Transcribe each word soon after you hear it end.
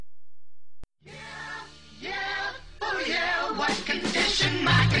condition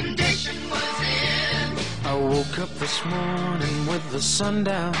was in. I woke up this morning with the sun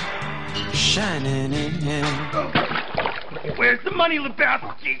down, shining in. Where's the money,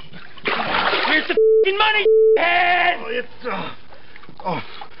 Lebowski? Where's the f***ing money, head?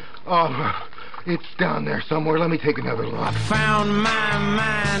 It's down there somewhere. Let me take another look. I found my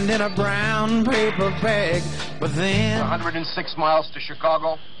mind in a brown paper bag, but then 106 miles to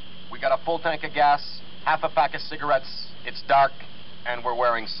Chicago. We got a full tank of gas, half a pack of cigarettes. It's dark, and we're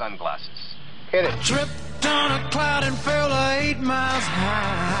wearing sunglasses. Hit it. Tripped on a cloud and fell 8 miles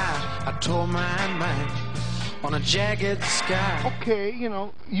high. I tore my mind on a jagged sky. Okay,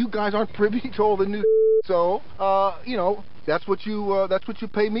 you guys aren't privy to all the new so, that's what you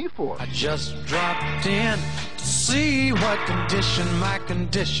pay me for. I just dropped in to see what condition my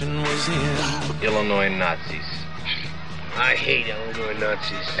condition was in. Illinois Nazis. I hate Illinois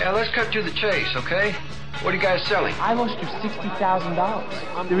Nazis. Yeah, let's cut to the chase, okay? What are you guys selling? I lost you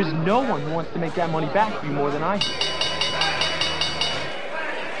 $60,000. There is no one who wants to make that money back for you more than I do.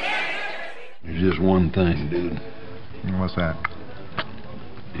 There's just one thing, dude. What's that?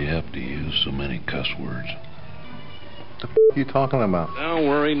 You have to use so many cuss words. The f*** are you talking about? Don't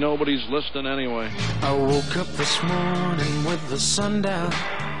worry, nobody's listening anyway. I woke up this morning with the sun down,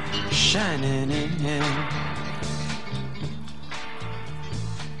 shining in.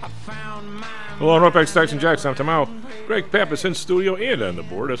 Hello, and Roughback Stacks and Jacks. I'm Tom. Greg Pappas in studio and on the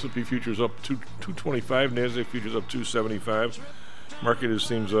board. S&P futures up 225. NASDAQ futures up 275. Market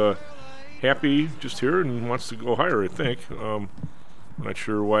seems happy just here and wants to go higher, I think. I'm not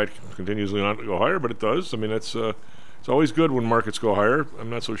sure why it continues not to go higher, but it does. I mean, it's always good when markets go higher. I'm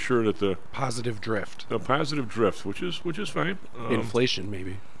not so sure that the positive drift, which is fine. Inflation,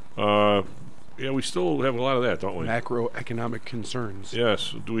 maybe. Yeah, we still have a lot of that, don't we? Macroeconomic concerns.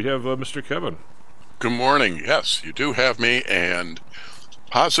 Yes. Do we have Mr. Kevin? Good morning. Yes, you do have me. And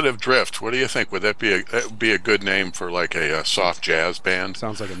positive drift. What do you think? Would that be a good name for like a soft jazz band?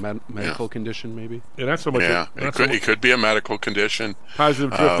 Sounds like a medical condition, maybe. Yeah, not so much. Yeah, it could be a medical condition.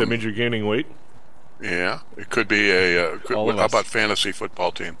 Positive drift. That means you're gaining weight. Yeah, it could be how about fantasy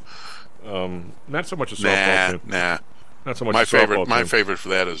football team? Not so much a softball team. Nah. Not so much. My favorite for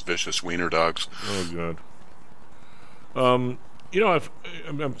that is Vicious Wiener Dogs. Oh God. I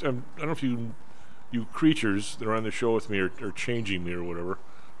don't know if you creatures that are on the show with me are changing me or whatever,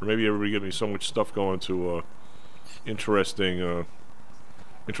 or maybe everybody get me so much stuff going to interesting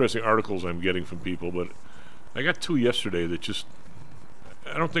articles I'm getting from people. But I got two yesterday that just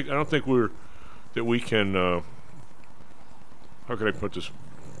I don't think we can. How can I put this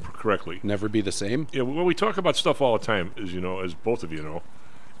correctly? Never be the same. Yeah, well, we talk about stuff all the time, as both of you know,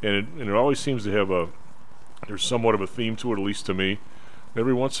 and it always seems to have there's somewhat of a theme to it, at least to me.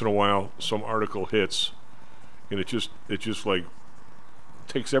 Every once in a while, some article hits, and it just like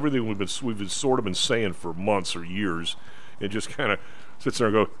takes everything we've been sort of been saying for months or years, and just kind of sits there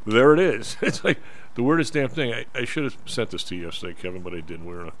and go, there it is. It's like the weirdest damn thing. I should have sent this to you yesterday, Kevin, but I didn't.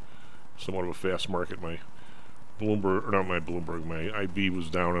 We're in somewhat of a fast market. My IB was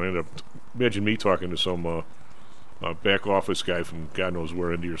down, and I ended up, imagine me talking to some back office guy from God knows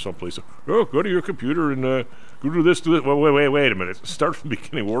where, India or someplace. Oh, go to your computer and go do this, do it. Well, wait a minute. Start from the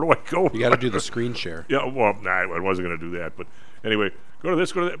beginning. Where do I go? You got to do the screen share. Yeah, well, I wasn't going to do that. But anyway, go to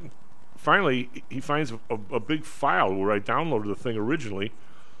this, go to that. Finally, he finds a big file where I downloaded the thing originally,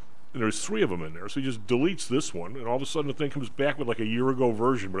 and there's 3 of them in there. So he just deletes this one, and all of a sudden the thing comes back with like a year ago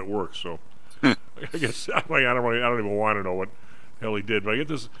version, but it works. So I guess I don't even want to know what the hell he did. But I get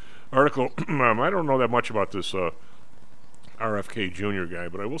this article. I don't know that much about this RFK Jr. guy,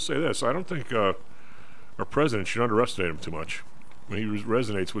 but I will say this: I don't think our president should underestimate him too much. I mean, he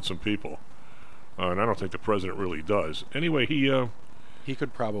resonates with some people, and I don't think the president really does. Anyway, he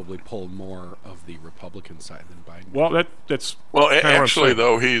could probably pull more of the Republican side than Biden. Well, that's actually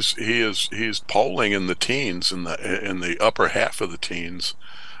though he's polling in the teens, in the upper half of the teens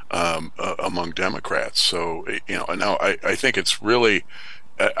among Democrats. So now I think it's really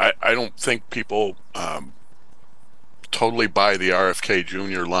I don't think people totally buy the RFK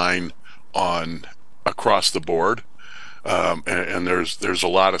Jr. line on across the board. And there's a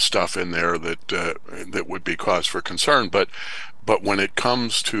lot of stuff in there that would be cause for concern, but when it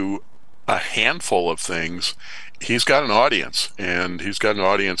comes to a handful of things, he's got an audience, and he's got an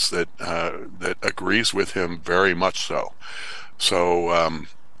audience that agrees with him very much so. So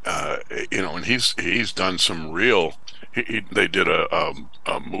and he's done some real They did a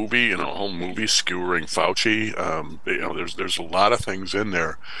movie, a whole movie skewering Fauci. There's a lot of things in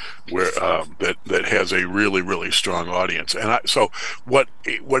there where that has a really, really strong audience. And so what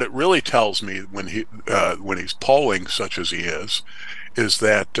it really tells me when he's polling such as he is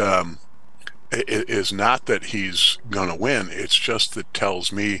that it is not that he's going to win. It's just that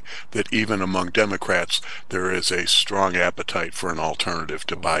tells me that even among Democrats, there is a strong appetite for an alternative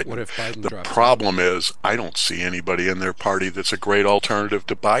to Biden. What if Biden the drops problem is, I don't see anybody in their party that's a great alternative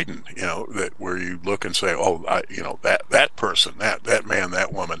to Biden. That where you look and say, that person, that man,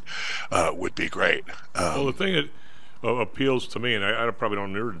 that woman would be great. Well, the thing that appeals to me, and I probably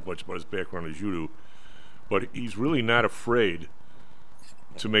don't know much about his background as you do, but he's really not afraid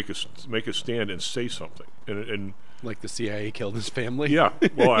to make a stand and say something, and like the CIA killed his family. Yeah,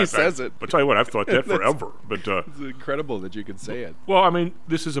 well, he says it. I'll tell you what, I've thought that forever. But it's incredible that you could say it. Well, I mean,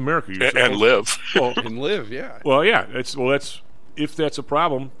 this is America, and live. Well, and live, yeah. Well, yeah. That's if that's a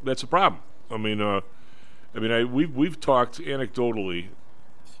problem, that's a problem. I mean, we've talked anecdotally,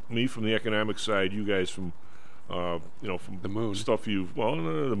 me from the economic side, you guys from, from the moon stuff the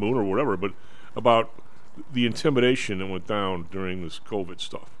moon or whatever, but about the intimidation that went down during this COVID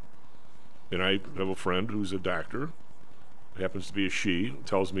stuff. And I have a friend who's a doctor, happens to be a she,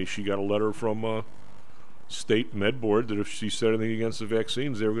 tells me she got a letter from state med board that if she said anything against the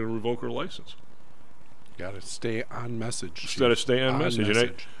vaccines, they were going to revoke her license. Got to stay on message. Instead of stay on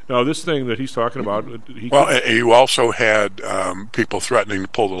message. Now, this thing that he's talking about... you also had people threatening to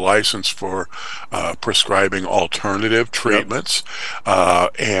pull the license for prescribing alternative treatments.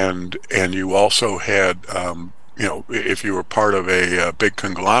 Yep. And you also had... if you were part of a big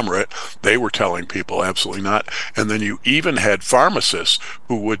conglomerate, they were telling people absolutely not. And then you even had pharmacists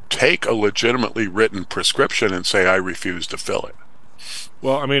who would take a legitimately written prescription and say, I refuse to fill it.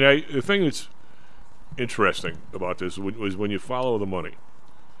 Well, I mean, the thing that's interesting about this was when you follow the money,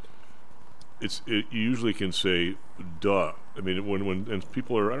 you usually can say, duh. I mean, when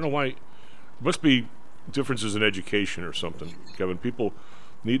people are, I don't know why, there must be differences in education or something, Kevin. People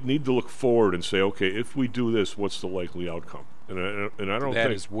need to look forward and say, okay, if we do this, what's the likely outcome? And I don't think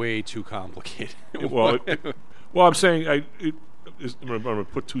that is way too complicated. Well, I'm saying I'm going to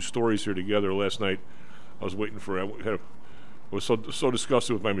put two stories here together. Last night, I was waiting for. I was so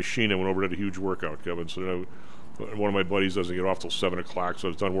disgusted with my machine. I went over and had a huge workout, Kevin. So one of my buddies doesn't get off till 7:00, so I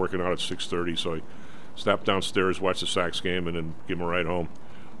was done working out at 6:30. So I stopped downstairs, watched the Sox game, and then give him a ride home.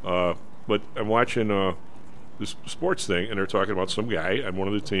 But I'm watching this sports thing, and they're talking about some guy on one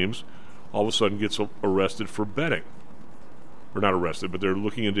of the teams all of a sudden gets arrested for betting. Or not arrested, but they're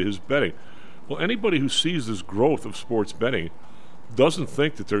looking into his betting. Well, anybody who sees this growth of sports betting doesn't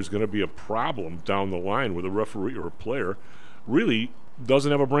think that there's going to be a problem down the line with a referee or a player really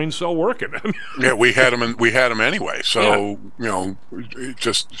doesn't have a brain cell working. Yeah, we had him anyway. So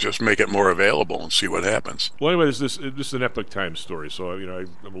just make it more available and see what happens. Well, anyway, this is an Epoch Times story, so I'm a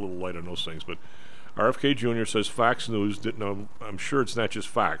little light on those things. But RFK Jr. says Fox News didn't know. I'm sure it's not just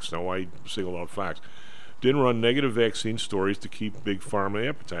Fox. Now, I single out Fox. Didn't run negative vaccine stories to keep big pharma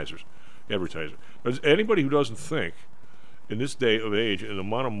advertisers. There's anybody who doesn't think in this day of age and the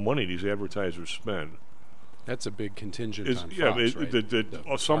amount of money these advertisers spend. That's a big contingent on Fox,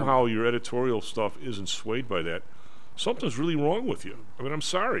 right? Somehow your editorial stuff isn't swayed by that. Something's really wrong with you. I mean, I'm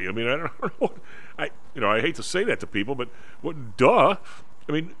sorry. I mean, I don't know. I hate to say that to people, but duh.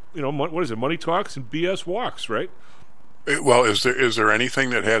 I mean, what is it? Money talks and BS walks, right? Well, is there anything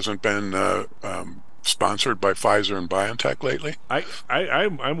that hasn't been sponsored by Pfizer and BioNTech lately?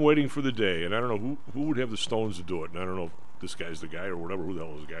 I'm waiting for the day, and I don't know who would have the stones to do it. And I don't know if this guy's the guy or whatever. Who the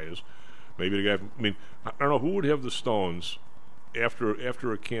hell this guy is? Maybe the guy. I mean, I don't know who would have the stones after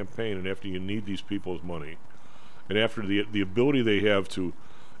a campaign and after you need these people's money, and after the ability they have to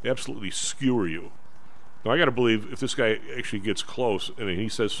absolutely skewer you. Now, I got to believe if this guy actually gets close and he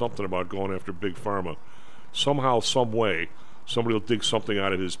says something about going after Big Pharma, somehow, some way, somebody will dig something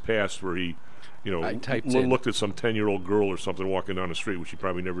out of his past where he, looked at some 10-year-old girl or something walking down the street, which he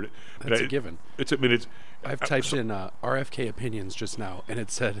probably never did. That's a given. I've typed in RFK opinions just now, and it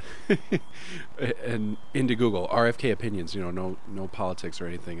said, and into Google, RFK opinions, no politics or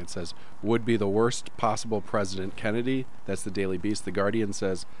anything. It says, would be the worst possible president, Kennedy. That's the Daily Beast. The Guardian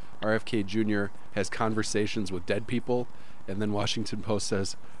says, RFK Jr. has conversations with dead people. And then Washington Post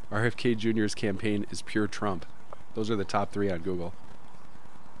says, RFK Jr.'s campaign is pure Trump. Those are the top 3 on Google.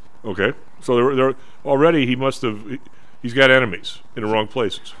 Okay. So they're already he's got enemies in the wrong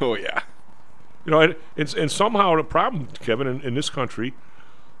places. Oh, yeah. And somehow the problem, Kevin, in this country,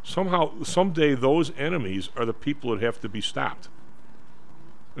 someday those enemies are the people that have to be stopped.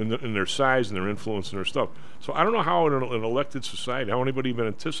 in their size and their influence and their stuff. So I don't know how in an elected society, how anybody even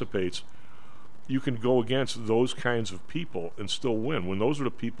anticipates you can go against those kinds of people and still win when those are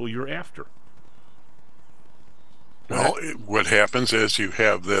the people you're after. Well, what happens is you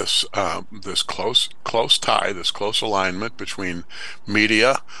have this this close tie, this close alignment between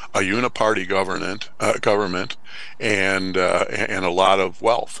media, a uniparty government, and a lot of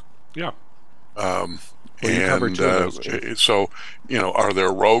wealth. Yeah. So, are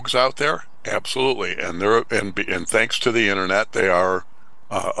there rogues out there? Absolutely, and thanks to the internet, they are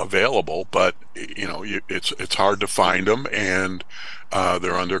available. But it's hard to find them, and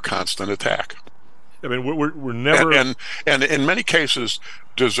they're under constant attack. I mean, we're never and in many cases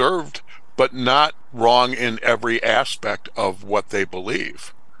deserved, but not wrong in every aspect of what they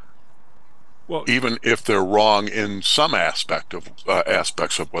believe. Well, even if they're wrong in some aspects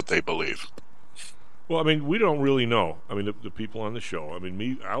of what they believe. Well, I mean, we don't really know. I mean, the people on the show. I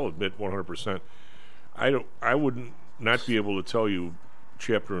mean, I'll admit 100%. I wouldn't not be able to tell you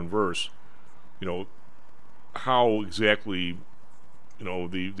chapter and verse, how exactly.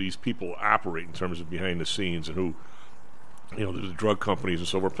 These people operate in terms of behind the scenes and who, the drug companies and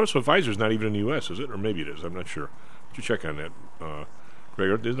so forth. Plus, Pfizer's not even in the U.S., is it? Or maybe it is. I'm not sure. Would you check on that,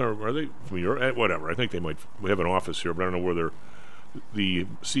 Greg? Are they from Europe? Whatever. I think we have an office here, but I don't know where the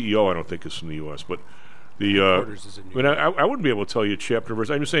CEO, I don't think, is from the U.S. But I wouldn't be able to tell you chapter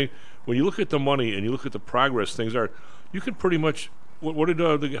verse. I'm just saying, when you look at the money and you look at the progress things are, you can pretty much. What did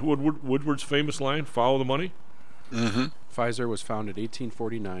Woodward's famous line? Follow the money. Mm-hmm. Pfizer was founded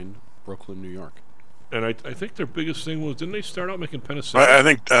 1849, Brooklyn, New York. And I think their biggest thing was, didn't they start out making penicillin? I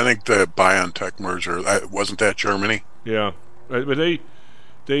think the BioNTech merger, wasn't that Germany? Yeah, but they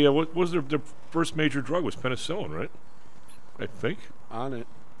what was their first major drug was penicillin, right? I think on it.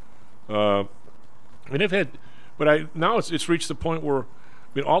 And they've had, but now it's reached the point where, I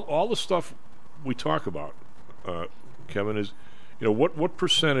mean, all the stuff we talk about, Kevin, is, what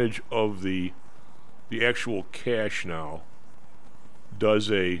percentage of the actual cash now does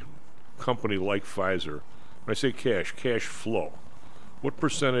a company like Pfizer, when I say cash flow, what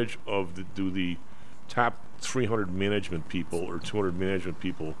percentage do the top 300 management people or 200 management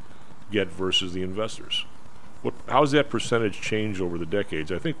people get versus the investors? How's that percentage changed over the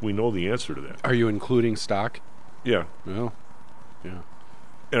decades? I think we know the answer to that. Are you including stock? Yeah. Well, yeah.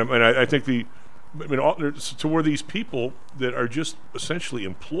 And I think to where these people that are just essentially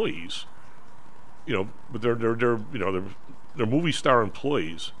employees, but they're movie star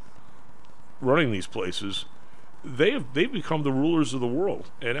employees running these places. They've become the rulers of the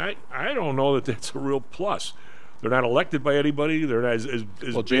world, and I don't know that that's a real plus. They're not elected by anybody. They're not as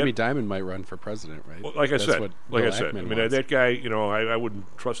well. Jamie Dimon might run for president, right? Well, like I said, I mean, that guy. I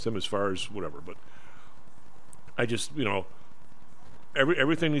wouldn't trust him as far as whatever. But I just,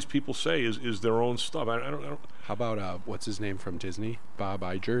 everything these people say is their own stuff. I don't. How about what's his name from Disney? Bob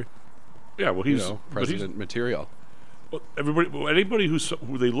Iger. Yeah, well, he's president material. Well, anybody who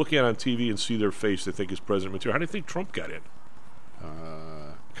they look at on TV and see their face, they think is president material. How do you think Trump got in?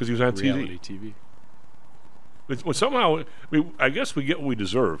 Because he was on TV. But somehow, I guess we get what we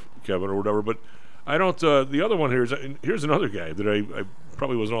deserve, Kevin, or whatever. But I don't. The other one here's another guy that I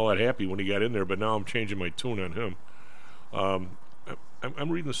probably wasn't all that happy when he got in there, but now I'm changing my tune on him. I'm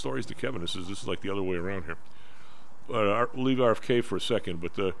reading the stories to Kevin. This is like the other way around here. But we'll leave RFK for a second.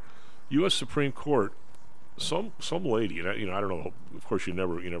 But the U.S. Supreme Court, some lady, and I don't know. Of course, you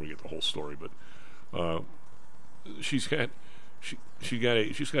never get the whole story, but she's got a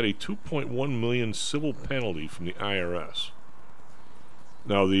 $2.1 million civil penalty from the IRS.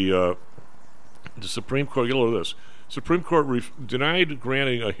 Now the Supreme Court, get a load of this. Supreme Court denied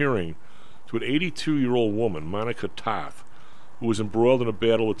granting a hearing to an 82-year-old woman, Monica Toth, who was embroiled in a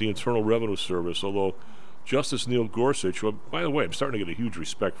battle with the Internal Revenue Service. Although Justice Neil Gorsuch, who, by the way, I'm starting to get a huge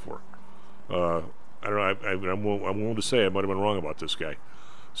respect for. I don't know. I'm willing to say I might have been wrong about this guy.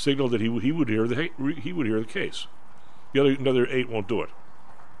 Signaled that he would hear the case. The other 8 won't do it.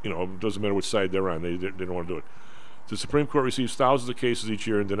 It doesn't matter which side they're on. They don't want to do it. The Supreme Court receives thousands of cases each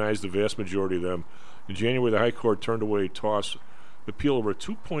year and denies the vast majority of them. In January, the High Court turned away Toth's appeal over a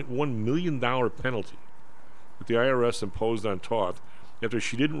 $2.1 million penalty that the IRS imposed on Toth after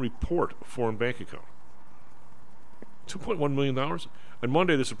she didn't report a foreign bank account. $2.1 million? On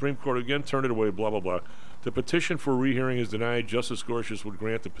Monday, the Supreme Court again turned it away, blah, blah, blah. The petition for rehearing is denied. Justice Gorsuch would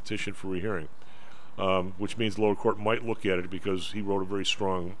grant the petition for rehearing, which means the lower court might look at it because he wrote a very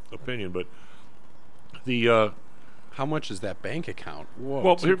strong opinion. But the... how much is that bank account? Whoa,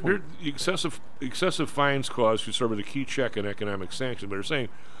 well, here excessive fines clause should serve as a key check on economic sanctions. But they're saying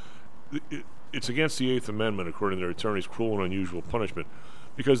it's against the Eighth Amendment, according to their attorneys, cruel and unusual punishment.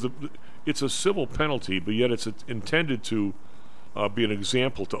 because it's a civil penalty, but yet it's intended to be an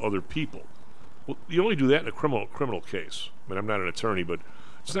example to other people. Well, you only do that in a criminal case. I mean, I'm not an attorney, but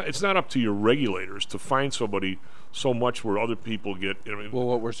it's not up to your regulators to fine somebody so much where other people get. I mean, well,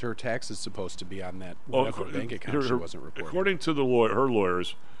 what was her taxes supposed to be on that bank account she wasn't reporting? According to the her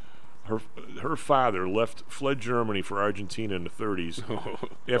lawyers, her father fled Germany for Argentina in the 30s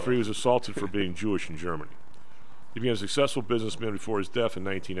after he was assaulted for being Jewish in Germany. He became a successful businessman before his death in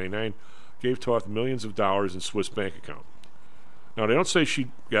 1999, gave Toth millions of dollars in Swiss bank account. Now, they don't say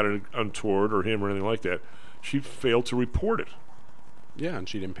she got it untoward or him or anything like that. She failed to report it. Yeah, and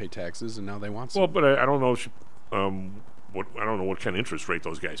she didn't pay taxes, and now they want some. Well, but I don't know. I don't know what kind of interest rate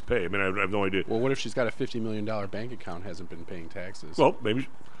those guys pay. I mean, I have no idea. Well, what if she's got a $50 million bank account, hasn't been paying taxes? Well, maybe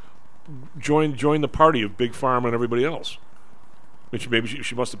join the party of Big Pharma and everybody else. I mean, maybe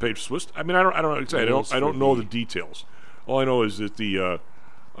she must have paid Swiss. I mean, I don't know the details. All I know is that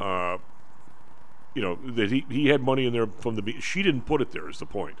that he had money in there from the beginning. She didn't put it there, is the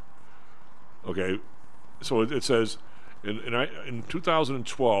point. Okay, so it says in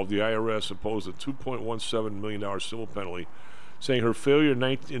 2012 the IRS imposed a $2.17 million civil penalty, saying her failure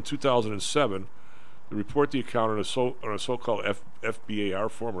in 2007 to report the account on a so-called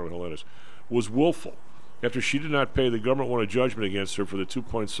FBAR form, or whatever that is, was willful. After she did not pay, the government won a judgment against her for the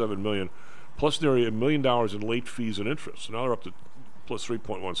 $2.7 million, plus nearly $1 million in late fees and interest. So now they're up to plus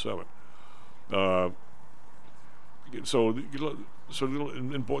 3.17. I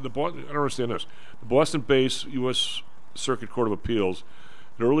don't understand this. The Boston-based U.S. Circuit Court of Appeals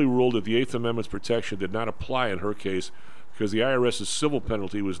had early ruled that the Eighth Amendment's protection did not apply in her case because the IRS's civil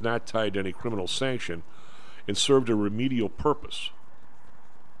penalty was not tied to any criminal sanction and served a remedial purpose.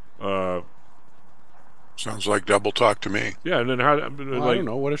 Sounds like double talk to me. Yeah, and then I don't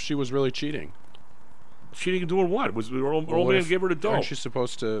know. What if she was really cheating? Cheating and doing what? Was her old man gave her the dough? Aren't you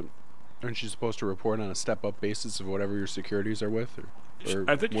supposed to report on a step-up basis of whatever your securities are with?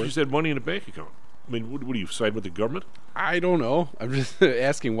 I think she said money in a bank account. I mean, what do you side with the government? I don't know. I'm just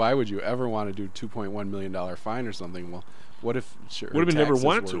asking, why would you ever want to do $2.1 million fine or something? Well, what if what if you never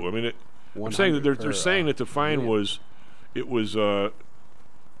wanted to? I mean, I'm saying that they're saying that the fine was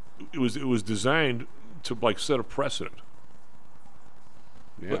designed to like set a precedent.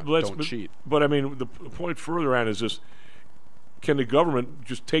 Yeah, don't cheat. But I mean, the point further on is this: can the government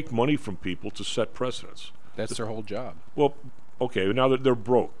just take money from people to set precedents? That's their whole job. Well, okay. Now that they're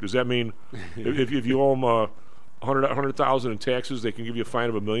broke, does that mean if you owe them $100,000 in taxes, they can give you a fine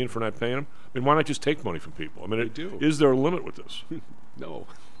of $1 million for not paying them? I mean, why not just take money from people? I mean, is there a limit with this? No.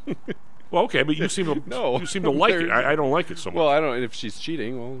 Well, okay, but you seem to you seem to like it. I don't like it so much. Well, I don't. If she's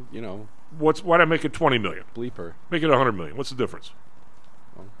cheating, well, you know. Why not make it $20 million? Bleep her. Make it $100 million. What's the difference?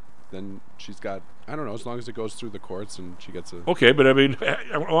 Well, then she's got. I don't know. As long as it goes through the courts and she gets a. Okay, but I mean,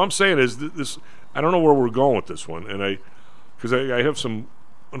 all I'm saying is this. I don't know where we're going with this one, and because I have some,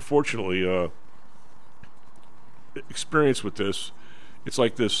 unfortunately, experience with this. It's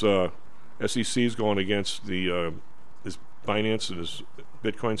like this SEC is going against the this Binance and this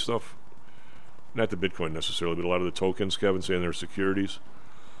Bitcoin stuff. Not the Bitcoin necessarily, but a lot of the tokens, Kevin, saying they're securities.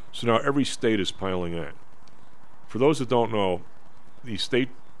 So now every state is piling on. For those that don't know, the state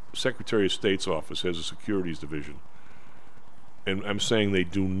Secretary of State's office has a securities division. And I'm saying they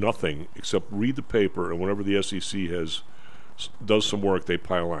do nothing except read the paper, and whenever the SEC does some work, they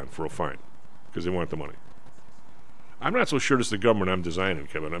pile on for a fine because they want the money. I'm not so sure it's the government I'm designing,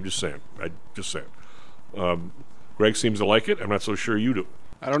 Kevin. I'm just saying. Greg seems to like it. I'm not so sure you do.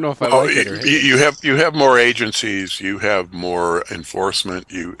 I don't know if I like it or hate it. You have more agencies, you have more enforcement.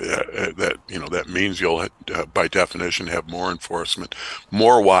 That means you'll by definition have more enforcement,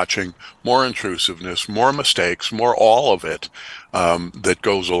 more watching, more intrusiveness, more mistakes, more all of it that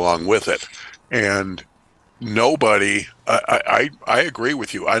goes along with it. And nobody, I agree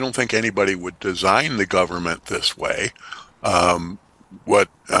with you. I don't think anybody would design the government this way. But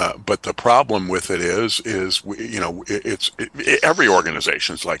the problem with it is every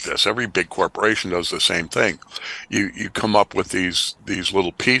organization's like this. Every big corporation does the same thing. You come up with these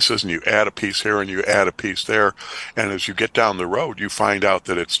little pieces, and you add a piece here and you add a piece there, and as you get down the road, you find out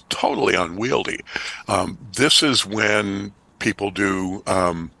that it's totally unwieldy. This is when people do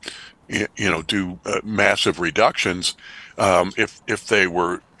massive reductions. If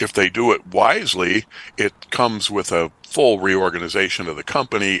they do it wisely, it comes with a full reorganization of the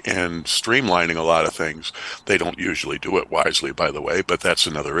company and streamlining a lot of things. They don't usually do it wisely, by the way, but that's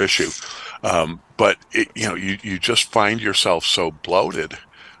another issue. But you just find yourself so bloated,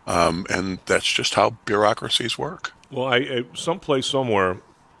 and that's just how bureaucracies work. Well, I someplace somewhere,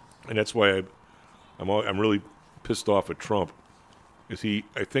 and that's why I'm really pissed off at Trump. is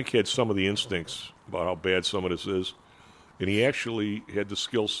I think he had some of the instincts about how bad some of this is, and he actually had the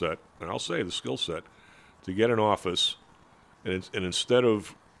skill set, and I'll say the skill set, to get in office, and instead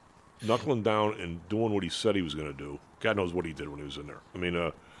of knuckling down and doing what he said he was going to do, God knows what he did when he was in there. I mean,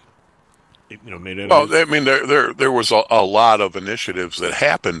 made enemies. Well, I mean, there was a lot of initiatives that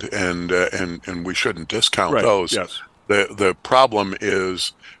happened, and we shouldn't discount those. Yes. The problem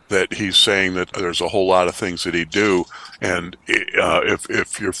is that he's saying that there's a whole lot of things that he'd do, and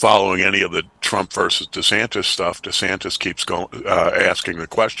if you're following any of the Trump versus DeSantis stuff, DeSantis keeps asking the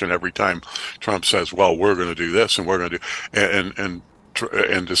question every time Trump says, "Well, we're going to do this and we're going to do," and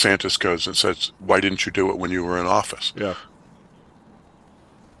DeSantis goes and says, "Why didn't you do it when you were in office?" Yeah.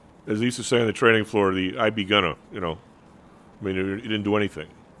 As he used to say on the trading floor, I be gonna, I mean, you didn't do anything.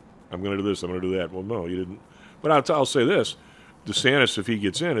 I'm going to do this, I'm going to do that. Well, no, you didn't. But I'll say this. DeSantis, if he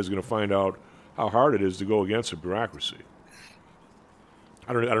gets in, is going to find out how hard it is to go against a bureaucracy.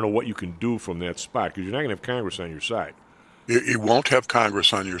 I don't know what you can do from that spot, because you're not going to have Congress on your side. You won't have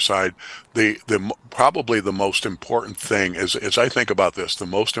Congress on your side. Probably the most important thing, as I think about this, the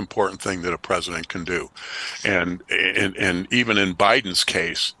most important thing that a president can do, and even in Biden's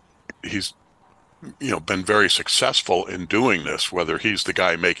case, he's been very successful in doing this. Whether he's the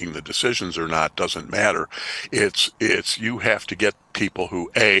guy making the decisions or not doesn't matter. It's you have to get people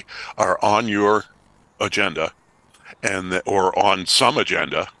who are on your agenda, or on some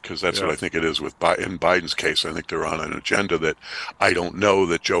agenda, because that's what I think it is in Biden's case. I think they're on an agenda that I don't know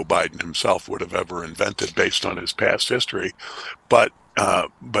that Joe Biden himself would have ever invented based on his past history, but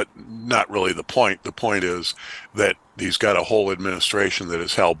not really the point. The point is that he's got a whole administration that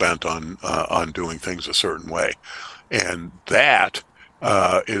is hell bent on doing things a certain way, and that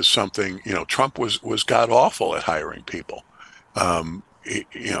is something. Trump was god awful at hiring people. You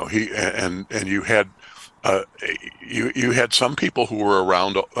had. You had some people who were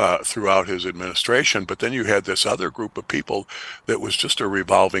around throughout his administration, but then you had this other group of people that was just a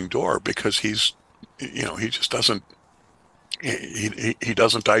revolving door, because he just doesn't. He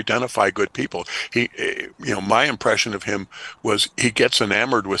doesn't identify good people. My impression of him was he gets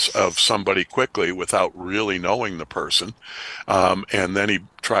enamored of somebody quickly without really knowing the person, and then he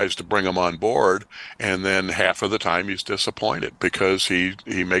tries to bring them on board, and then half of the time he's disappointed because he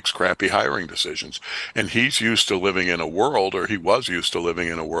makes crappy hiring decisions. And he's used to living in a world, or he was used to living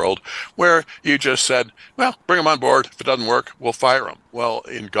in a world, where you just said, well, bring him on board. If it doesn't work, we'll fire him. Well,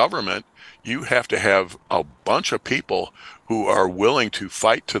 in government, you have to have a bunch of people who are willing to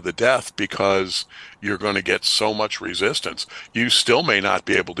fight to the death, because you're going to get so much resistance. You still may not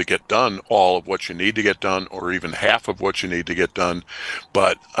be able to get done all of what you need to get done, or even half of what you need to get done,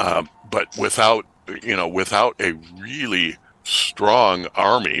 but without a really strong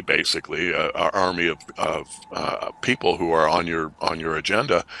army, basically an army of people who are on your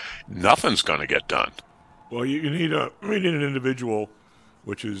agenda, nothing's going to get done. Well, you need an individual,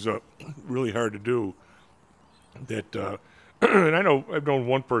 which is really hard to do. That and I've known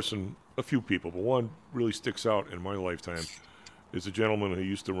one person, a few people, but one really sticks out in my lifetime is a gentleman who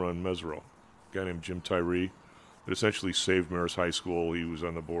used to run Mesro, a guy named Jim Tyree, that essentially saved Marist High School. He was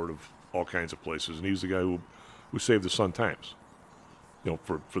on the board of all kinds of places, and he's the guy who saved the Sun-Times.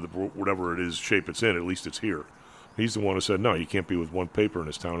 For the whatever it is shape it's in, at least it's here. He's the one who said, no, you can't be with one paper in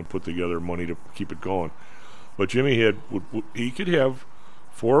this town and put together money to keep it going. But Jimmy he could have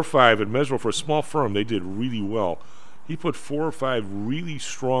 4 or 5 at Mesro. For a small firm, they did really well. He put 4 or 5 really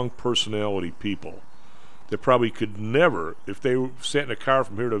strong personality people that probably could never, if they sat in a car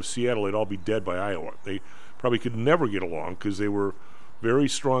from here to Seattle, they'd all be dead by Iowa. They probably could never get along because they were very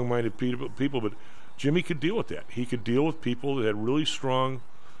strong-minded people, but Jimmy could deal with that. He could deal with people that had really strong,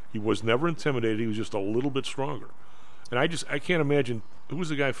 he was never intimidated, he was just a little bit stronger. And I can't imagine, who was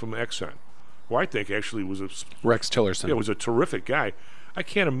the guy from Exxon, who I think actually was Rex Tillerson. Yeah, was a terrific guy. I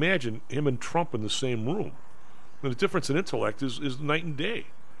can't imagine him and Trump in the same room. And the difference in intellect is night and day.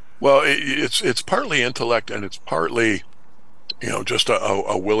 Well, it's partly intellect, and it's partly just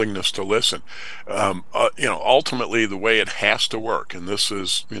a willingness to listen. Ultimately, the way it has to work, and this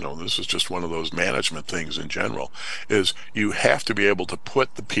is just one of those management things in general, is you have to be able to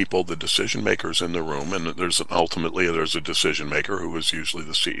put the people, the decision makers, in the room, and there's a decision maker who is usually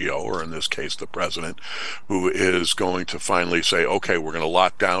the CEO, or in this case, the president, who is going to finally say, okay, we're going to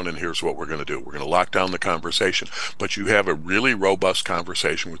lock down, and here's what we're going to do. We're going to lock down the conversation. But you have a really robust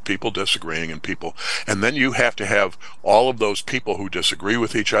conversation with people disagreeing and then you have to have all of those people who disagree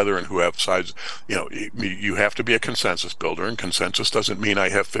with each other and who have sides. You have to be a consensus builder, and consensus doesn't mean I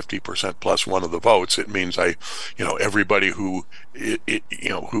have 50% plus one of the votes. It means everybody who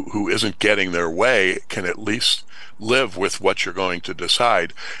isn't getting their way can at least live with what you're going to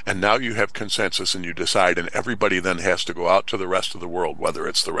decide, and now you have consensus and you decide, and everybody then has to go out to the rest of the world, whether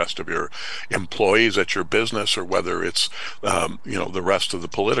it's the rest of your employees at your business or whether it's the rest of the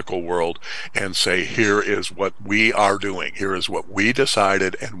political world, and say, here is what we are doing, here is what we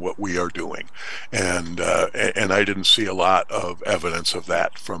decided and what we are doing. And I didn't see a lot of evidence of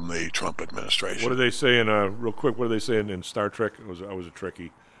that from the Trump administration. What do they say in real quick? What do they say in Star Trek? I was a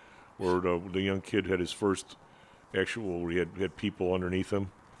Trekkie, where the young kid had his first actual. He had people underneath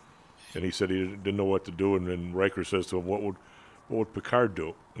him, and he said he didn't know what to do. And then Riker says to him, "What would Picard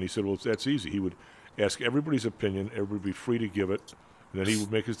do?" And he said, "Well, that's easy. He would ask everybody's opinion. Everybody would be free to give it, and then he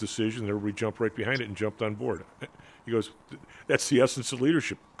would make his decision. And everybody jumped right behind it and jumped on board." He goes, "That's the essence of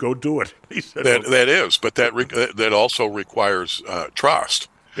leadership. Go do it." He said, that is, but that also requires trust.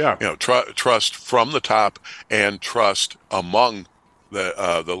 Yeah, trust from the top and trust among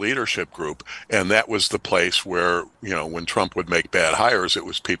the leadership group, and that was the place where when Trump would make bad hires, it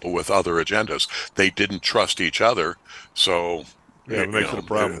was people with other agendas. They didn't trust each other, so it makes it a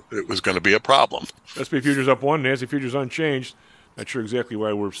problem. It was going to be a problem. SP futures up 1, Nasdaq futures unchanged. Not sure exactly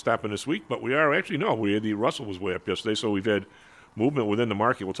why we're stopping this week, but we are actually the Russell was way up yesterday, so we've had movement within the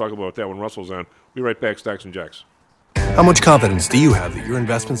market. We'll talk about that when Russell's on. We'll be right back. Stocks and Jacks. How much confidence do you have that your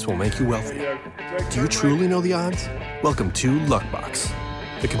investments will make you wealthy? Do you truly know the odds? Welcome to Luckbox.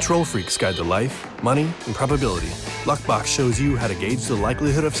 The control freaks guide to life, money, and probability. Luckbox shows you how to gauge the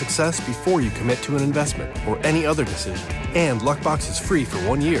likelihood of success before you commit to an investment or any other decision. And Luckbox is free for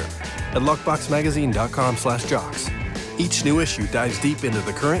 1 year at luckboxmagazine.com/jocks. Each new issue dives deep into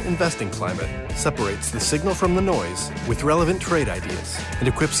the current investing climate, separates the signal from the noise with relevant trade ideas, and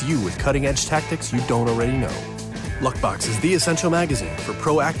equips you with cutting-edge tactics you don't already know. Luckbox is the essential magazine for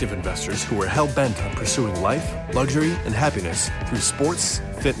proactive investors who are hell-bent on pursuing life, luxury, and happiness through sports,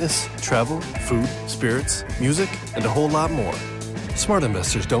 fitness, travel, food, spirits, music, and a whole lot more. Smart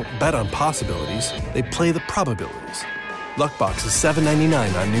investors don't bet on possibilities, they play the probabilities. Luckbox is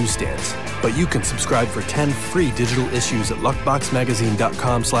 $7.99 on newsstands, but you can subscribe for 10 free digital issues at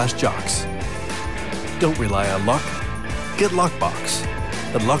luckboxmagazine.com/jocks. Don't rely on luck. Get Luckbox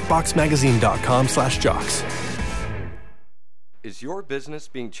at luckboxmagazine.com/jocks. Is your business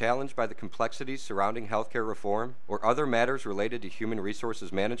being challenged by the complexities surrounding healthcare reform or other matters related to human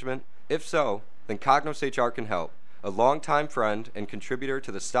resources management? If so, then Cognos HR can help. A longtime friend and contributor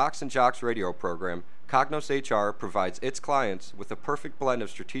to the Stocks and Jocks radio program, Cognos HR provides its clients with a perfect blend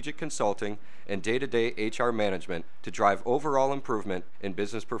of strategic consulting and day-to-day HR management to drive overall improvement in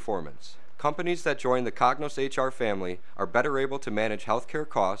business performance. Companies that join the Cognos HR family are better able to manage healthcare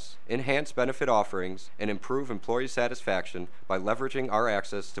costs, enhance benefit offerings, and improve employee satisfaction by leveraging our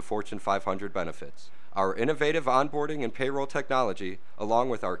access to Fortune 500 benefits. Our innovative onboarding and payroll technology, along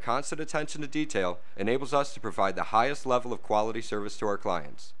with our constant attention to detail, enables us to provide the highest level of quality service to our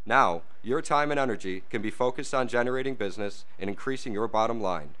clients. Now, your time and energy can be focused on generating business and increasing your bottom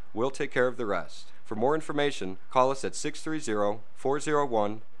line. We'll take care of the rest. For more information, call us at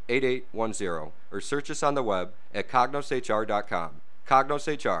 630-401-8810 or search us on the web at cognoshr.com. Cognos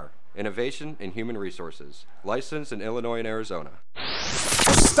HR, innovation in human resources. Licensed in Illinois and Arizona.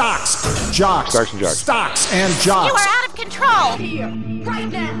 Stocks, jocks, Stocks and Jocks. Stocks and jocks. You are out of control. Here, right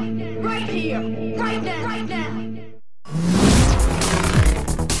now, right here, right now, right now.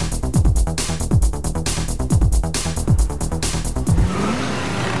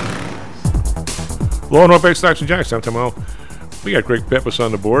 Low and North Stocks and Jacks. I'm tomorrow. We got Greg Peppas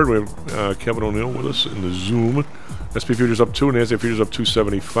on the board. We have Kevin O'Neill with us in the Zoom. SP futures up 2, Nasdaq futures up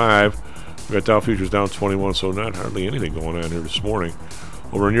 275. We got Dow futures down 21, so not hardly anything going on here this morning.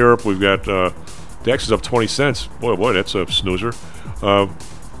 Over in Europe, we've got DAX is up 20 cents. Boy, that's a snoozer.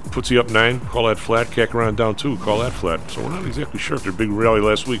 FTSE up 9. Call that flat. CAC around down 2. Call that flat. So we're not exactly sure after a big rally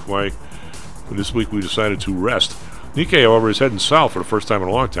last week why this week we decided to rest. Nikkei, however, is heading south for the first time in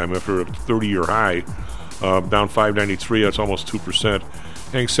a long time after a 30-year high. Down 593, that's almost 2%.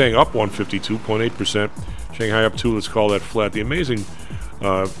 Hang Seng up 152.8%. Shanghai up 2, let's call that flat. The amazing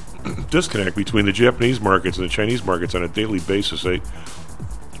disconnect between the Japanese markets and the Chinese markets on a daily basis. We'll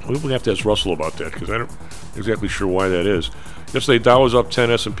have to ask Russell about that because I'm not exactly sure why that is. Yesterday, Dow was up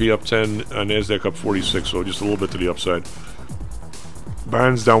 10, S&P up 10, NASDAQ up 46, so just a little bit to the upside.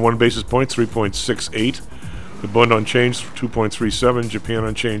 Bonds down 1 basis point, 3.68. The Bund unchanged, 2.37. Japan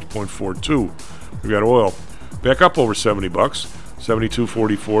unchanged, 0.42. We got oil back up over $70,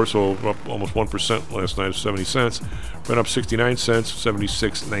 72.44, so up almost 1% last night, 70 cents. Went up 69 cents,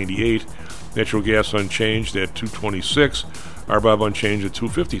 76.98. Natural gas unchanged at 226. RBOB unchanged at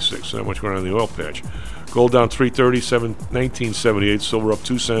 256. So not much going on in the oil patch. Gold down 330, 1978. Silver up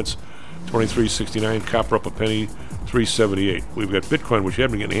 2 cents, 23.69. Copper up a penny, 3.78. We've got Bitcoin, which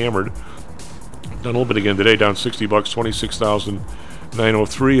had been getting hammered. Done a little bit again today, down $60,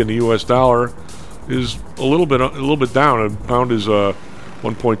 26,903, and the U.S. dollar is a little bit down. A pound is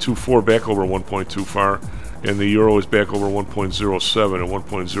 1.24, back over 1.24, and the euro is back over 1.07 and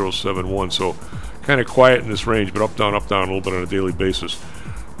 1.071. So kind of quiet in this range, but up down a little bit on a daily basis.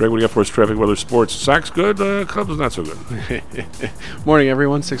 Greg, what do you got for us? Traffic, weather, sports. Sox good, Cubs not so good. Morning,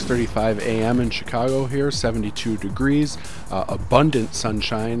 everyone. 6:35 a.m. in Chicago here, 72 degrees. Abundant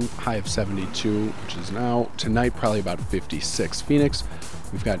sunshine, high of 72, which is now, tonight, probably about 56. Phoenix,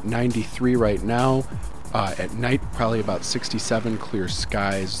 we've got 93 right now. At night, probably about 67, clear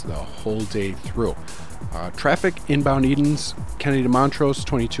skies the whole day through. Traffic inbound Edens, Kennedy to Montrose,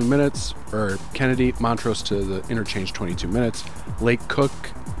 22 minutes, or Kennedy, Montrose to the interchange, 22 minutes. Lake Cook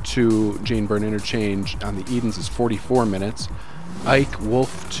to Jane Byrne interchange on the Edens is 44 minutes. Ike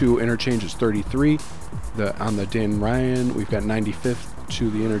Wolf to interchange is 33. On the Dan Ryan, we've got 95th to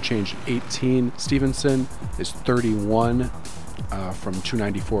the interchange 18. Stevenson is 31 from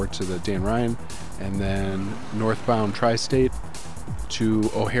 294 to the Dan Ryan. And then northbound Tri-State to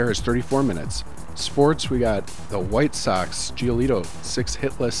O'Hare is 34 minutes. Sports, we got the White Sox. Giolito, 6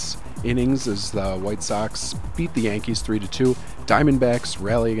 hitless innings as the White Sox beat the Yankees 3-2. Diamondbacks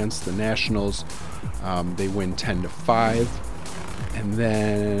rally against the Nationals. They win 10-5. And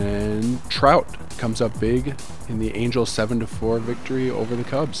then Trout comes up big in the Angels 7-4 victory over the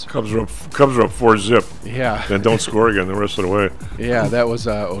Cubs. Cubs are up 4-zip. Yeah. And don't score again the rest of the way. Yeah, that was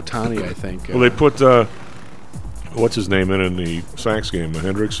Ohtani, I think. Well, they put what's his name in the Sox game?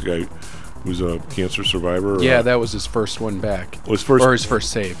 Hendricks, the guy who's a cancer survivor. Yeah, that was his first one back. Well, his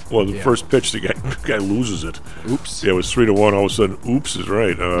first save. Well, the first pitch, the guy loses it. Oops. Yeah, it was 3-1. All of a sudden, oops is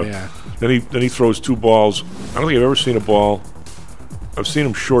right. Yeah. Then he throws 2 balls. I don't think I've ever seen a ball. I've seen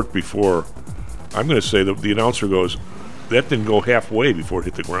him short before. I'm going to say that the announcer goes, that didn't go halfway before it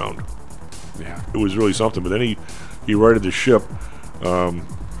hit the ground. Yeah. It was really something. But then he righted the ship.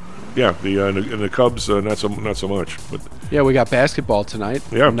 Yeah, the Cubs not so much. But yeah, we got basketball tonight.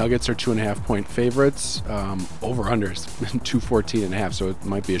 Yeah. Nuggets are 2.5-point favorites. Over/unders 214.5, so it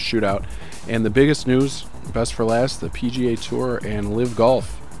might be a shootout. And the biggest news, best for last, the PGA Tour and Live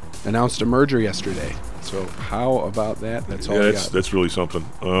Golf announced a merger yesterday. So how about that? That's all. Yeah, that's really something.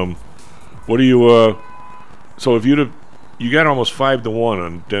 What do you? So if you got almost 5-1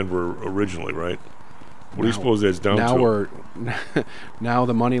 on Denver originally, right? What do you suppose that's down to? Now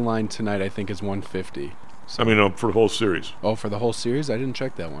the money line tonight I think is 150. So I mean, for the whole series. Oh, for the whole series? I didn't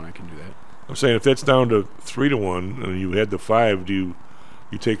check that one. I can do that. I'm saying if that's down to 3-1 and you had the 5, do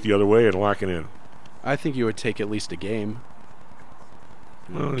you take the other way and lock it in? I think you would take at least a game.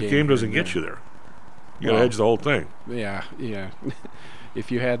 Well, the game doesn't get you there. You got to hedge the whole thing. Yeah.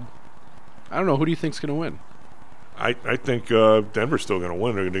 If you had, I don't know, who do you think's going to win? I think Denver's still going to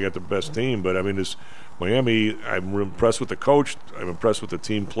win. They're going to get the best team, but I mean, this Miami. I'm impressed with the coach. I'm impressed with the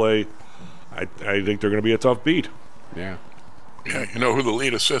team play. I think they're going to be a tough beat. Yeah. Yeah, you know who the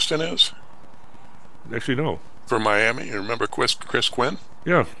lead assistant is? Actually, no. For Miami, you remember Chris Quinn?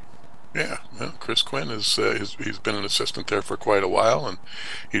 Yeah. Yeah, well, Chris Quinn is he's been an assistant there for quite a while, and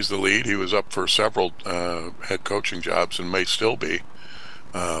he's the lead. He was up for several head coaching jobs and may still be.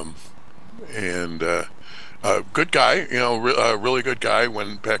 Good guy, really good guy.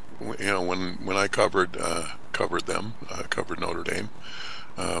 When I covered them, covered Notre Dame.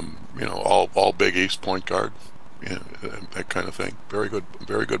 All Big East point guard, that kind of thing. Very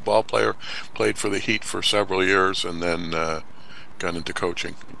good ball player. Played for the Heat for several years, and then got into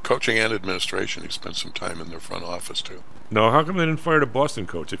coaching and administration. He spent some time in their front office too. No, how come they didn't fire the Boston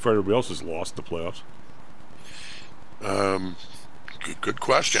coach? They fired everybody else who's lost the playoffs. Good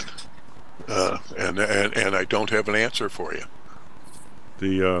question. And I don't have an answer for you.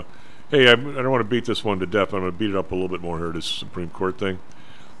 Hey, I don't want to beat this one to death. I'm going to beat it up a little bit more here, this Supreme Court thing.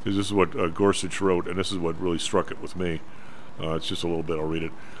 Because this is what Gorsuch wrote, and this is what really struck it with me. It's just a little bit. I'll read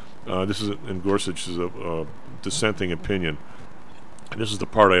it. This is in Gorsuch's dissenting opinion. And this is the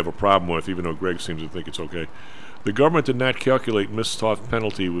part I have a problem with, even though Greg seems to think it's okay. The government did not calculate Ms. Toth's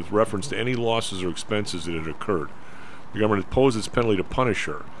penalty with reference to any losses or expenses that had occurred. The government imposed its penalty to punish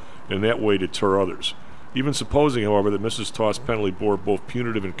her, and in that way deter others. Even supposing, however, that Mrs. Toth's penalty bore both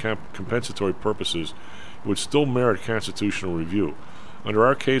punitive and compensatory purposes, it would still merit constitutional review. Under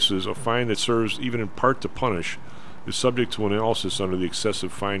our cases, a fine that serves even in part to punish is subject to analysis under the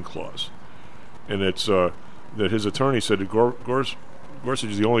excessive fine clause. And it's that his attorney said that Gorsuch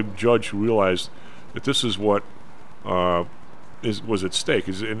is the only judge who realized that this is what was at stake.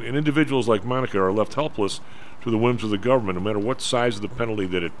 And individuals like Monica are left helpless to the whims of the government, no matter what size of the penalty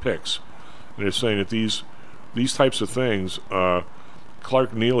that it picks. And they're saying that these types of things,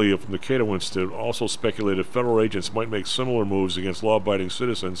 Clark Neely from the Cato Institute also speculated federal agents might make similar moves against law-abiding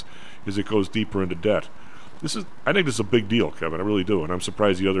citizens as it goes deeper into debt. I think this is a big deal, Kevin. I really do, and I'm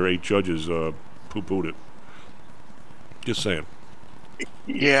surprised the other 8 judges poo-pooed it. Just saying.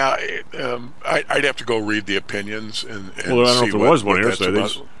 Yeah, I'd have to go read the opinions and well, I don't know if there was one here.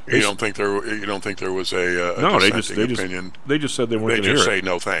 You don't think there was a no? dissenting opinion? They just said they weren't going to hear it. They just say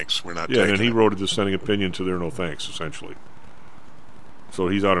no thanks. We're not. Yeah, and he wrote a dissenting opinion to their no thanks, essentially. So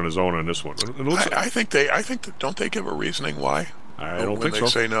he's out on his own on this one. I think don't they give a reasoning why? I don't think so. When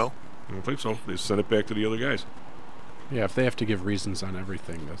they say no, I don't think so. They send it back to the other guys. Yeah, if they have to give reasons on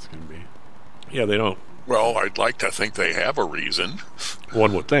everything, that's going to be. Yeah, they don't. Well, I'd like to think they have a reason.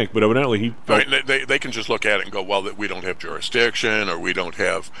 One would think, but evidently he. They can just look at it and go, well, that we don't have jurisdiction, or we don't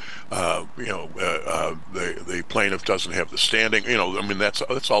have, the plaintiff doesn't have the standing. I mean,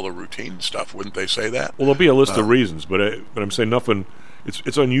 that's all the routine stuff. Wouldn't they say that? Well, there'll be a list of reasons, but I'm saying nothing.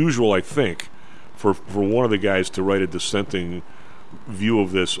 It's unusual, I think, for one of the guys to write a dissenting view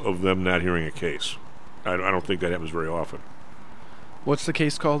of this, of them not hearing a case. I don't think that happens very often. What's the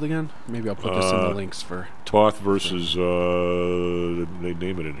case called again? Maybe I'll put this in the links for... Toth versus... they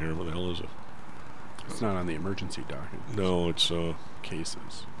name it in here. What the hell is it? It's not on the emergency docket. No, it's...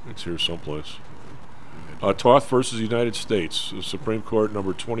 cases. It's here someplace. Toth versus United States. Supreme Court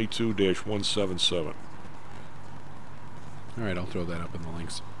number 22-177. All right, I'll throw that up in the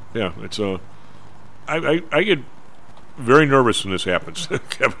links. Yeah, it's... I get very nervous when this happens.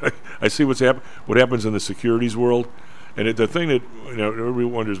 I see what happens in the securities world. And the thing that everybody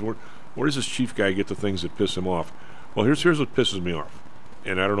wonders, where does this chief guy get the things that piss him off? Well, here's what pisses me off,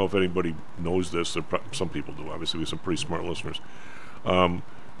 and I don't know if anybody knows this. Some people do. Obviously, we have some pretty smart listeners.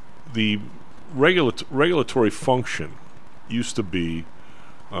 The regulatory function used to be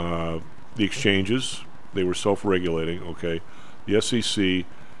the exchanges. They were self-regulating. Okay, the SEC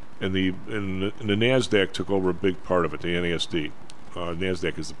and the NASDAQ took over a big part of it. The NASD.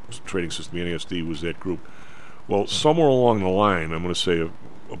 NASDAQ is the trading system. The NASD was that group. Well, somewhere along the line, I'm going to say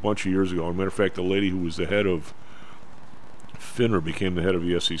a bunch of years ago, as a matter of fact, the lady who was the head of FINRA became the head of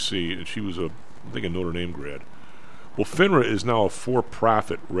the SEC, and she was I think a Notre Dame grad. Well, FINRA is now a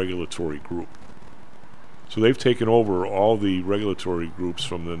for-profit regulatory group. So they've taken over all the regulatory groups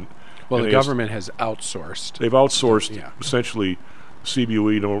from the... Well, the government has outsourced. They've outsourced, essentially,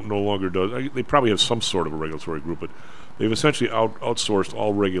 CBOE no longer does... They probably have some sort of a regulatory group, but they've essentially outsourced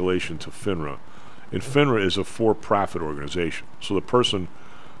all regulation to FINRA. And FINRA is a for-profit organization. So the person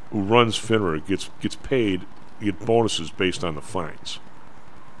who runs FINRA gets paid, get bonuses based on the fines.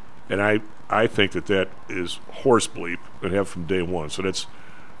 And I think that is horse bleep and have from day one. So that's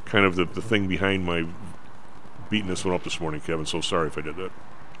kind of the thing behind my beating this one up this morning, Kevin. So sorry if I did that.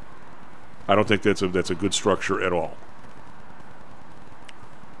 I don't think that's a good structure at all.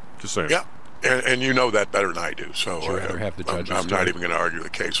 Just saying. Yeah. And you know that better than I do, so I'm not even going to argue the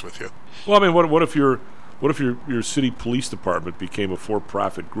case with you. Well, I mean, what if your city police department became a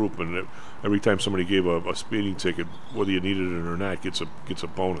for-profit group, and every time somebody gave a speeding ticket, whether you needed it or not, gets a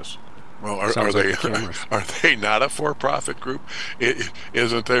bonus? Well, are they not a for-profit group?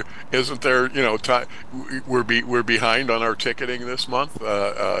 Isn't there? We're behind on our ticketing this month.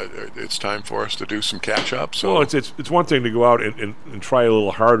 It's time for us to do some catch up. So well, it's one thing to go out and try a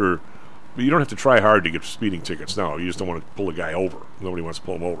little harder. But you don't have to try hard to get speeding tickets now. You just don't want to pull a guy over. Nobody wants to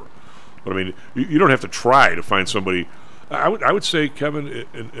pull him over. But I mean, you don't have to try to find somebody. I would say, Kevin,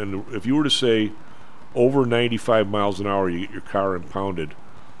 and if you were to say over 95 miles an hour, you get your car impounded.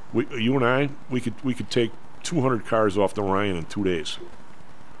 You and I, we could take 200 cars off the Ryan in 2 days.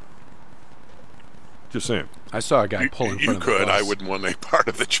 Just saying. I saw a guy pull in front of the bus. You could. I wouldn't want any part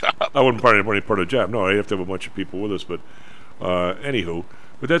of the job. I wouldn't want any part of the job. No, I'd have to have a bunch of people with us. But anywho,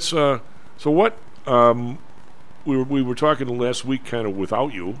 but that's. So what we were talking last week, kind of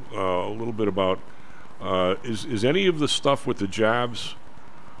without you, a little bit about is any of the stuff with the jobs?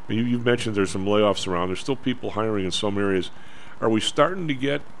 You've mentioned there's some layoffs around. There's still people hiring in some areas. Are we starting to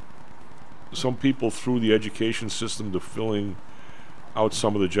get some people through the education system to filling out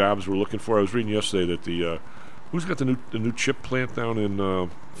some of the jobs we're looking for? I was reading yesterday that who's got the new chip plant down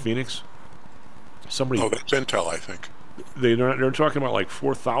in Phoenix? Somebody. Oh, that's Intel, I think. They're talking about like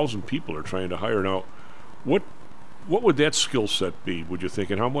 4,000 people are trying to hire now. What would that skill set be, would you think?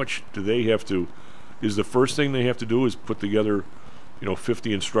 And how much do they have to? Is the first thing they have to do is put together,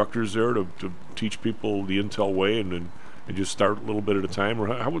 50 instructors there to teach people the Intel way and and just start a little bit at a time, or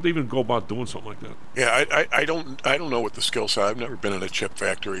how would they even go about doing something like that? Yeah, I don't know what the skill set. I've never been in a chip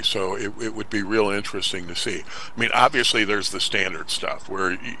factory, so it would be real interesting to see. I mean, obviously there's the standard stuff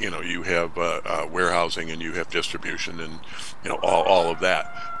where you have warehousing and you have distribution and all of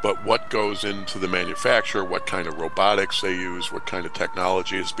that. But what goes into the manufacture, what kind of robotics they use, what kind of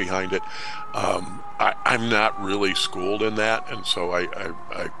technology is behind it, I'm not really schooled in that, and so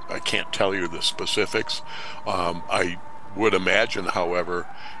I can't tell you the specifics. I would imagine, however,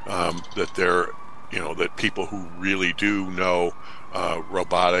 that that people who really do know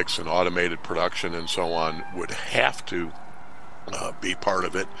robotics and automated production and so on would have to be part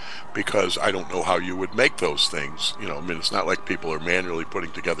of it, because I don't know how you would make those things. I mean, it's not like people are manually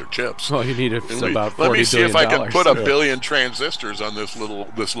putting together chips. Well, you need about $40 Let me see if I can put a yeah. billion transistors on this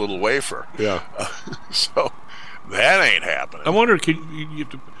little wafer. Yeah. So that ain't happening. I wonder, do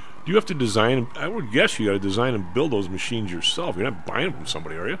you have to design? I would guess you got to design and build those machines yourself. You're not buying them from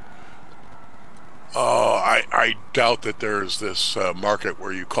somebody, are you? I doubt that there's this market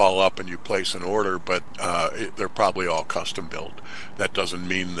where you call up and you place an order, but they're probably all custom built. That doesn't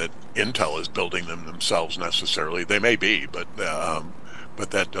mean that Intel is building them themselves necessarily. They may be, but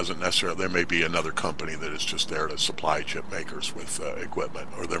that doesn't necessarily. There may be another company that is just there to supply chip makers with equipment,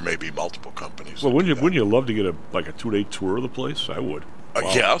 or there may be multiple companies. Well, wouldn't you love to get a 2-day tour of the place? I would. Wow.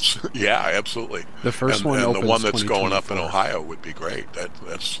 Yes, yeah, absolutely. The first one and opens the one that's going up in 2024. Ohio would be great.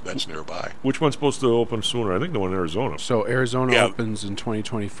 That's nearby. Which one's supposed to open sooner? I think the one in Arizona. So Arizona Yeah. opens in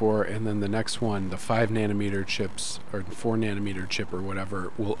 2024, and then the next one, the 5 nanometer chips or 4 nanometer chip or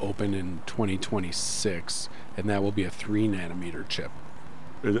whatever, will open in 2026, and that will be a 3 nanometer chip.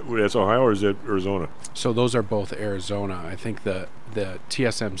 That's Ohio, or is it Arizona? So those are both Arizona. I think the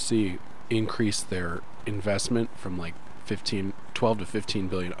TSMC increased their investment from 12 to 15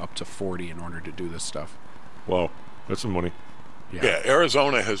 billion up to 40 in order to do this stuff. Wow, that's some money. Yeah,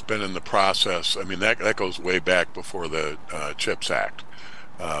 Arizona has been in the process. I mean, that goes way back before the CHIPS Act.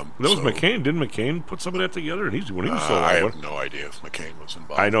 That was McCain. Didn't McCain put some of that together? And when he was still I alive. have no idea if McCain was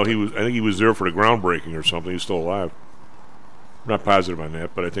involved. I know he was. I think he was there for the groundbreaking or something. He's still alive. I'm not positive on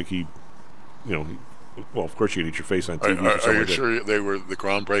that, but I think he. Well, of course you can eat your face on TV. Are you sure the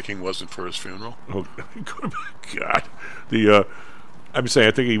groundbreaking wasn't for his funeral? Oh, God. I'm saying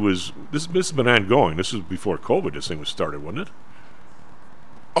I think he was. This has been ongoing. This was before COVID. This thing was started, wasn't it?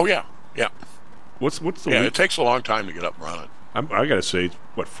 Oh yeah. What's the? Yeah, it takes a long time to get up and running. I got to say,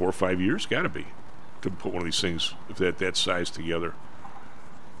 4 or 5 years? Got to be to put one of these things that size together.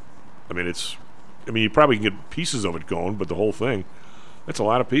 I mean, you probably can get pieces of it going, but the whole thing, that's a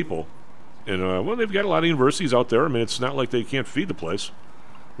lot of people. And they've got a lot of universities out there. I mean, it's not like they can't feed the place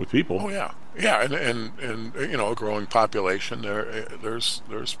with people. Oh yeah, and a growing population.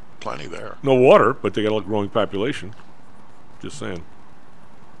 There's plenty there. No water, but they got a growing population. Just saying.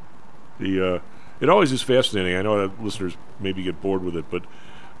 It always is fascinating. I know that listeners maybe get bored with it, but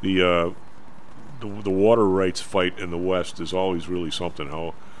the water rights fight in the West is always really something.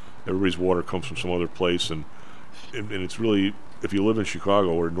 How everybody's water comes from some other place, and it's really, if you live in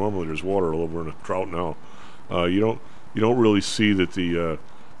Chicago, where normally there's water all over in a drought now, you don't really see that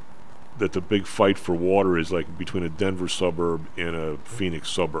the big fight for water is like between a Denver suburb and a Phoenix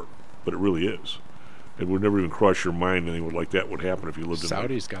suburb, but it really is. It would never even cross your mind anything like that would happen if you lived in.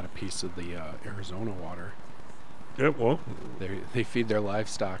 Saudi's got a piece of the Arizona water. Yeah, well, they feed their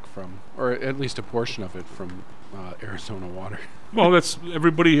livestock from, or at least a portion of it from Arizona water. Well,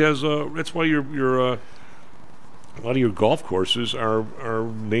 everybody has. That's why your a lot of your golf courses are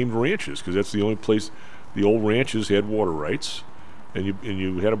named ranches, because that's the only place. The old ranches had water rights, and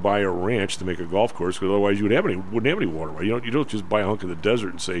you had to buy a ranch to make a golf course, because otherwise you wouldn't have any water rights. You don't just buy a hunk of the desert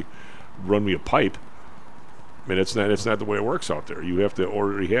and say, "Run me a pipe." I mean, it's not the way it works out there. You have to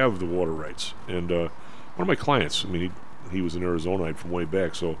already have the water rights. And one of my clients, I mean, he was an Arizonite from way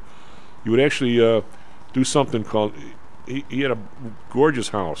back, so you would actually do something called. He had a gorgeous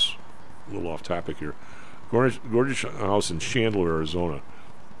house. A little off topic here. Gorgeous house in Chandler, Arizona.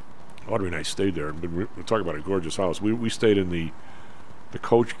 Audrey and I stayed there. We're talking about a gorgeous house. We stayed in the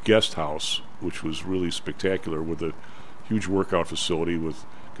Coach Guest House, which was really spectacular, with a huge workout facility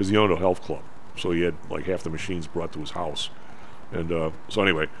because he owned a health club. So he had like half the machines brought to his house. And so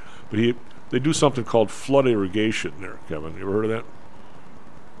anyway, but they do something called flood irrigation there, Kevin. You ever heard of that?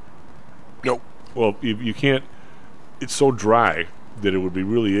 Nope. Well, you can't. It's so dry that it would be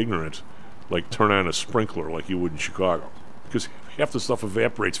really ignorant, like turn on a sprinkler like you would in Chicago, because half the stuff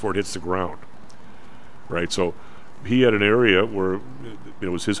evaporates before it hits the ground. Right? So he had an area where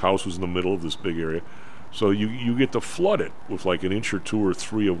his house was in the middle of this big area. So you get to flood it with like an inch or 2 or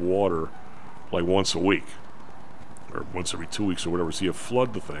 3 of water, like once a week. or once every 2 weeks or whatever. So you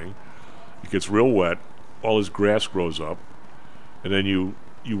flood the thing. It gets real wet. All his grass grows up. And then you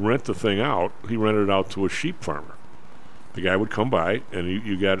rent the thing out. He rented it out to a sheep farmer. The guy would come by, and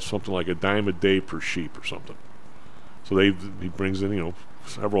you got something like $10 a day per sheep or something. So he brings in,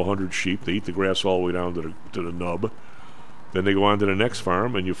 several hundred sheep. They eat the grass all the way down to the nub. Then they go on to the next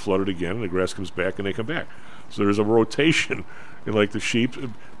farm, and you flood it again, and the grass comes back, and they come back. So there's a rotation in like the sheep,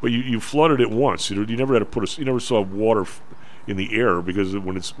 but you flooded it once. You never had to you never saw water in the air, because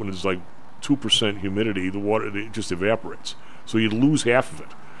when it's like 2% humidity, the water, it just evaporates. So you lose half of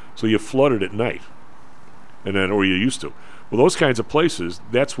it. So you flood it at night, or you used to. Well, those kinds of places,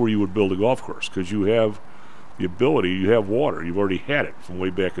 that's where you would build a golf course, because you have the ability, you have water. You've already had it from way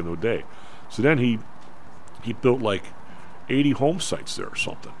back in the day. So then he built like 80 home sites there or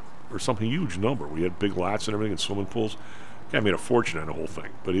something huge number. We had big lots and everything and swimming pools. Guy made a fortune on the whole thing,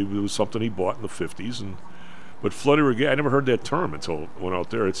 but it was something he bought in the 50s. But flood irrigation, I never heard that term until I went out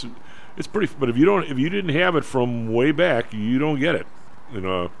there. It's pretty. But if you didn't have it from way back, you don't get it.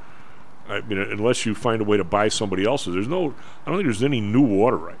 I mean, unless you find a way to buy somebody else's. I don't think there's any new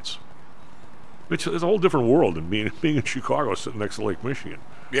water rights. It's a whole different world than being in Chicago, sitting next to Lake Michigan.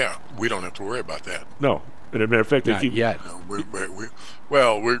 Yeah, we don't have to worry about that. No, and as a matter of fact, they keep. Yet. No,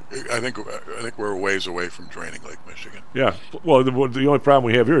 I think we're a ways away from draining Lake Michigan. Yeah. Well, the only problem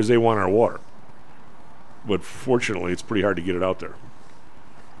we have here is they want our water, but fortunately, it's pretty hard to get it out there.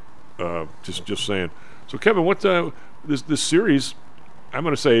 Just saying. So, Kevin, what this series? I'm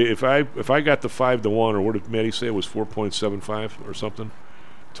going to say if I got the 5-1, or what did Maddie say? It was 4.75 or something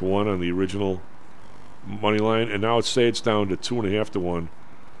to 1 on the original money line, and now it's down to 2.5 to 1.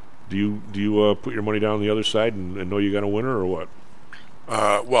 Do you put your money down the other side and know you got a winner, or what?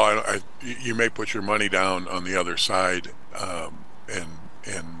 Well, you may put your money down on the other side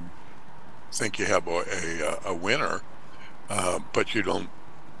and think you have a winner, but you don't.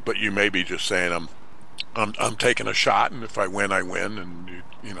 But you may be just saying I'm taking a shot, and if I win, I win, and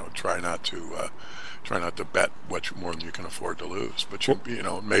you try not to bet more than you can afford to lose. But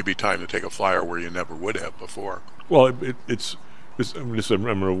it may be time to take a flyer where you never would have before. Well, it's. I'm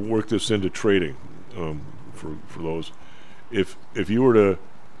going to work this into trading for those. If you were to,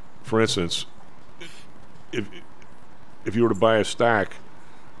 for instance, if you were to buy a stock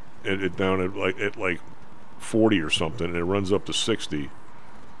down at like 40 or something, and it runs up to 60,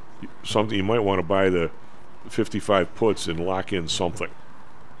 something you might want to buy the 55 puts and lock in something.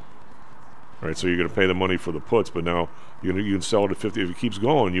 All right, so you're going to pay the money for the puts, but now you can sell it at 50 if it keeps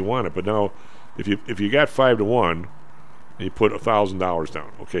going. You want it, but now if you got 5-1. And you put $1,000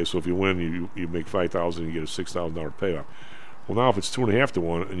 down. Okay, so if you win, you make $5,000, you get a $6,000 payoff. Well, now if it's 2.5 to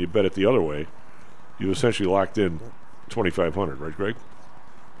 1, and you bet it the other way, you essentially locked in $2,500, right, Greg?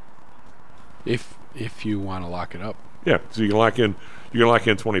 If you want to lock it up. Yeah, so you can lock in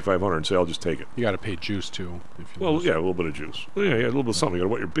 $2,500 and say, I'll just take it. You got to pay juice too. A little bit of juice. Well, yeah, a little bit of something. You got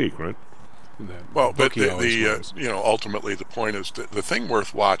to wet your beak, right? Well, but ultimately the point is the thing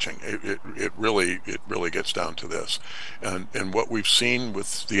worth watching. It really gets down to this, and what we've seen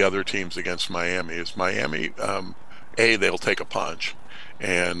with the other teams against Miami is Miami. A, they'll take a punch,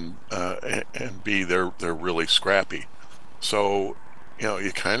 and B, they're really scrappy. So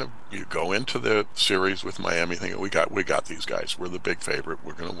you go into the series with Miami thinking we got these guys. We're the big favorite.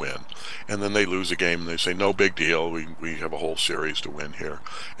 We're going to win. And then they lose a game and they say no big deal. We have a whole series to win here.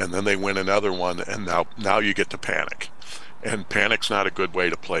 And then they win another one, and now you get to panic. And panic's not a good way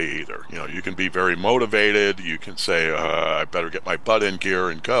to play either. You can be very motivated. You can say I better get my butt in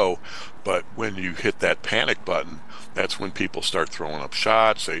gear and go. But when you hit that panic button, that's when people start throwing up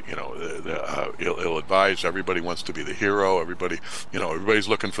shots. They, ill-advised. Everybody wants to be the hero. Everybody's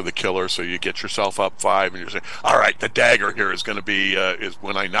looking for the killer. So you get yourself up 5, and you're saying, "All right, the dagger here is going to be is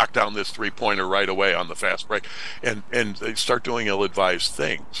when I knock down this 3-pointer right away on the fast break," and they start doing ill-advised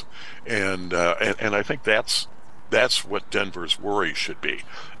things, and I think that's what Denver's worry should be.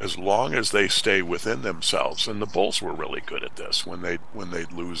 As long as they stay within themselves, and the Bulls were really good at this when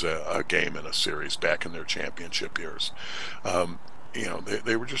they'd lose a game in a series back in their championship years.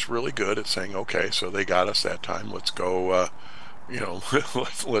 They were just really good at saying, okay, so they got us that time. Let's go,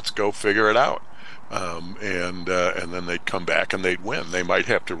 let's go figure it out. And then they'd come back and they'd win. They might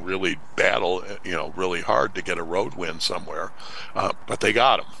have to really battle, really hard to get a road win somewhere, but they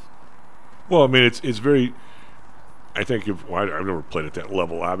got them. Well, I mean, it's very. I think I've never played at that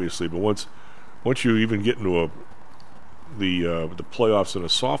level, obviously, but once you even get into the playoffs in a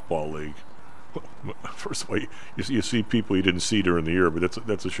softball league, first of all, you see people you didn't see during the year, but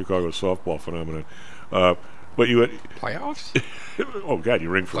that's a Chicago softball phenomenon. But you had playoffs. Oh God, you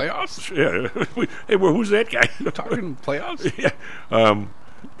ring for playoffs? Yeah. Hey, who's that guy? Talking playoffs? Yeah.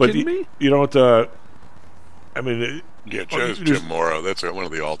 But me? You don't. I mean. Jim Morrow. That's one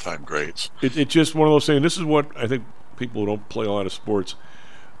of the all-time greats. It's just one of those things. This is what I think people who don't play a lot of sports.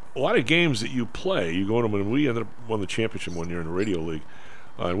 A lot of games that you play, you go to them, and we ended up won the championship one year in the radio league.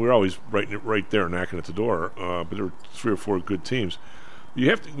 And we were always right there knocking at the door. But there were 3 or 4 good teams.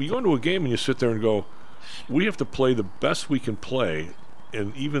 You go into a game and you sit there and go, we have to play the best we can play,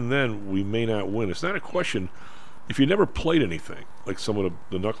 and even then we may not win. It's not a question. If you never played anything, like some of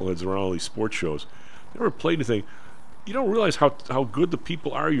the knuckleheads around all these sports shows, never played anything, you don't realize how good the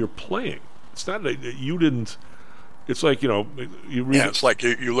people are you're playing. It's not that you didn't. It's like, you read. Yeah, it's like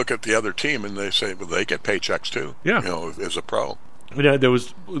you look at the other team and they say, well, they get paychecks too. Yeah. As a pro. Yeah, there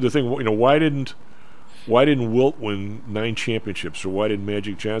was the thing. Why didn't Wilt win 9 championships, or why didn't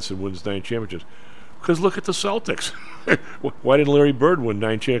Magic Johnson win 9 championships? Because look at the Celtics. Why didn't Larry Bird win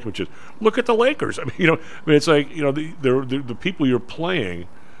 9 championships? Look at the Lakers. I mean, it's like the people you're playing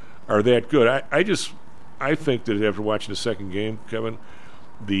are that good. I think that after watching the second game, Kevin,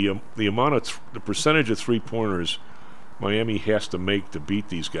 the amount of the percentage of 3-pointers Miami has to make to beat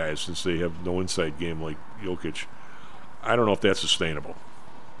these guys, since they have no inside game like Jokic, I don't know if that's sustainable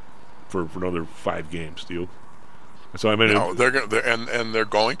for another 5 games. Do you? So I mean, no, they're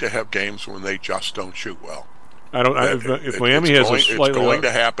going to have games when they just don't shoot well. If Miami has a slightly it's going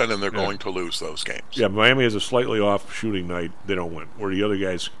to happen, and they're going to lose those games. Yeah, Miami has a slightly off shooting night, they don't win. Where the other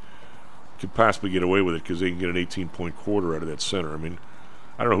guys could possibly get away with it because they can get an 18-point quarter out of that center. I mean,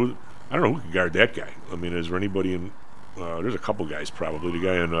 I don't know who can guard that guy. I mean, is there anybody in? There's a couple guys probably. The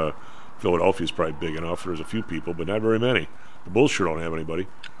guy in Philadelphia is probably big enough. There's a few people, but not very many. The Bulls sure don't have anybody.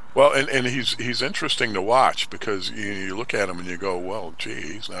 Well, and he's interesting to watch because you look at him and you go, well, gee,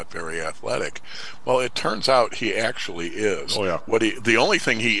 he's not very athletic. Well, it turns out he actually is. Oh, yeah. The only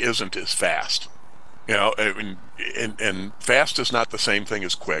thing he isn't is fast. And fast is not the same thing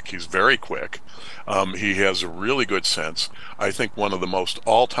as quick. He's very quick. He has a really good sense. I think one of the most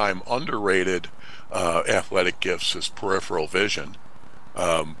all-time underrated athletic gifts is peripheral vision.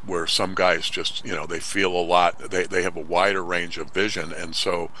 Where some guys just, they feel a lot, they have a wider range of vision, and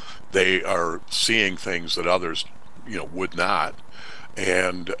so they are seeing things that others, would not.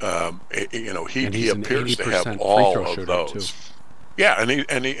 And, he appears to have all of those. Too. Yeah,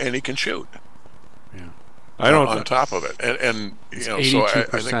 and he can shoot. Yeah. I don't on top of it, and so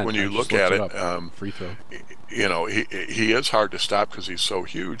I think when you look at it, free throw. He is hard to stop because he's so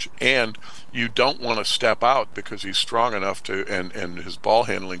huge, and you don't want to step out because he's strong enough to, and his ball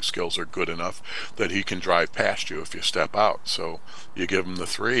handling skills are good enough that he can drive past you if you step out. So you give him the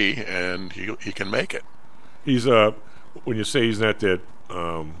 3, and he can make it. He's when you say he's not that, I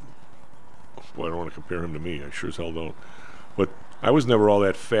don't want to compare him to me. I sure as hell don't. But I was never all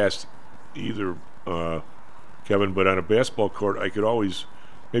that fast either, Kevin. But on a basketball court, I could always,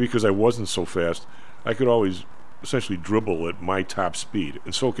 maybe because I wasn't so fast, I could always essentially dribble at my top speed,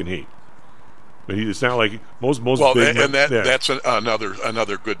 and so can he. But it's not like most. Well, big and men, that's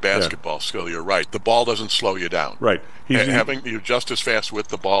another good basketball skill. You're right. The ball doesn't slow you down. Right. You're just as fast with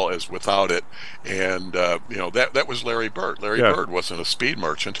the ball as without it, and that was Larry Bird. Larry Bird wasn't a speed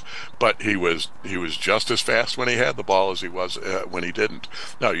merchant, but he was just as fast when he had the ball as he was when he didn't.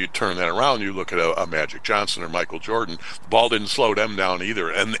 Now you turn that around, you look at a Magic Johnson or Michael Jordan. The ball didn't slow them down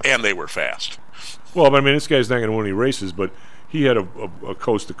either, and they were fast. Well, I mean, this guy's not going to win any races, but he had a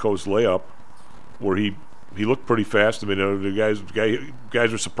coast-to-coast layup where he looked pretty fast. I mean, the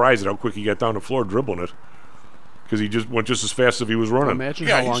guys were surprised at how quick he got down the floor dribbling it because he just went just as fast as if he was running. Imagine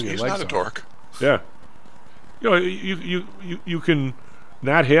how long he's not a dork. Yeah. You can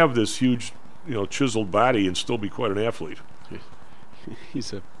not have this huge, chiseled body and still be quite an athlete.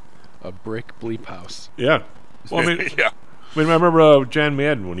 He's a brick bleep house. Yeah. Well, I mean, yeah. I remember John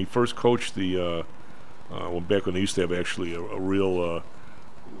Madden when he first coached the back when they used to have actually a real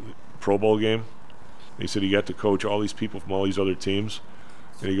Pro Bowl game. He said he got to coach all these people from all these other teams,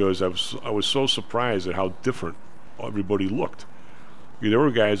 and he goes, I was so surprised at how different everybody looked. There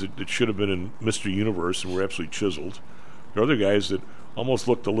were guys that should have been in Mr. Universe and were absolutely chiseled. There were other guys that almost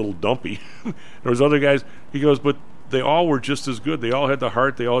looked a little dumpy. There was other guys, he goes, but they all were just as good. They all had the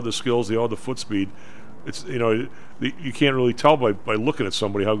heart, they all had the skills, they all had the foot speed. It's you can't really tell by looking at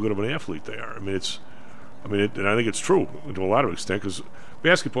somebody how good of an athlete they are. And I think it's true to a lot of extent because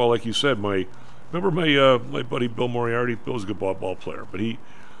basketball, like you said, my buddy Bill Moriarty. Bill's a good ball player, but he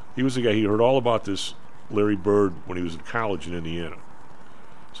was the guy. He heard all about this Larry Bird when he was in college in Indiana.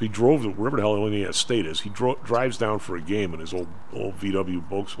 So he drove to wherever the hell Indiana State is. He drives down for a game in his old VW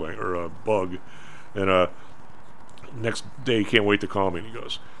Volkswagen or Bug, and Next day, he can't wait to call me, and he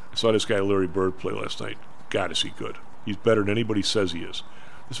goes, I saw this guy Larry Bird play last night. God, is he good. He's better than anybody says he is.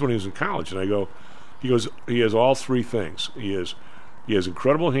 This is when he was in college, and I go, he goes, he has all three things. He has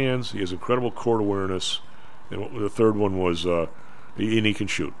incredible hands, he has incredible court awareness, and the third one was, and he can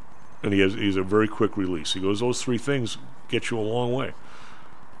shoot. And he's a very quick release. He goes, those three things get you a long way,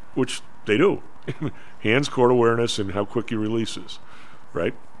 which they do. Hands, court awareness, and how quick he releases,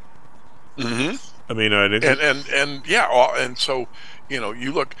 right? Mm-hmm. I mean, and so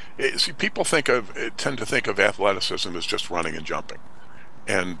you look. See, people tend to think of athleticism as just running and jumping,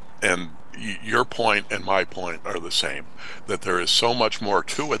 and your point and my point are the same. That there is so much more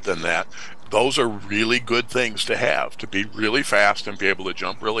to it than that. Those are really good things to have. To be really fast and be able to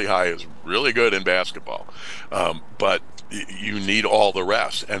jump really high is really good in basketball, but you need all the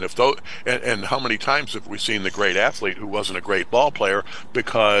rest. And if those, and how many times have we seen the great athlete who wasn't a great ball player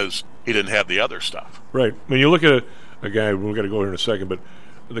because he didn't have the other stuff? Right. I mean, you look at a guy. We're going to go here in a second, but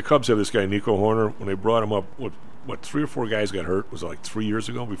the Cubs have this guy Nico Horner. When they brought him up, what 3 or 4 guys got hurt? Was it like 3 years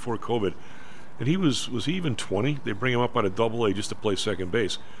ago before COVID? And he was he even 20? They bring him up out of Double-A just to play second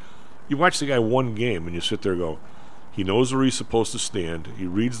base. You watch the guy one game and you sit there and go, he knows where he's supposed to stand. He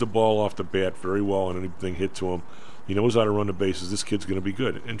reads the ball off the bat very well on anything hit to him. He knows how to run the bases. This kid's going to be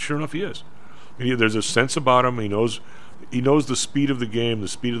good. And sure enough, he is. And there's a sense about him. He knows the speed of the game, the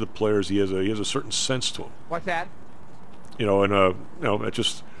speed of the players. He has a certain sense to him. What's that? That's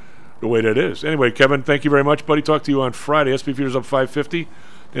just the way that is. Anyway, Kevin, thank you very much, buddy. Talk to you on Friday. SP Futures up 550.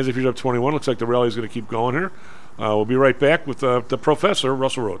 NASDAQ Futures up 21. Looks like the rally is going to keep going here. We'll be right back with the professor,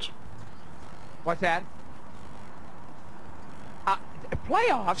 Russell Rhodes. What's that?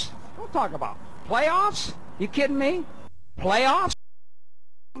 Playoffs? Don't talk about playoffs. You kidding me? Playoffs?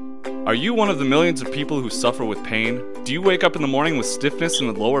 Are you one of the millions of people who suffer with pain? Do you wake up in the morning with stiffness in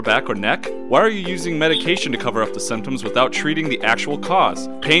the lower back or neck? Why are you using medication to cover up the symptoms without treating the actual cause?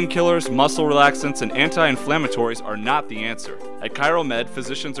 Painkillers, muscle relaxants, and anti-inflammatories are not the answer. At ChiroMed,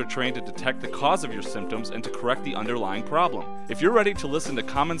 physicians are trained to detect the cause of your symptoms and to correct the underlying problem. If you're ready to listen to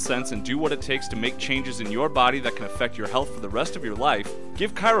common sense and do what it takes to make changes in your body that can affect your health for the rest of your life,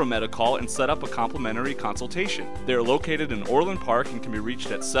 give ChiroMed a call and set up a complimentary consultation. They are located in Orland Park and can be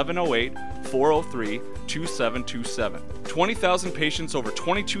reached at 708-403-2727. 20,000 patients over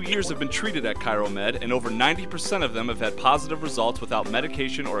 22 years have been treated at ChiroMed, and over 90% of them have had positive results without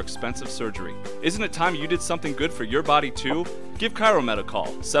medication or expensive surgery. Isn't it time you did something good for your body too? Give ChiroMed a call,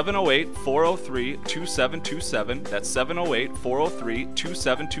 708-403-2727. That's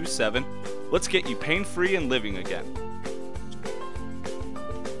 708-403-2727. Let's get you pain-free and living again.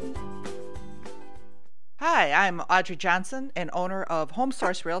 Hi, I'm Audrey Johnson, an owner of Home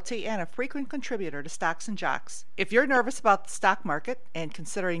Source Realty and a frequent contributor to Stocks and Jocks. If you're nervous about the stock market and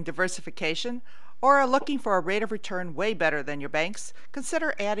considering diversification, or are looking for a rate of return way better than your banks,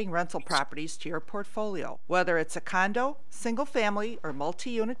 consider adding rental properties to your portfolio. Whether it's a condo, single family, or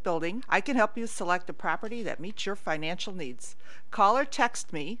multi-unit building, I can help you select a property that meets your financial needs. Call or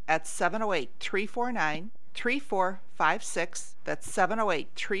text me at 708-349-3456. That's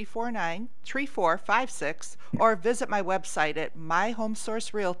 708-349-3456, or visit my website at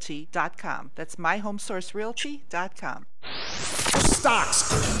myhomesourcerealty.com. That's myhomesourcerealty.com.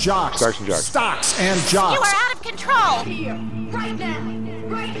 Stocks, jocks, Stocks and jocks. Stocks and jocks. You are out of control. Here, right now,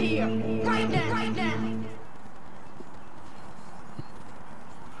 right here, right now, right now.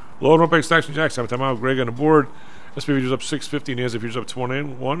 Low and open Stocks and Jocks. I'm out. Greg on the board. SP Futures up 650. NASDAQ Futures up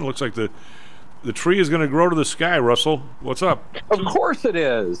 21. It looks like the tree is going to grow to the sky, Russell. What's up? Of course it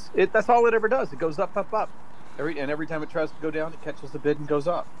is. That's all it ever does. It goes up, up, up. Every time it tries to go down, it catches the bid and goes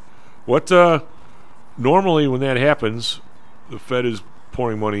up. What? Normally, when that happens, the Fed is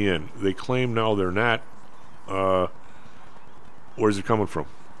pouring money in. They claim now they're not. Where's it coming from?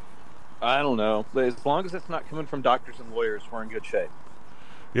 I don't know. As long as it's not coming from doctors and lawyers, we're in good shape.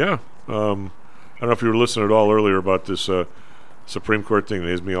 Yeah. I don't know if you were listening at all earlier about this Supreme Court thing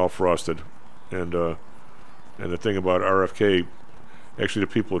that has me all frosted. And the thing about RFK, actually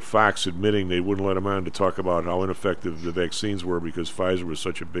the people at Fox admitting they wouldn't let him on to talk about how ineffective the vaccines were because Pfizer was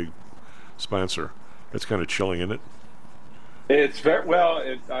such a big sponsor. That's kind of chilling, isn't it? It's very well.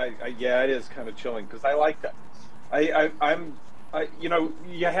 Yeah, it is kind of chilling because I like that.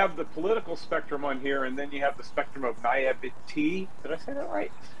 You have the political spectrum on here, and then you have the spectrum of naivety. Did I say that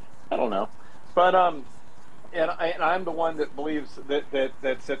right? I don't know, but and I'm the one that believes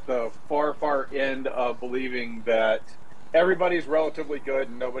that's at the far end of believing that everybody's relatively good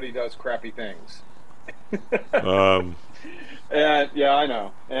and nobody does crappy things. And yeah, I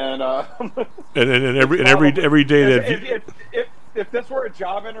know. And and every day that if this were a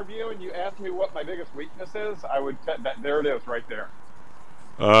job interview and you asked me what my biggest weakness is, I would there it is right there.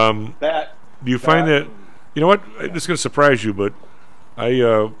 Do you find that you know what? This is going to surprise you, but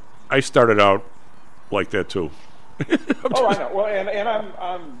I started out like that too. Oh, I know. Well, and I'm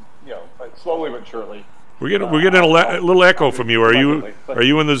slowly but surely. We're getting a little echo from you. Are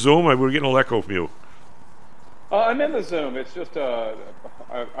you in the Zoom? We're getting a little echo from you. I'm in the Zoom. It's just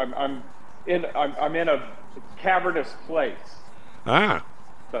I'm in a cavernous place. Ah.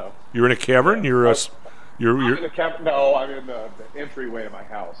 So you're in a cavern. You're I'm in the cavern. No, I'm in the entryway to my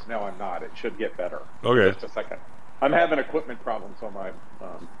house. No, I'm not. It should get better. Okay. Just a second. I'm having equipment problems on my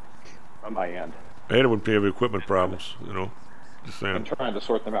end. I hate it when people have equipment problems. Just saying. I'm trying to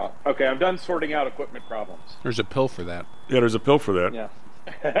sort them out. Okay, I'm done sorting out equipment problems. There's a pill for that. Yeah, there's a pill for that.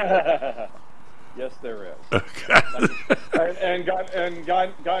 Yeah. Yes, there is. and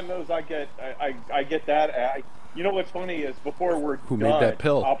God knows I get that. You know what's funny is before we're Who done, made that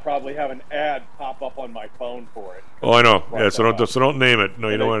pill? I'll probably have an ad pop up on my phone for it. Oh, I know. Yeah, so don't name it. No,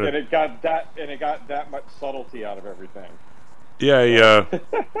 you don't want to. And it got that much subtlety out of everything. Yeah,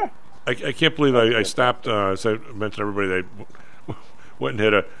 I can't believe I stopped. As I mentioned to everybody, that I went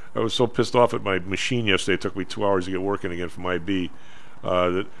and I was so pissed off at my machine yesterday. It took me 2 hours to get working again from IB.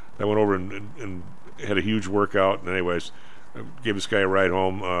 That I went over and had a huge workout. And anyways, I gave this guy a ride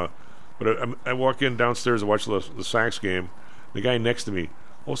home. But I walk in downstairs to watch the Sox game. The guy next to me,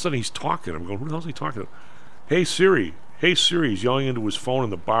 all of a sudden he's talking. I'm going, who the hell is he talking to? Hey Siri. He's yelling into his phone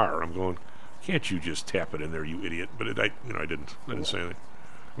in the bar. I'm going, can't you just tap it in there, you idiot? But I didn't say anything.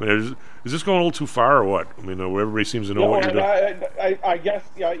 I mean, is this going a little too far or what? I mean, everybody seems to know what you're doing. I guess,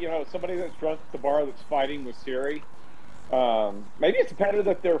 somebody that's drunk at the bar that's fighting with Siri. Maybe it's better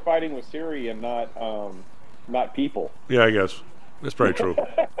that they're fighting with Siri and not people. Yeah, I guess that's probably true.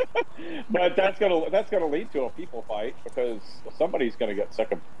 But that's gonna lead to a people fight because somebody's gonna get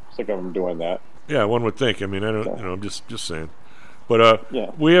sick of them doing that. Yeah, one would think. I mean, I don't. I'm just saying. But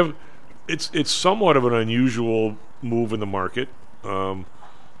we have. It's somewhat of an unusual move in the market.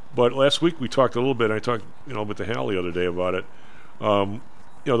 But last week we talked a little bit. I talked, with the Hal the other day about it.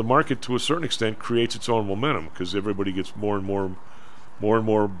 The market to a certain extent creates its own momentum because everybody gets more and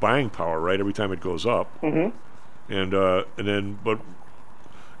more buying power, right? Every time it goes up. Mm-hmm. And then, but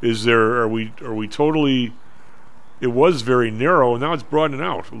is there? Are we totally? It was very narrow, and now it's broadening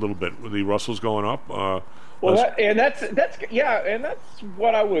out a little bit with the Russells going up. That's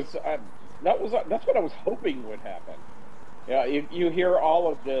what I was. That's what I was hoping would happen. Yeah, you hear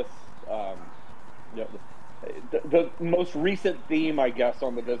all of this. The most recent theme, I guess,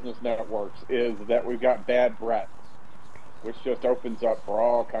 on the business networks is that we've got bad breaths, which just opens up for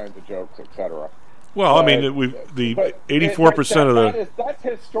all kinds of jokes, etc. Well, I mean, 84% of the that's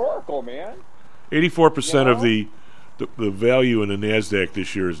historical, man. 84% of the value in the NASDAQ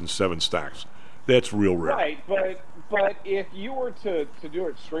this year is in 7 stocks. That's real rare. Right, but if you were to do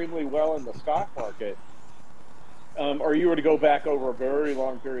extremely well in the stock market, or you were to go back over a very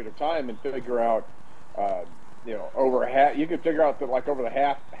long period of time and figure out, over half, you could figure out that like over the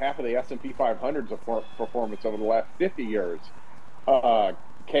half of the S&P 500's performance over the last 50 years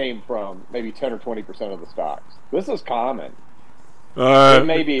came from maybe 10 or 20% of the stocks. This is common. It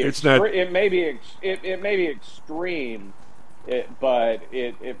may be extreme, but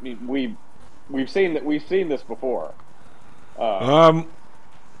we've seen this before. I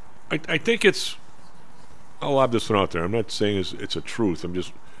think it's. I'll lob this one out there. I'm not saying it's a truth. I'm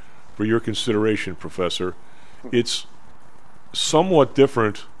just, for your consideration, Professor, it's somewhat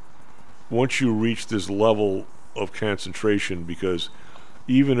different once you reach this level of concentration because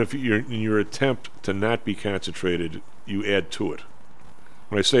even if you're in your attempt to not be concentrated, you add to it.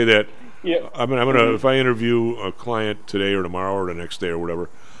 When I say that, I'm gonna if I interview a client today or tomorrow or the next day or whatever,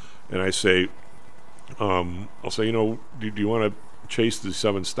 and I say, I'll say, do you want to chase the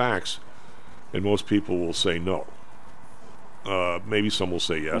 7 stocks? And most people will say no. Maybe some will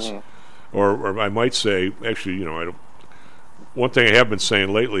say yes, or I might say, actually, I don't. One thing I have been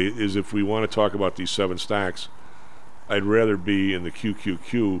saying lately is if we want to talk about these 7 stocks, I'd rather be in the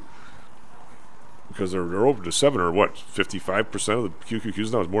QQQ because they're over to 7 or what? 55% of the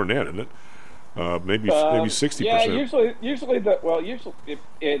QQQs now is more than that, isn't it? Maybe 60%. Yeah, usually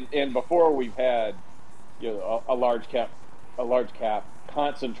and before we've had a large cap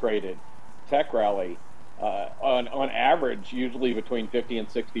concentrated tech rally, on average, usually between 50 and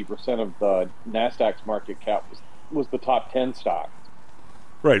 60% of the Nasdaq's market cap was the top 10 stocks.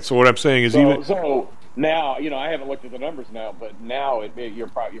 Right. So what I'm saying is so now I haven't looked at the numbers now, but now you're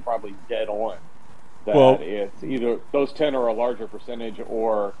probably dead on that it's either those 10 are a larger percentage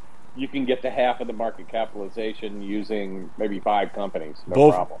or you can get to half of the market capitalization using maybe 5 companies.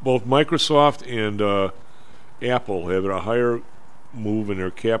 No problem. Both Microsoft and Apple have a higher move in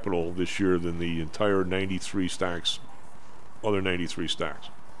their capital this year than the entire 93 stocks, other 93 stocks.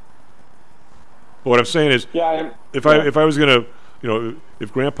 But what I'm saying is, if I was going to,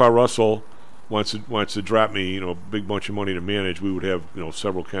 if Grandpa Russell wants to drop me, a big bunch of money to manage, we would have,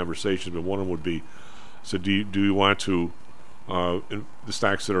 several conversations. But one of them would be, so do you want to, the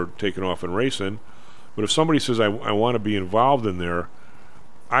stocks that are taking off and racing? But if somebody says I want to be involved in there,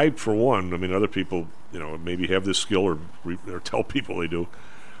 I, for one, other people, maybe have this skill or tell people they do.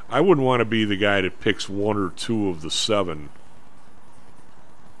 I wouldn't want to be the guy that picks 1 or 2 of the 7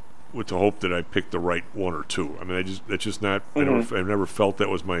 with the hope that I pick the right 1 or 2. That's just not. Mm-hmm. I've never felt that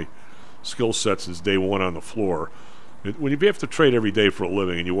was my skill set since day one on the floor. When you have to trade every day for a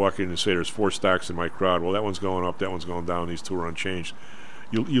living, and you walk in and say, "There's 4 stocks in my crowd. Well, that one's going up, that one's going down. These 2 are unchanged."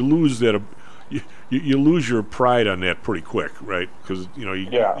 You lose that. You lose your pride on that pretty quick, right? Because you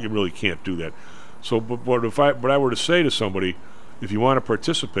really can't do that. So, but if I were to say to somebody, if you want to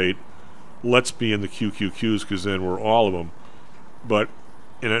participate, let's be in the QQQs because then we're all of them. But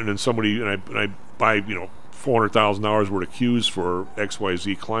and then somebody and I buy $400,000 worth of Qs for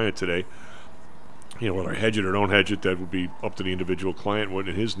XYZ client today. Whether I hedge it or don't hedge it, that would be up to the individual client and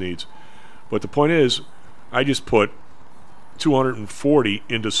his needs. But the point is, I just put 240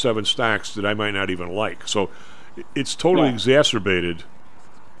 into 7 stocks that I might not even like. So it's totally exacerbated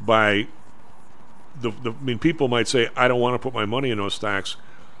by people might say, I don't want to put my money in those stocks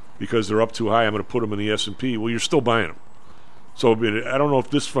because they're up too high. I'm going to put them in the S&P. Well, you're still buying them. So I don't know if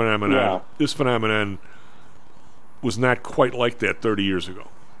this phenomenon was not quite like that 30 years ago.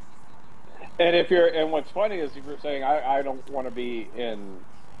 And what's funny is if you're saying I don't want to be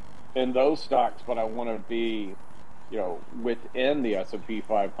in those stocks, but I want to be, within the S&P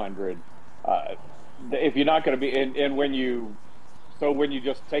 500. If you're not going to be, and when you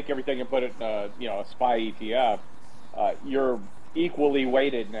just take everything and put it in a SPY ETF, you're equally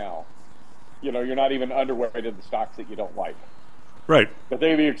weighted now. You're not even underweighted the stocks that you don't like. Right. But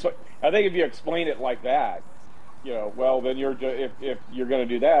I think if you explain it like that, well, then if you're going to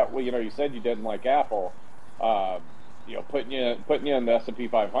do that, well, you said you didn't like Apple, putting you in the S&P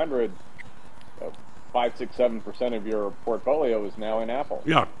 500, 5, 6, 7% of your portfolio is now in Apple.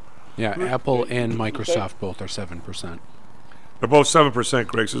 Yeah. Yeah, Apple and Microsoft both are 7%. They're both 7%,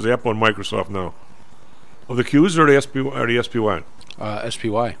 Greg says Apple and Microsoft now. Of the Qs or the SPY?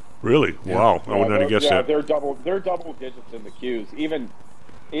 SPY. Really? Yeah. Wow. I would not have guessed that. They're double digits in the Qs. Even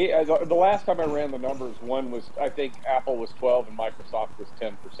the last time I ran the numbers, I think Apple was 12 and Microsoft was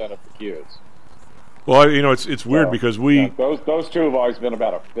 10% of the Qs. Well, it's weird because those 2 have always been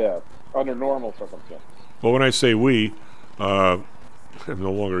about a fifth under normal circumstances. Well, when I say we, I'm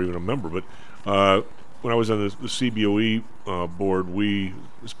no longer even a member, but when I was on the CBOE board,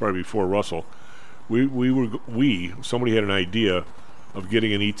 it's probably before Russell, somebody had an idea of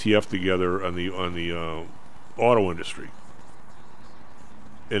getting an ETF together on the auto industry,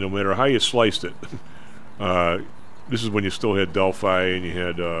 and no matter how you sliced it, this is when you still had Delphi and you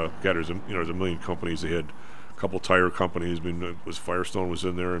had there's a million companies. They had a couple tire companies. Firestone was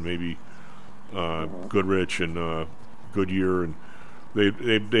in there, and maybe Goodrich and Goodyear, and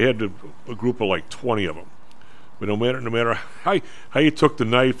they had a group of like 20 of them. But no matter how you took the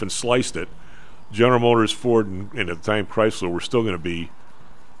knife and sliced it, General Motors, Ford, and at the time Chrysler were still going to be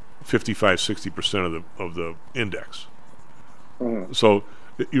 55-60% of the index. Mm-hmm. So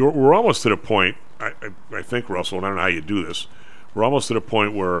we're almost to the point. I think, Russell, and I don't know how you do this. We're almost to the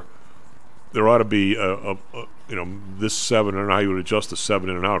point where there ought to be this 7. I don't know how you would adjust the 7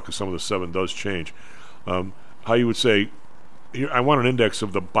 in and out because some of the 7 does change. How you would say, I want an index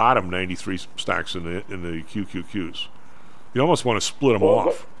of the bottom 93 stocks in the QQQs. You almost want to split them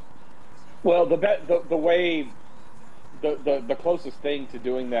off. Well, the way the closest thing to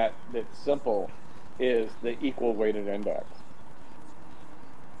doing that's simple is the equal weighted index.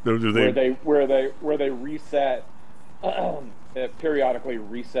 Where they reset periodically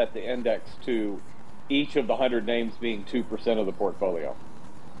reset the index to each of the 100 names being 2% of the portfolio.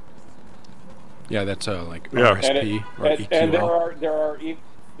 Yeah, that's like RSP or EQL. And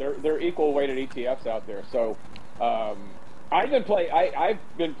there are equal weighted ETFs out there. So I've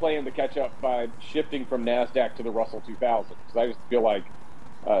been playing the catch up by shifting from NASDAQ to the Russell 2000 because I just feel like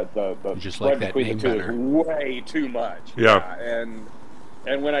the spread between the two is way too much. Yeah.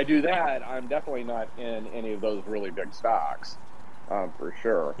 And when I do that, I'm definitely not in any of those really big stocks, for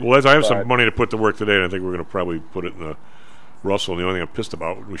sure. Well, I have some money to put to work today, and I think we're going to probably put it in the Russell. The only thing I'm pissed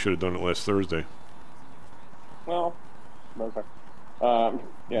about, we should have done it last Thursday. Well, okay.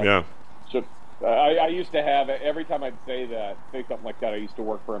 Yeah. So, I used to have, every time I'd say something like that, I used to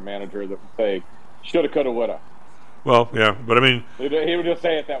work for a manager that would say, shoulda, coulda, woulda. Well, yeah, but I mean, He would just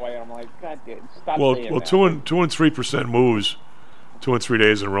say it that way, and I'm like, God damn, stop saying that. Well, 2 and 3% moves, 2 and 3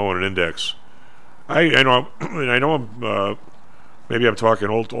 days in a row on an index. I know, and I know I'm maybe I'm talking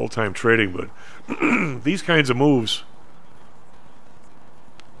old time trading, but these kinds of moves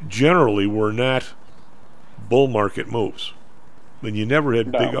generally were not bull market moves. I mean, you never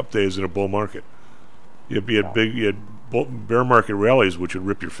had big up days in a bull market. You had bear market rallies, which would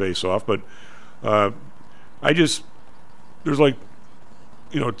rip your face off. But there's like,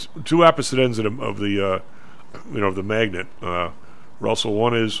 two opposite ends of the of the magnet. Russell,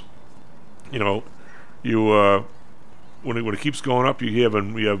 one is, when it keeps going up, you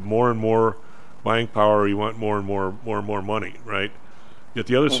have more and more buying power. You want more and more money, right? Yet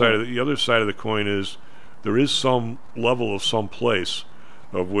the other side of the coin is there is some level of some place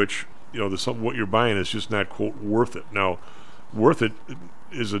of which what you're buying is just not, quote, worth it. Now, worth it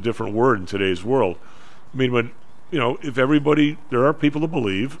is a different word in today's world. I mean, but if there are people that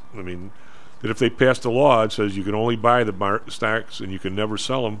believe, that if they passed a law that says you can only buy the stocks and you can never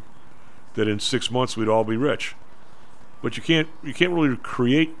sell them, that in 6 months we'd all be rich. But you can't really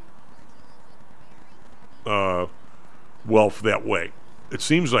create wealth that way. It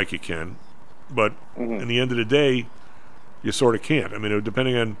seems like you can, but in the end of the day, you sort of can't.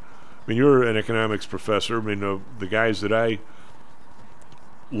 Depending on, you're an economics professor. The guys that I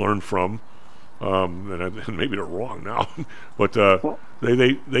learned from, and maybe they're wrong now, but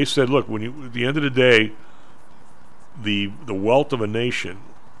they said, look, at the end of the day, the wealth of a nation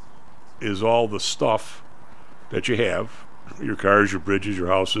is all the stuff that you have, your cars, your bridges, your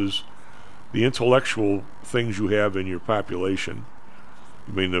houses, the intellectual things you have in your population.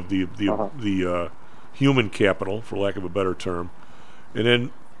 The human capital, for lack of a better term, and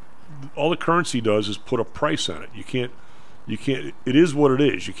then all the currency does is put a price on it. You can't. It is what it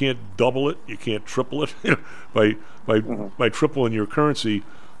is. You can't double it. You can't triple it by tripling your currency.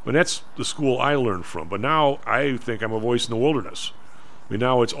 And that's the school I learned from. But now I think I'm a voice in the wilderness.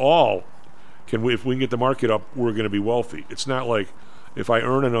 Now it's all. If we can get the market up, we're going to be wealthy. It's not like if I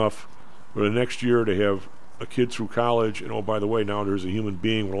earn enough for the next year to have a kid through college, and oh, by the way, now there's a human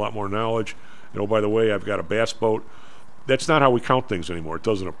being with a lot more knowledge, and oh, by the way, I've got a bass boat. That's not how we count things anymore. It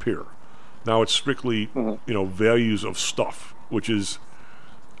doesn't appear. Now it's strictly, values of stuff, which is,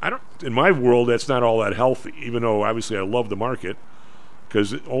 in my world, that's not all that healthy, even though obviously I love the market,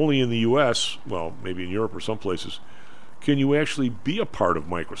 because only in the U.S., well, maybe in Europe or some places, can you actually be a part of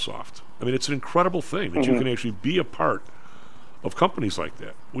Microsoft. It's an incredible thing that you can actually be a part of companies like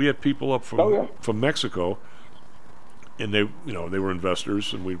that. We had people up from Mexico, and they were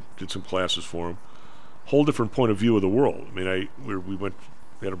investors, and we did some classes for them. Whole different point of view of the world. We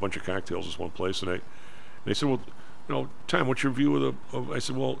had a bunch of cocktails this one place, and they said, well, Tom, what's your view of I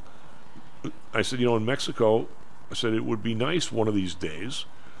said, in Mexico, I said it would be nice one of these days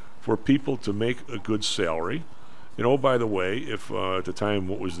for people to make a good salary. By the way, if at the time,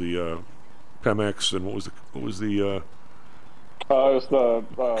 what was the Pemex, and what was the it was the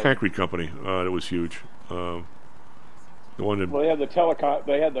concrete company that was huge. The one that, well, they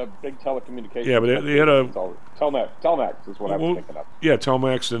had the big telecommunications. Yeah, but they had a Telmex is what I was thinking of. Yeah,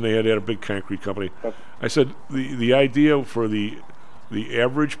 Telmex, and they had a big concrete company. I said the idea for the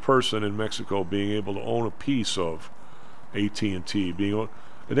average person in Mexico being able to own a piece of AT&T, and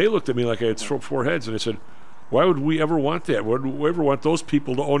they looked at me like I had 4 heads, and I said, why would we ever want that? Why would we ever want those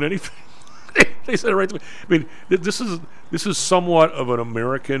people to own anything? They said it right to me. This is somewhat of an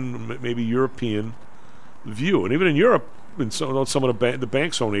American, maybe European view, and even in Europe, some of the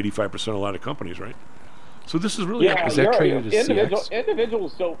banks own 85% of a lot of companies, right? So this is really is that traded as CX?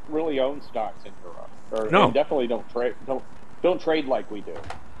 Individuals don't really own stocks in Europe, and definitely don't trade like we do.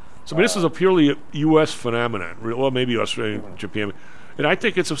 So this is a purely U.S. phenomenon. Well, maybe Australia, Japan, and I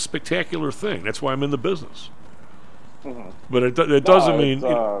think it's a spectacular thing. That's why I'm in the business. But it doesn't mean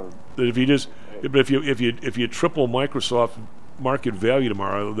that if you triple Microsoft market value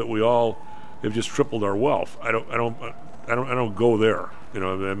tomorrow, that we all have just tripled our wealth. I don't go there.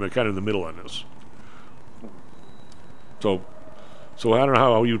 I'm kind of in the middle on this. So I don't know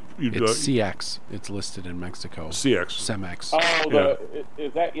how you it's CX. It's listed in Mexico. CX. Cemex. Oh,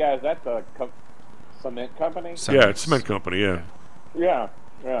 is that the cement company? Cemex. Yeah, it's cement company. Yeah. Yeah.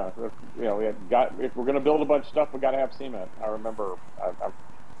 If we're going to build a bunch of stuff, we got to have cement. I remember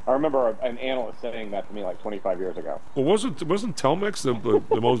an analyst saying that to me like 25 years ago. Well, wasn't Telmex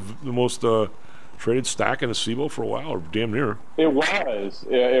the most traded stock in the SIBO for a while, or damn near? It was.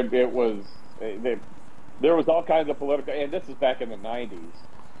 It was. there was all kinds of political, and this is back in the 90s.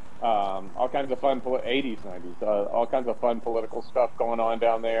 All kinds of fun 80s, 90s, all kinds of fun political stuff going on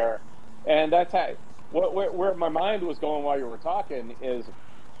down there, and that's how. Where my mind was going while you were talking is,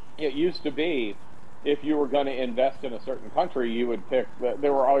 it used to be, if you were going to invest in a certain country, you would pick.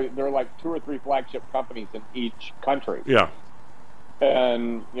 There were like 2 or 3 flagship companies in each country. Yeah.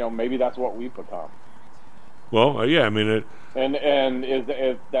 And maybe that's what we've become. Well, yeah, I mean, and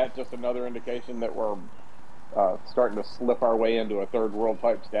is that just another indication that we're starting to slip our way into a third world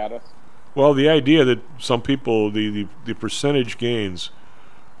type status? Well, the idea that some people, the percentage gains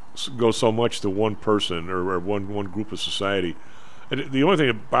go so much to one person or one group of society. And the only thing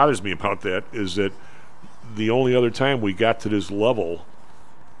that bothers me about that is that the only other time we got to this level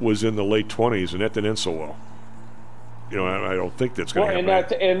was in the late 20s, and that didn't end so well. I don't think that's going to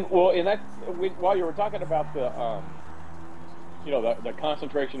happen. While you were talking about the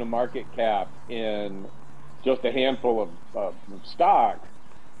concentration of market cap in just a handful of stock,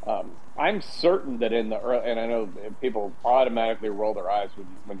 I'm certain that in the early, and I know people automatically roll their eyes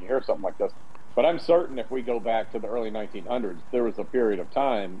when you hear something like this, but I'm certain if we go back to the early 1900s, there was a period of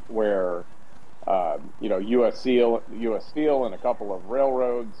time where, U.S. Steel and a couple of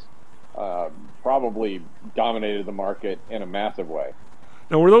railroads probably dominated the market in a massive way.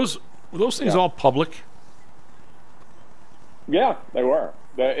 Now, were those things all public? Yeah, they were.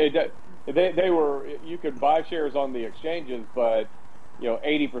 They were. You could buy shares on the exchanges, but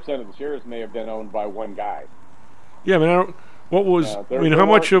 80% of the shares may have been owned by one guy. Yeah, I mean, how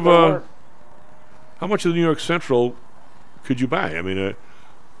much of the New York Central could you buy? I mean,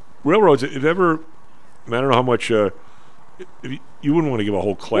 railroads. If ever, I don't know how much. You wouldn't want to give a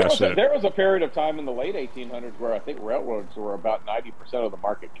whole class that. There was a period of time in the late 1800s where I think railroads were about 90% of the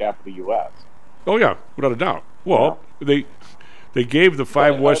market cap of the U.S. Oh yeah, without a doubt. Well, they gave the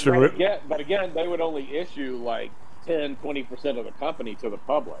 5 Western. But again, they would only issue like 10, 20% of the company to the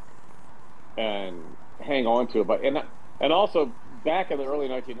public and hang on to it. But and also back in the early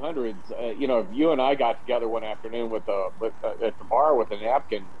 1900s, if you and I got together one afternoon at the bar with a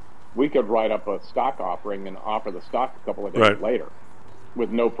napkin, we could write up a stock offering and offer the stock a couple of days later with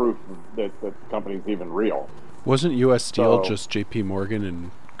no proof that the company's even real. Wasn't U.S. Steel just J.P. Morgan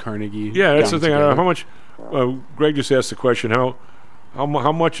and Carnegie? Yeah, that's the thing. I don't know how much. Greg just asked the question: how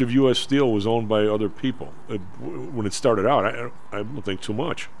much of U.S. Steel was owned by other people when it started out? I don't think too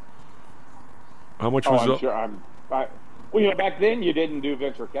much. How much was? I'm sure. Back then you didn't do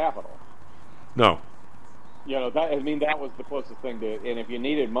venture capital. No. That was the closest thing to. And if you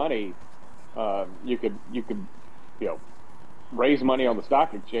needed money, you could raise money on the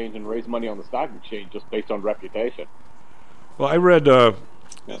stock exchange and raise money on the stock exchange just based on reputation. Well, I read.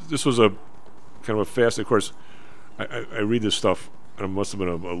 This was a kind of a fast. Of course, I read this stuff. And it must have been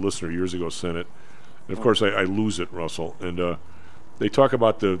a listener years ago sent it, and of course I lose it, Russell. And they talk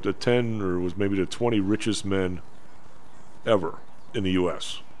about the 10 or was maybe the 20 richest men ever in the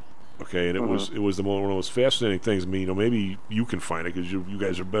U.S. Okay, and it was one of the most fascinating things. I mean, maybe you can find it because you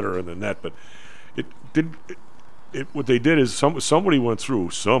guys are better than that. But what they did is somebody went through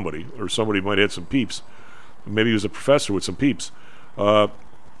somebody might have had some peeps. Maybe he was a professor with some peeps.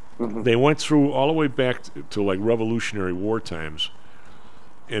 They went through all the way back to like Revolutionary War times,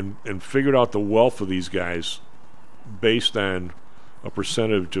 and figured out the wealth of these guys based on a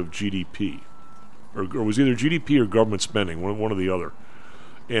percentage of GDP, or it was either GDP or government spending, one or the other,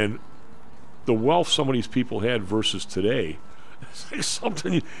 and the wealth some of these people had versus today is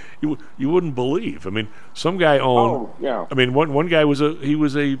something you wouldn't believe. I mean, some guy owned. Oh, yeah. I mean, one guy was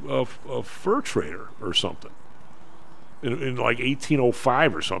a fur trader or something in like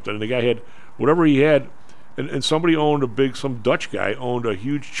 1805 or something, and the guy had whatever he had, and somebody owned some Dutch guy owned a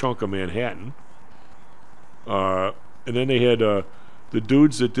huge chunk of Manhattan, and then they had the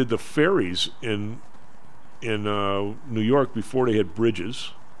dudes that did the ferries in New York before they had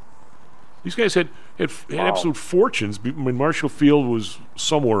bridges. These guys had absolute fortunes. I mean, Marshall Field was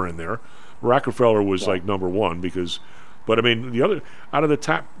somewhere in there. Rockefeller was like number one but I mean, the other, out of the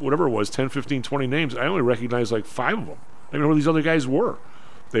top, whatever it was, 10, 15, 20 names, I only recognized like 5 of them. I didn't know who these other guys were.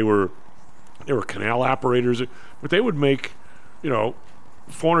 They were canal operators, but they would make,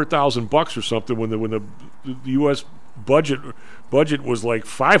 $400,000 or something when the U.S. budget was like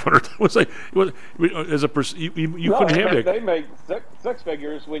 500. It was as a you couldn't have it. They make six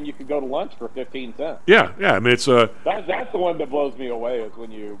figures when you could go to lunch for 15 cents. Yeah. I mean, it's that's the one that blows me away is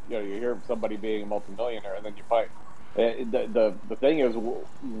when you hear of somebody being a multimillionaire and then you fight. The thing is,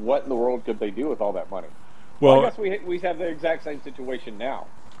 what in the world could they do with all that money? Well, I guess we have the exact same situation now.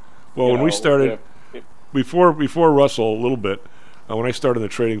 Well, when we started before Russell a little bit, When I started on the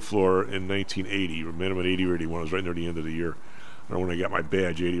trading floor in 1980, or minimum 80 or 81, I was right near the end of the year. I don't know when I got my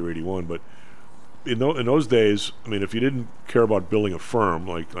badge, 80 or 81, but in those days, I mean, if you didn't care about building a firm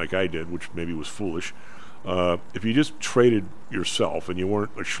like I did, which maybe was foolish, if you just traded yourself and you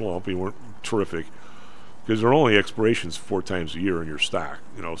weren't a schlump, you weren't terrific, because there are only expirations 4 times a year in your stock,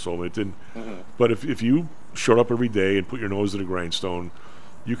 so it didn't. But if you showed up every day and put your nose to the grindstone,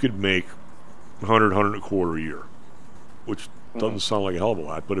 you could make 100 and a quarter a year, which doesn't sound like a hell of a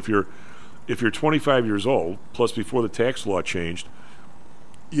lot. But if you're 25 years old, plus before the tax law changed,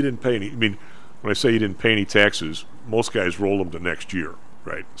 you didn't pay any. I mean, when I say you didn't pay any taxes, most guys rolled them to next year,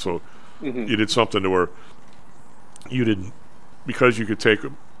 right? So you did something to where you didn't, because you could take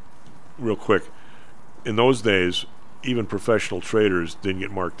real quick. In those days, even professional traders didn't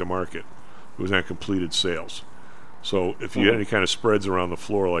get mark to market. It was on completed sales. So if you had any kind of spreads around the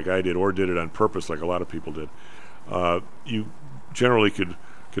floor like I did, or did it on purpose like a lot of people did, you generally could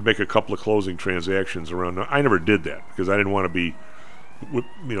make a couple of closing transactions around. I never did that because I didn't want to be,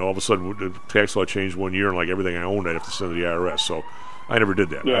 all of a sudden the tax law changed one year and like everything I owned I'd have to send to the IRS. So I never did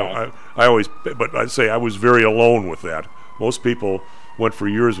that. Yeah. I always, but I'd say I was very alone with that. Most people went for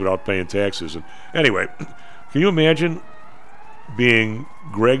years without paying taxes. And anyway, can you imagine being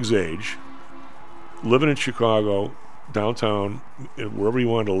Greg's age, living in Chicago, downtown, wherever you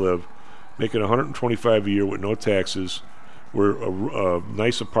wanted to live, making $125 a year with no taxes, where a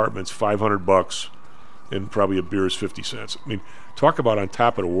nice apartment's $500, and probably a beer is 50 cents. I mean, talk about on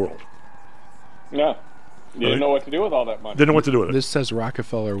top of the world. Yeah. You didn't know what to do with all that money. Didn't know what to do with it. This says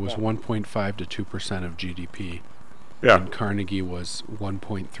Rockefeller was 1.5 to 2% of GDP. Yeah. And Carnegie was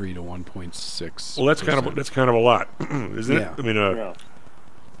 1.3 to 1.6. Well, that's kind of a lot, isn't it? I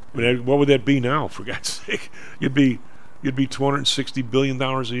mean, what would that be now? For God's sake, you'd be $260 billion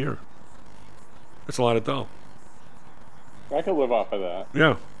a year. That's a lot of dough. I could live off of that.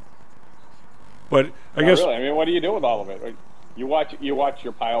 Yeah. But I Not guess really. I mean, what do you do with all of it? You watch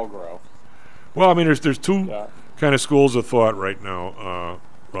your pile grow. Well, I mean, there's two kind of schools of thought right now,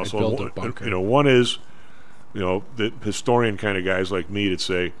 Russell. Build a bunker. One is, the historian kind of guys like me that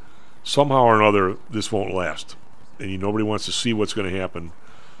say somehow or another this won't last, and nobody wants to see what's going to happen.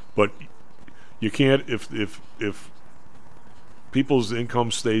 But you can't if people's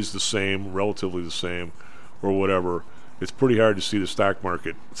income stays the same, relatively the same, or whatever. It's pretty hard to see the stock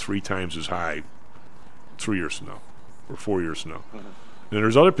market 3 times as high 3 years from now or 4 years from now. And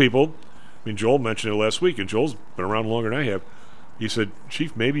there's other people. I mean, Joel mentioned it last week, and Joel's been around longer than I have. He said,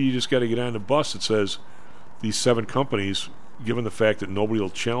 Chief, maybe you just got to get on the bus that says these 7 companies, given the fact that nobody will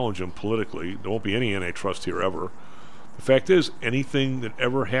challenge them politically, there won't be any antitrust here ever. The fact is, anything that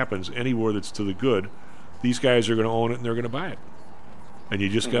ever happens anywhere that's to the good, these guys are going to own it and they're going to buy it. And you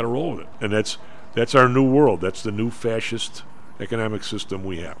just got to roll with it. And that's our new world. That's the new fascist economic system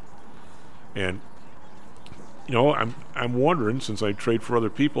we have. And I'm wondering, since I trade for other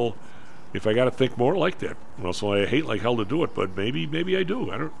people, if I got to think more like that. So I hate like hell to do it, but maybe I do.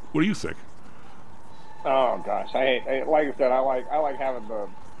 What do you think? Oh gosh, I like I said, I like having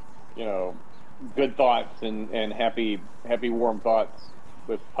the, good thoughts and happy warm thoughts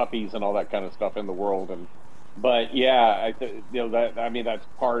with puppies and all that kind of stuff in the world. But yeah, that's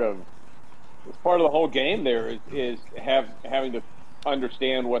part of the whole game. There is having to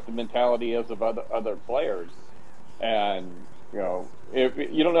understand what the mentality is of other players, and if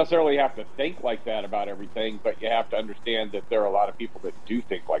you don't necessarily have to think like that about everything, but you have to understand that there are a lot of people that do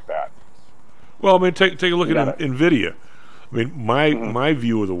think like that. Well, I mean, take a look at NVIDIA. I mean, my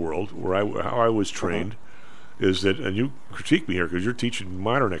view of the world, how I was trained, is that, and you critique me here because you're teaching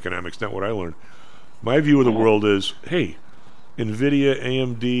modern economics, not what I learned. My view of the world is, hey, NVIDIA,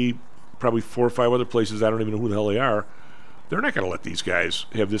 AMD, probably 4 or 5 other places, I don't even know who the hell they are, they're not going to let these guys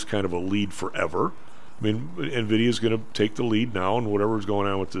have this kind of a lead forever. I mean, NVIDIA is going to take the lead now in whatever's going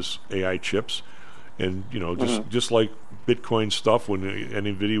on with this AI chips. And, just like Bitcoin stuff, when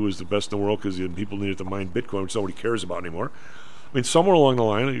NVIDIA was the best in the world because people needed to mine Bitcoin, which nobody cares about anymore. I mean, somewhere along the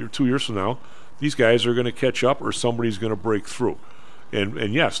line, 2 years from now, these guys are going to catch up or somebody's going to break through.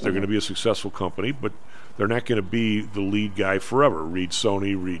 And yes, they're going to be a successful company, but they're not going to be the lead guy forever. Read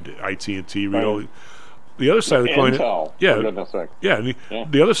Sony, read IT&T, read all the other side of the coin. Intel,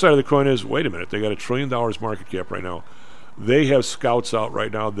 the other side of the coin is, wait a minute, they got $1 trillion market cap right now. They have scouts out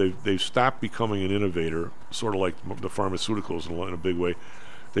right now. They've stopped becoming an innovator, sort of like the pharmaceuticals in a big way.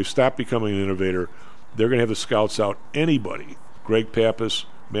 They've stopped becoming an innovator. They're going to have the scouts out. Anybody, Greg Pappas,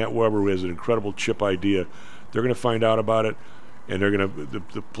 Matt Weber, who has an incredible chip idea, they're going to find out about it, and they're going to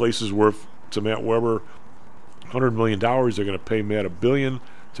the place is worth to Matt Weber $100 million. They're going to pay Matt $1 billion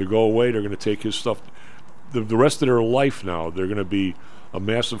to go away. They're going to take his stuff. the rest of their life now, they're going to be a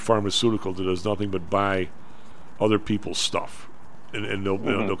massive pharmaceutical that does nothing but buy other people's stuff, and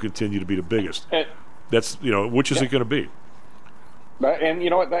they'll continue to be the biggest. That's which is it going to be? And you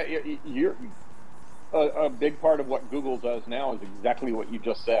know what? You're a big part of what Google does now is exactly what you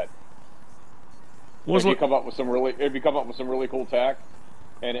just said. If you come up with some really cool tech,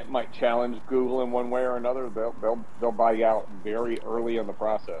 and it might challenge Google in one way or another, they'll buy you out very early in the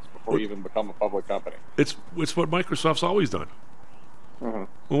process before you even become a public company. It's what Microsoft's always done. Mm-hmm.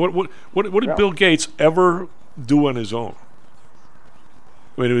 Well, what did Bill Gates ever do on his own?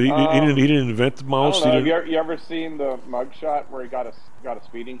 I mean, he didn't invent the mouse. Have you ever seen the mugshot where he got a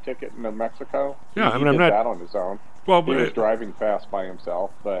speeding ticket in New Mexico? Yeah, he did that on his own. Well, he was driving fast by himself,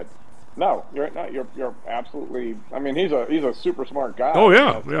 but. No, you're absolutely. I mean, he's a super smart guy. Oh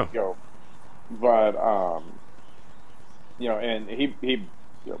yeah, yeah. But and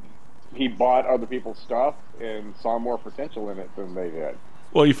he bought other people's stuff and saw more potential in it than they did.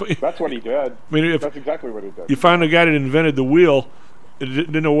 Well, that's what he did. I mean, that's exactly what he did. You find a guy that invented the wheel, and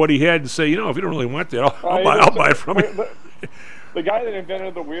didn't know what he had, and say, if you don't really want that, I'll buy it from you. The guy that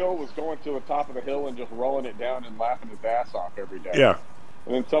invented the wheel was going to the top of the hill and just rolling it down and laughing his ass off every day. Yeah.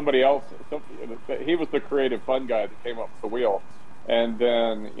 And then somebody else, he was the creative, fun guy that came up with the wheel. And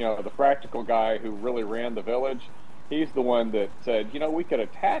then, the practical guy who really ran the village, he's the one that said, we could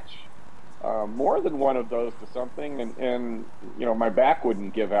attach more than one of those to something, and my back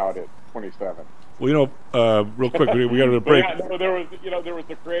wouldn't give out at 27. Well, real quick, we got to break. There was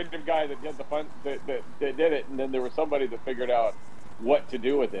the creative guy that did the fun, that did it, and then there was somebody that figured out what to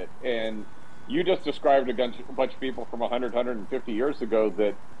do with it. And you just described a bunch of people from 150 years ago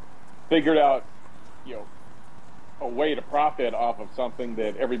that figured out, a way to profit off of something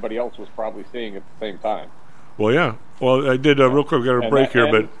that everybody else was probably seeing at the same time. Well, yeah. Well, I did real quick. We got a break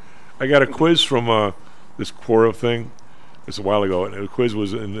here, but I got a quiz from this Quora thing. It's a while ago, and the quiz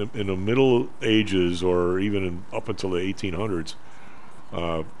was in the Middle Ages, or even up until the 1800s,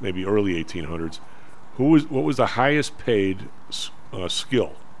 maybe early 1800s. What was the highest paid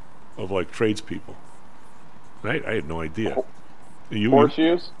skill of tradespeople? I had no idea.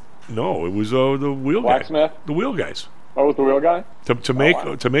 Horseshoes? No, it was the wheel guys. Blacksmith? The wheel guys. Oh, it was the wheel guy?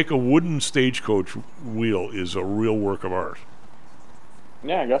 To make a wooden stagecoach wheel is a real work of art.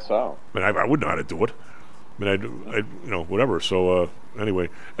 Yeah, I guess so. I mean, I wouldn't know how to do it. I mean, I whatever. So anyway,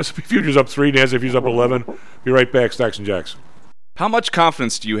 S&P futures up 3, NASDAQ futures up 11. Be right back, Stocks and Jocks. How much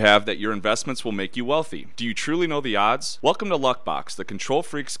confidence do you have that your investments will make you wealthy? Do you truly know the odds? Welcome to Luckbox, the control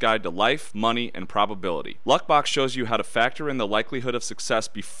freak's guide to life, money, and probability. Luckbox shows you how to factor in the likelihood of success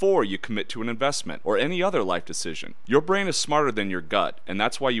before you commit to an investment or any other life decision. Your brain is smarter than your gut, and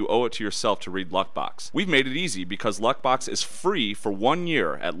that's why you owe it to yourself to read Luckbox. We've made it easy because Luckbox is free for 1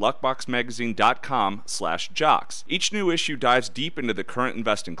 year at luckboxmagazine.com/jocks. Each new issue dives deep into the current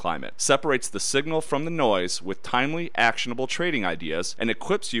investing climate, separates the signal from the noise with timely, actionable trading ideas, and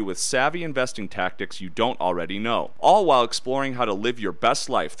equips you with savvy investing tactics you don't already know, all while exploring how to live your best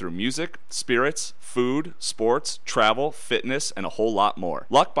life through music, spirits, food, sports, travel, fitness, and a whole lot more.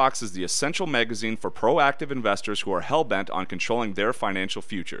 Luckbox is the essential magazine for proactive investors who are hell-bent on controlling their financial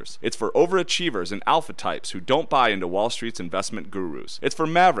futures. It's for overachievers and alpha types who don't buy into Wall Street's investment gurus. It's for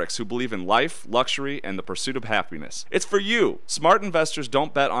mavericks who believe in life, luxury, and the pursuit of happiness. It's for you. Smart investors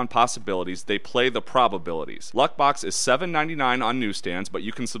don't bet on possibilities, they play the probabilities. Luckbox is $7.99 on newsstands, but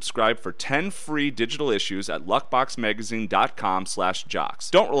you can subscribe for 10 free digital issues at luckboxmagazine.com/jocks.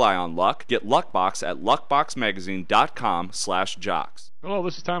 Don't rely on luck. Get Luckbox at luckboxmagazine.com/jocks. Hello,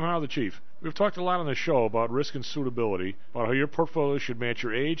 this is Tom Howell, the Chief. We've talked a lot on the show about risk and suitability, about how your portfolio should match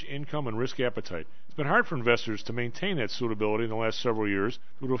your age, income, and risk appetite. It's been hard for investors to maintain that suitability in the last several years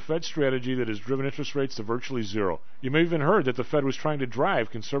due to a Fed strategy that has driven interest rates to virtually zero. You may have even heard that the Fed was trying to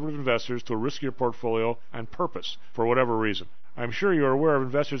drive conservative investors to a riskier portfolio on purpose, for whatever reason. I'm sure you are aware of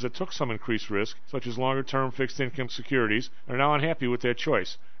investors that took some increased risk, such as longer-term fixed-income securities, and are now unhappy with that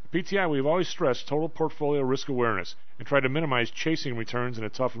choice. At PTI, we've always stressed total portfolio risk awareness and tried to minimize chasing returns in a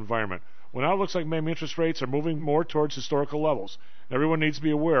tough environment. Well, now it looks like maybe interest rates are moving more towards historical levels. Everyone needs to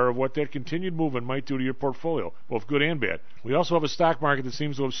be aware of what that continued movement might do to your portfolio, both good and bad. We also have a stock market that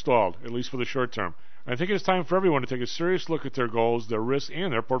seems to have stalled, at least for the short term. I think it's time for everyone to take a serious look at their goals, their risks,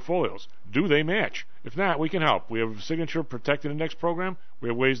 and their portfolios. Do they match? If not, we can help. We have a signature protected index program. We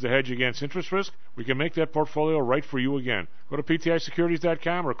have ways to hedge against interest risk. We can make that portfolio right for you again. Go to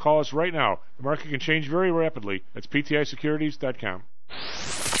PTIsecurities.com or call us right now. The market can change very rapidly. That's PTIsecurities.com.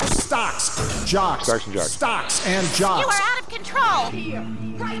 Stocks, jocks, Stocks and jocks. Stocks and jocks. You are out of control. Here,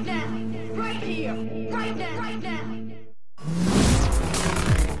 right now, right here, right now, right now.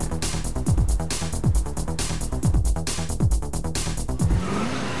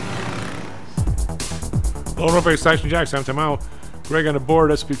 Hello, Norfolk Stocks and Jocks. I'm Tim out. Greg on the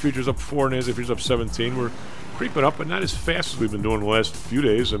board. S&P futures up 4, and NASDAQ futures up 17. We're creeping up, but not as fast as we've been doing the last few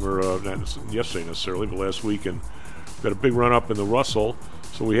days, and we're not yesterday necessarily, but last week, and got a big run up in the Russell.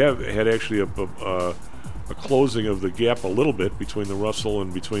 So we have had actually a closing of the gap a little bit between the Russell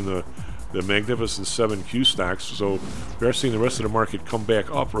and between the Magnificent 7 Q stocks. So we are seeing the rest of the market come back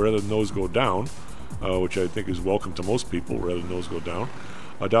up rather than those go down, which I think is welcome to most people rather than those go down.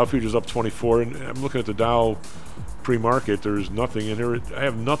 Dow futures up 24, and I'm looking at the Dow pre-market. There's nothing in here. I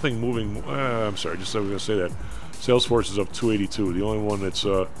have nothing moving. I'm sorry, just I was going to say that. Salesforce is up 282. The only one that's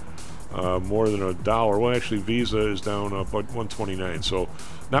more than $1. Well, actually, Visa is down about 129. So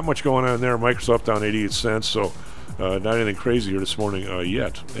not much going on there. Microsoft down 88 cents. So not anything crazy here this morning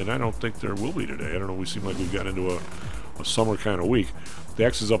yet. And I don't think there will be today. I don't know. We seem like we've gotten into a summer kind of week.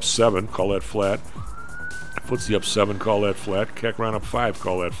 DAX is up 7. Call that flat. FTSE up 7, call that flat. CAC round up 5,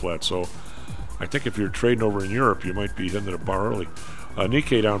 call that flat. So I think if you're trading over in Europe, you might be hitting the bar early.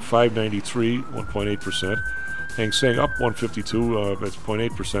 Nikkei down 593, 1.8%. Hang Seng up 152, that's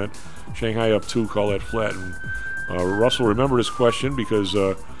 0.8%. Shanghai up 2, call that flat. And Russell, remember this question because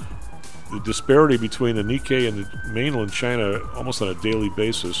the disparity between the Nikkei and the mainland China almost on a daily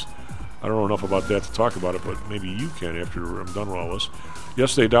basis. I don't know enough about that to talk about it, but maybe you can after I'm done with all this.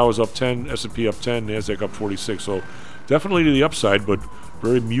 Yesterday, Dow was up 10, S&P up 10, NASDAQ up 46. So definitely to the upside, but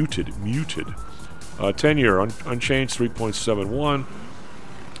very muted. 10-year unchanged, 3.71.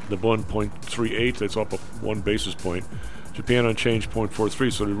 The 1.38, that's up 1 basis point. Japan unchanged,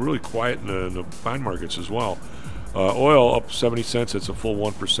 0.43. So they're really quiet in the bond markets as well. Oil up 70 cents. It's a full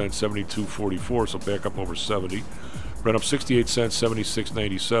 1%, 72.44. So back up over 70. Brent up 68 cents,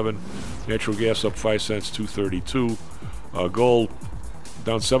 76.97. Natural gas up 5 cents, 2.32. Gold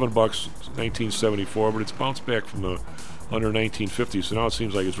down $7, 19.74, but it's bounced back from the under 1950. So now it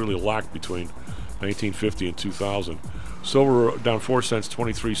seems like it's really locked between 1950 and 2000. Silver down 4 cents,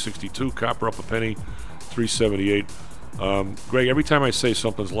 23.62. Copper up a penny, 3.78. Greg, every time I say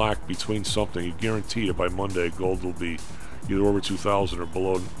something's locked between something, you guarantee that by Monday gold will be either over 2000 or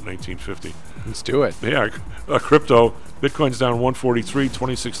below 1950. Let's do it. Yeah, crypto. Bitcoin's down 143,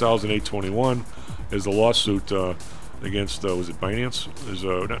 26,821. Is the lawsuit against was it Binance? Is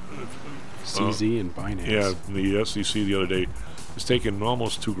CZ and Binance. Yeah, the SEC the other day is taking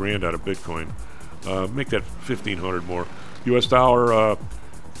almost $2,000 out of Bitcoin. Make that 1,500 more. U.S. dollar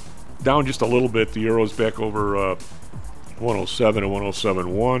down just a little bit. The euro's back over 107 and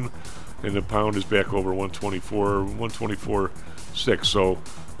 107.1, and the pound is back over 124.6. So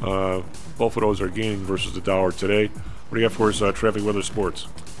both of those are gaining versus the dollar today. What do you got for us? Traffic, weather, sports.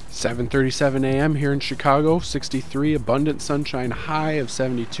 7:37 a.m. here in Chicago. 63, abundant sunshine, high of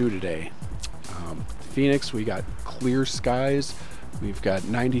 72 today. Phoenix, we got clear skies. We've got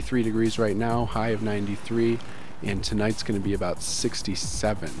 93 degrees right now, high of 93, and tonight's going to be about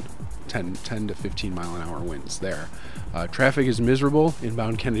 67, 10 to 15 mile an hour winds there. Traffic is miserable.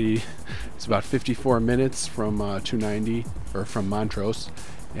 Inbound Kennedy, it's about 54 minutes from 290, or from Montrose,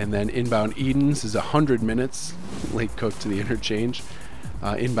 and then inbound Edens is 100 minutes, Lake Cook to the interchange.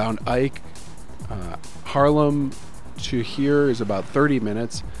 Inbound Ike, Harlem to here is about 30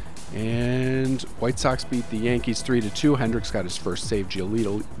 minutes. And White Sox beat the Yankees 3-2. Hendricks got his first save.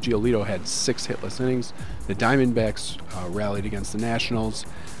 Giolito had 6 hitless innings. The Diamondbacks rallied against the Nationals.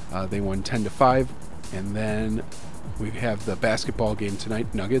 They won 10-5. And then we have the basketball game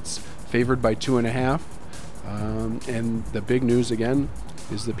tonight. Nuggets favored by 2.5. And the big news again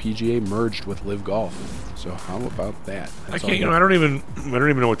is the PGA merged with Live Golf. So how about that? I can't. I don't even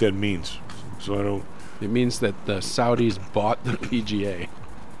know what that means. So I don't. It means that the Saudis bought the PGA.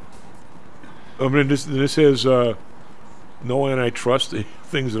 I mean, this has no antitrust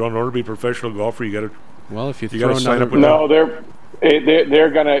things that in order to be a professional golfer, you got to. Well, if you got to sign up with. No, they're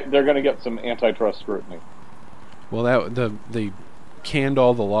gonna get some antitrust scrutiny. Well, they canned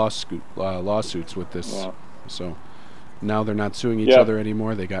all the lawsuits with this, yeah. So now they're not suing each other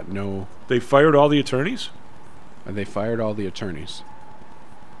anymore. They got no. They fired all the attorneys. They fired all the attorneys.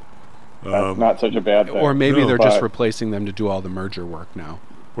 That's not such a bad thing. Or maybe they're just replacing them to do all the merger work now.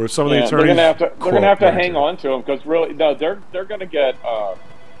 Where some of the attorneys, they're gonna have to hang on to them because really, no, they're gonna get.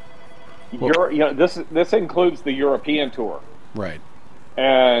 This includes the European tour, right?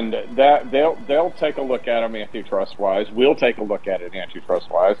 And that they'll take a look at them antitrust wise. We'll take a look at it antitrust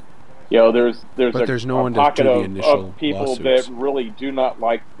wise. There's no a pocket of people lawsuits that really do not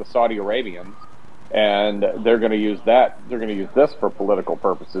like the Saudi Arabians, and they're going to use that. They're going to use this for political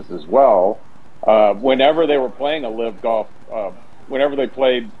purposes as well. Whenever they were playing a Live Golf. Whenever they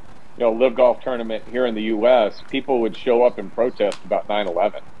played, Live Golf tournament here in the U.S., people would show up and protest about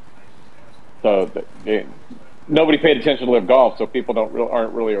 9/11. nobody paid attention to Live Golf, so people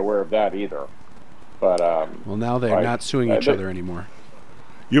aren't really aware of that either. But well, now they're not suing each other anymore.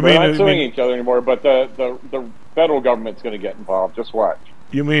 They're not suing each other anymore, but the federal government's going to get involved. Just watch.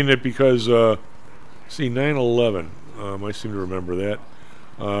 You mean that because 9/11? I seem to remember that.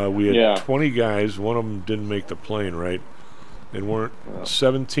 We had 20 guys. One of them didn't make the plane, right? And weren't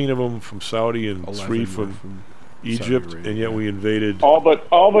 17 of them from Saudi and 3 from Egypt, and yet we invaded. All but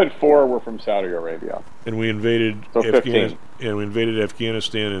 4 were from Saudi Arabia. And we invaded Afghanistan. And we invaded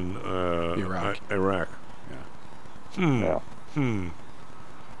Afghanistan and Iraq. Yeah.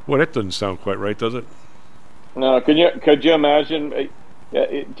 Well, that doesn't sound quite right, does it? No. Could you imagine?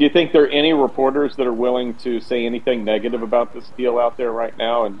 Do you think there are any reporters that are willing to say anything negative about this deal out there right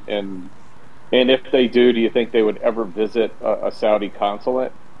now? And if they do you think they would ever visit a Saudi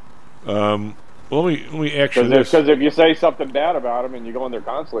consulate? Well, let me ask you this. Because if you say something bad about them and you go in their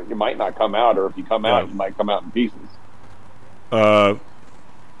consulate, you might not come out, or if you come out, you might come out in pieces. Let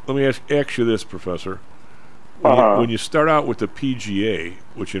me ask you this, Professor. When you start out with the PGA,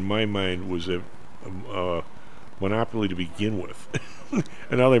 which in my mind was a monopoly to begin with,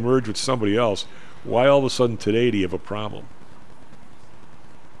 and now they merge with somebody else, why all of a sudden today do you have a problem?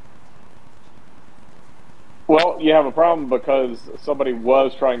 Well, you have a problem because somebody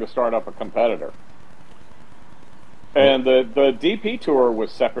was trying to start up a competitor. And the DP Tour was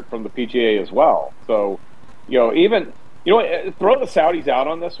separate from the PGA as well. So, throw the Saudis out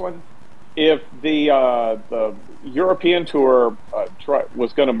on this one. If the European Tour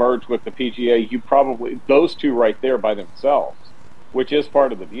was going to merge with the PGA, those two right there by themselves, which is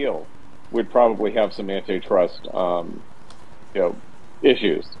part of the deal, would probably have some antitrust,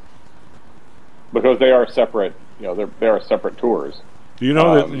 issues, because they are separate. They are separate tours. Do you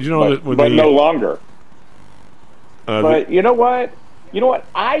know that? But no longer. But you know what?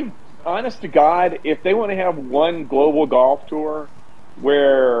 Honest to God, if they want to have one global golf tour,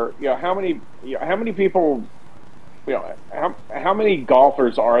 where how many people, how many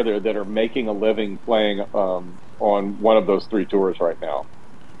golfers are there that are making a living playing on one of those 3 tours right now,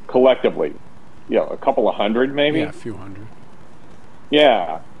 collectively? A couple of hundred, maybe. Yeah, a few hundred.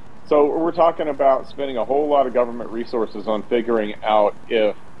 Yeah. So we're talking about spending a whole lot of government resources on figuring out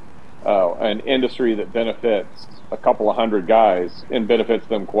if an industry that benefits a couple of hundred guys and benefits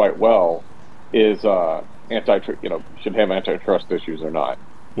them quite well is should have antitrust issues or not.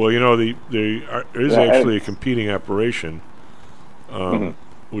 Well, there is actually a competing operation.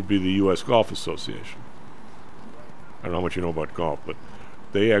 Would be the U.S. Golf Association. I don't know how much you know about golf, but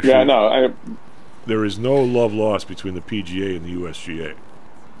they actually there is no love lost between the PGA and the USGA.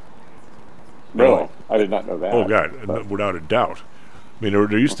 Really? I did not know that. Oh, God, without a doubt. I mean,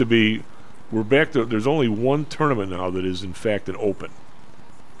 there used to be, there's only one tournament now that is, in fact, an open.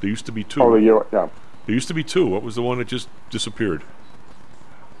 There used to be 2. There used to be 2. What was the one that just disappeared?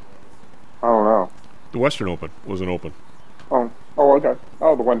 I don't know. The Western Open was an open. Oh, okay.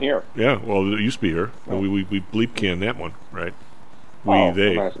 Oh, the one here. Yeah, well, it used to be here. Oh. We bleep canned that one, right?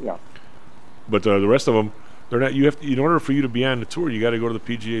 They. Nice. Yeah. But the rest of them, they're not. You have to, in order for you to be on the tour, you got to go to the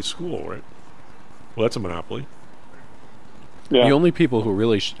PGA school, right? Well, that's a monopoly. Yeah. The only people who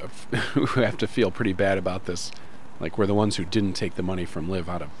really who have to feel pretty bad about this, were the ones who didn't take the money from Live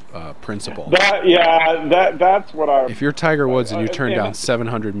out of principle. That's what I. If you're Tiger Woods and you turn down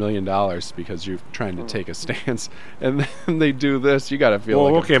 $700 million because you're trying to take a stance, and then they do this, you got to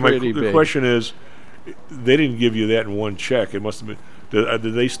feel the question is, they didn't give you that in one check. It must have been.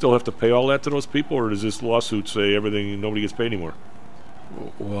 Do they still have to pay all that to those people, or does this lawsuit say nobody gets paid anymore?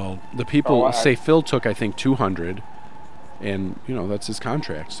 Well, the people say Phil took, I think, $200, and that's his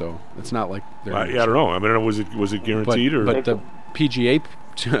contract. So it's not like they're. I don't know. I mean, was it guaranteed or? But the PGA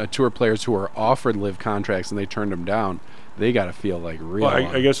tour players who were offered Live contracts and they turned them down, they got to feel real.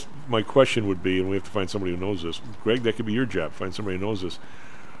 Well, I guess my question would be, and we have to find somebody who knows this. Greg, that could be your job. Find somebody who knows this.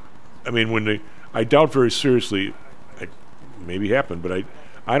 I mean, I doubt very seriously. It maybe happened, but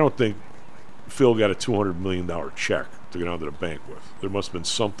I don't think Phil got a $200 million check to get onto the bank with. There must have been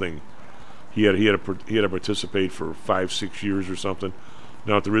something. He had to participate for 5-6 years or something.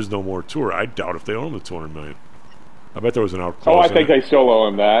 Now, if there is no more tour, I doubt if they own the $200 million. I bet there was an out clause. I think they still owe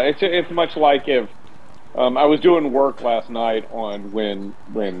him that. It's much like if I was doing work last night on when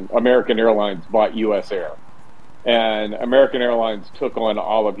American Airlines bought U.S. Air, and American Airlines took on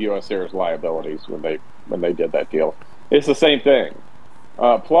all of U.S. Air's liabilities when they did that deal. It's the same thing.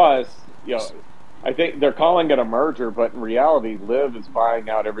 Plus, I think they're calling it a merger, but in reality, Liv is buying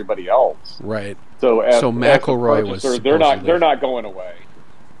out everybody else. Right. So McIlroy was supposedly, they're not going away.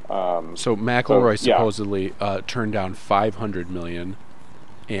 So McIlroy supposedly turned down $500 million,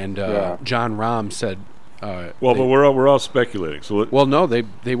 And John Rahm said. But we're all speculating. So no,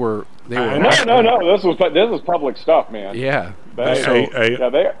 they were. No. This was public stuff, man. Yeah.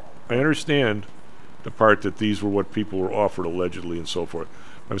 I understand the part that these were what people were offered allegedly and so forth.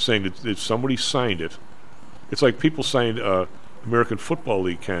 I'm saying that if somebody signed it, it's like people signed American Football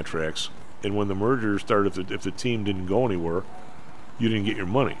League contracts, and when the merger started, if the team didn't go anywhere, you didn't get your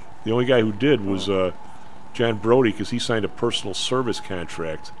money. The only guy who did was John Brody, because he signed a personal service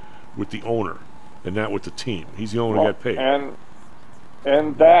contract with the owner and not with the team. He's the only one who got paid.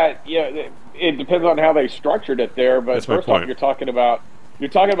 And that, it depends on how they structured it there. But first off, you're talking about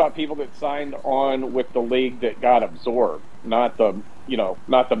people that signed on with the league that got absorbed, not the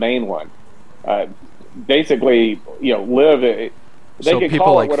main one. Basically, Live. They can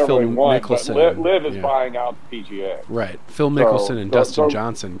call it whatever they want, but Live is buying out the PGA. Right. Phil Mickelson and Dustin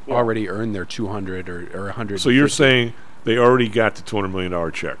Johnson already earned their 200 or 100. So you're saying they already got the $200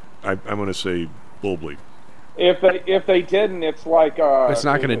 million check? I'm going to say bull bleep. If they didn't, it's like it's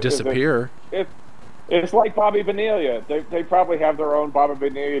not going to disappear. It's like Bobby Bonilla. They probably have their own Bobby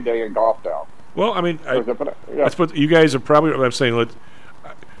Bonilla day in golf now. Well, I mean, that's what you guys are probably. I'm saying,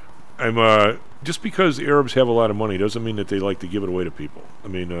 just because the Arabs have a lot of money doesn't mean that they like to give it away to people. I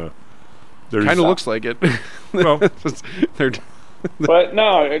mean, kind of looks like it. Well, but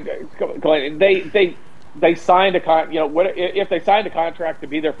no, they signed if they signed a contract to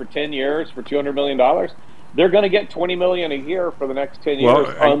be there for 10 years for $200 million, they're going to get $20 million a year for the next 10 years,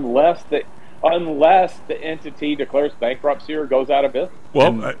 unless the entity declares bankruptcy or goes out of business.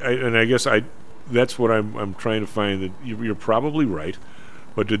 Well, I guess that's what I'm trying to find. That you're probably right,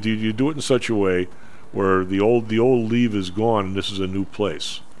 but do you do it in such a way where the old leave is gone and this is a new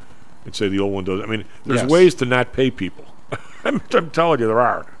place, and say the old one does? I mean, there's ways to not pay people. I'm telling you, there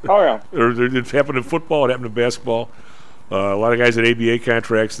are. Oh yeah. It happened in football. It happened in basketball. A lot of guys had ABA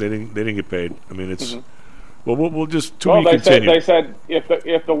contracts. They didn't get paid. I mean, it's. Well, we'll just continue. They said if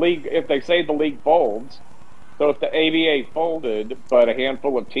they say the league folds, so if the ABA folded, but a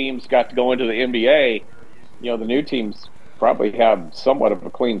handful of teams got to go into the NBA, the new teams probably have somewhat of a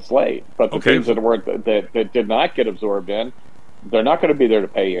clean slate. But the teams that did not get absorbed in, they're not going to be there to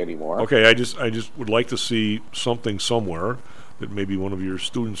pay you anymore. Okay, I just would like to see something somewhere that maybe one of your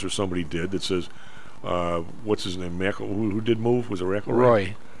students or somebody did that says, what's his name? Who did move? Was it Rackle?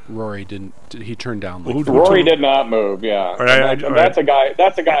 Rory didn't. He turned down. Rory did not move. Yeah, that's a guy.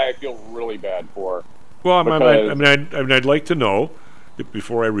 That's a guy I feel really bad for. Well, I'd like to know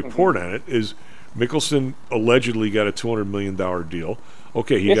before I report on it. Is Mickelson allegedly got a $200 million deal?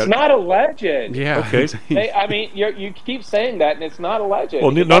 Okay, it's not alleged. Yeah. Okay. You keep saying that, and it's not alleged.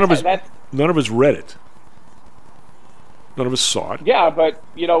 Well, none of us read it. None of us saw it. Yeah, but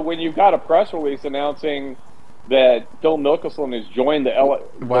when you've got a press release announcing that Phil Mickelson has joined the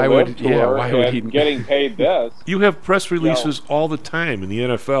LIV Tour and getting paid this. You have press releases all the time in the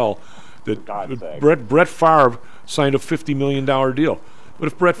NFL that Brett Favre signed a $50 million deal. But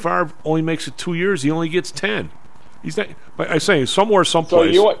if Brett Favre only makes it 2 years, he only gets 10. He's not. I'm saying someplace. So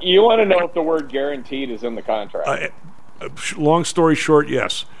you want to know if the word guaranteed is in the contract? Long story short,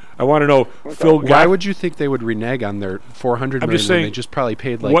 yes. I want to know, Phil. Why would you think they would renege on their $400 million when they just probably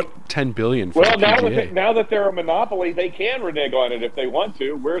paid $10 billion for the PGA? Now that they're a monopoly, they can renege on it if they want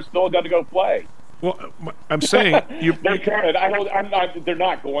to. Where's Phil got to go play? Well, I'm saying they could. They're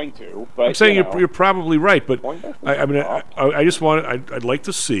not going to. But I'm saying you're probably right. But I just want. I'd like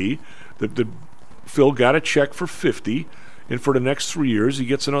to see that Phil got a check for 50. And for the next 3 years, he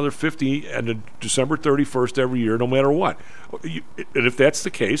gets another 50 and December 31st every year, no matter what. And if that's the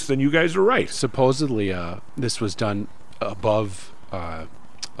case, then you guys are right. Supposedly, this was done above.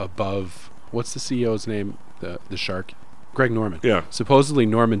 What's the CEO's name? The Shark, Greg Norman. Yeah. Supposedly,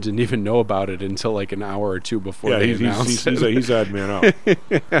 Norman didn't even know about it until like an hour or two before they announced it. He's odd man out.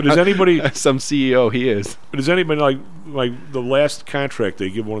 But does anybody? Some CEO he is. But does anybody like the last contract they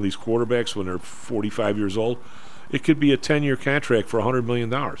give one of these quarterbacks when they're 45 years old? It could be a 10-year contract for $100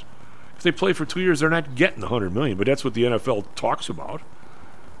 million. If they play for 2 years, they're not getting $100 million. But that's what the NFL talks about,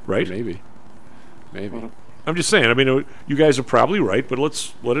 right? Maybe. I'm just saying. I mean, you guys are probably right, but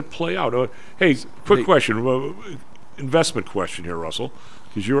let's let it play out. Hey, quick question, investment question here, Russell,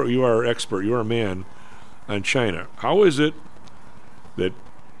 because you are expert. You're a man on China. How is it that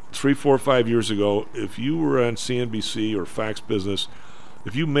 3, 4, 5 years ago, if you were on CNBC or Fox Business,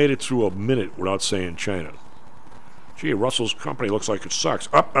 if you made it through a minute without saying China? Gee, Russell's company looks like it sucks.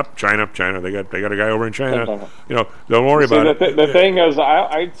 Up, China. They got a guy over in China. Don't worry about it. The thing is,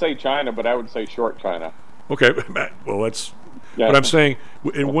 I'd say China, but I would say short China. Okay, well, that's. Yeah. But I'm saying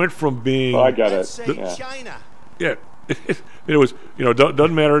it went from being. I get it. Let's say China. Yeah, It was,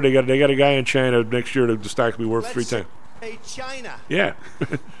 doesn't matter. They got a guy in China next year. The stock will be worth 3 times. Hey, China. Yeah.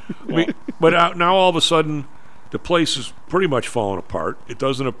 But now all of a sudden, the place is pretty much falling apart. It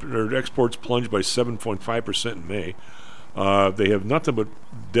doesn't. Their exports plunged by 7.5% in May. They have nothing but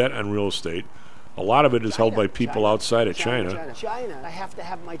debt on real estate. A lot of it is held by people outside of China. China. I have to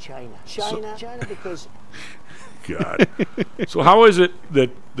have my China. China because. God. So how is it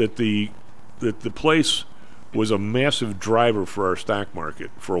that the place was a massive driver for our stock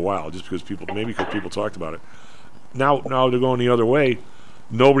market for a while, just because people talked about it. Now they're going the other way.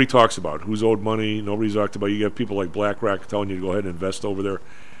 Nobody talks about it. Who's owed money. Nobody's talked about it. You have people like BlackRock telling you to go ahead and invest over there.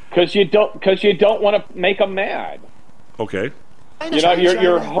 Because you don't want to make them mad. Okay.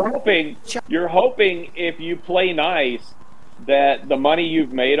 You're hoping if you play nice that the money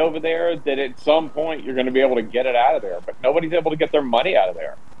you've made over there, that at some point you're going to be able to get it out of there. But nobody's able to get their money out of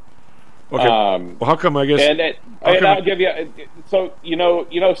there. Okay. Well, how come? I guess. And I'll give you. So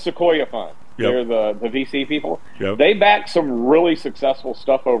Sequoia Fund. Yep. They're the VC people. Yep. They back some really successful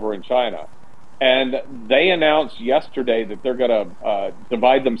stuff over in China, and they announced yesterday that they're going to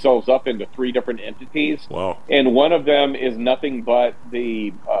divide themselves up into 3 different entities. Wow! And one of them is nothing but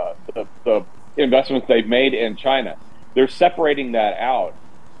the investments they've made in China. They're separating that out.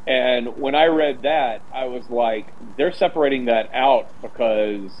 And when I read that, I was like, they're separating that out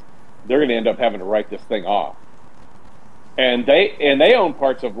because they're going to end up having to write this thing off. And they own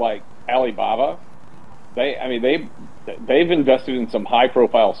parts of like Alibaba. They've invested in some high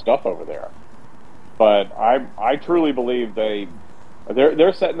profile stuff over there. But I truly believe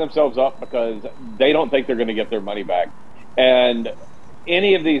they're setting themselves up because they don't think they're going to get their money back. And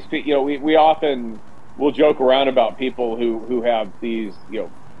any of these people, we often will joke around about people who have these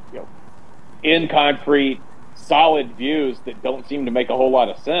in concrete solid views that don't seem to make a whole lot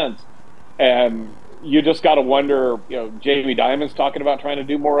of sense. And you just got to wonder, Jamie Dimon's talking about trying to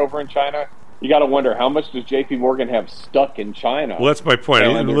do more over in China. You got to wonder, how much does J.P. Morgan have stuck in China? Well, that's my point.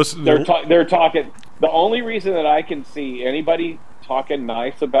 They're talking. The only reason that I can see anybody talking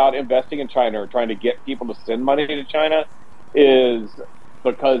nice about investing in China or trying to get people to send money to China is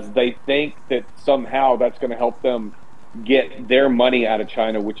because they think that somehow that's going to help them get their money out of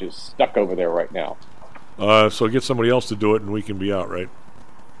China, which is stuck over there right now. So get somebody else to do it, and we can be out, right?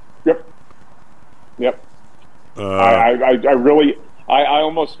 Yep. I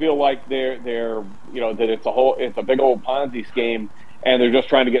almost feel like they're that it's a big old Ponzi scheme, and they're just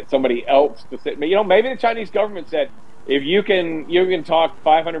trying to get somebody else to sit. Maybe the Chinese government said, if you can talk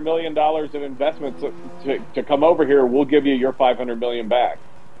 $500 million of investments to come over here, we'll give you your $500 million back.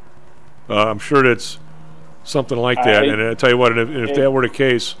 I'm sure that's something like that. And I tell you what, if that were the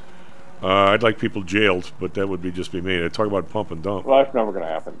case, I'd like people jailed, but that would just be me. They talk about pump and dump. Well, that's never going to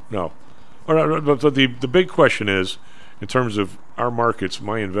happen. No. All right, but the big question is, in terms of our markets,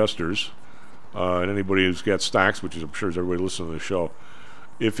 my investors, and anybody who's got stocks, which I'm sure is everybody listening to the show,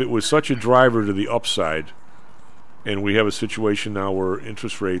 if it was such a driver to the upside, and we have a situation now where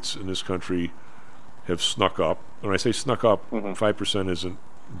interest rates in this country have snuck up. When I say snuck up, 5% isn't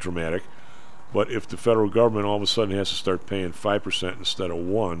dramatic, but if the federal government all of a sudden has to start paying 5% instead of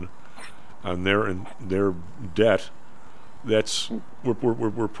 1% on their debt,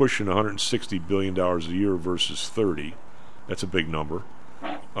 we're pushing $160 billion a year versus 30. That's a big number.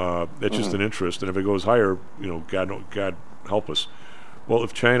 That's just an interest, and if it goes higher, God help us. Well,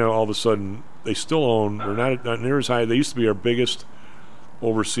 if China all of a sudden, they still own, they're not near as high. They used to be our biggest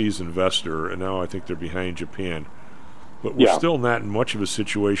overseas investor, and now I think they're behind Japan. But we're still not in much of a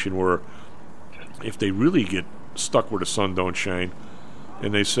situation where, if they really get stuck where the sun don't shine,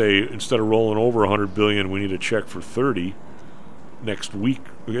 and they say instead of rolling over $100 billion, we need a check for 30 next week.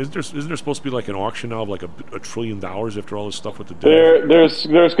 Isn't there supposed to be like an auction now of like $1 trillion after all this stuff with the debt?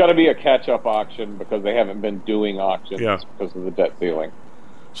 There's got to be a catch-up auction because they haven't been doing auctions because of the debt ceiling.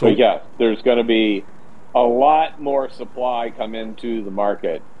 So there's going to be a lot more supply come into the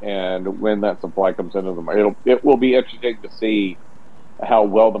market, and when that supply comes into the market, it will be interesting to see how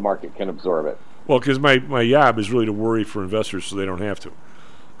well the market can absorb it. Well, because my job is really to worry for investors so they don't have to.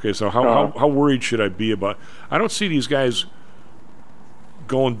 Okay, so how worried should I be about? I don't see these guys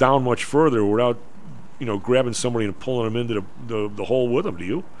going down much further without grabbing somebody and pulling them into the hole with them. Do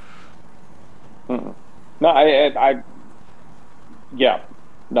you? No,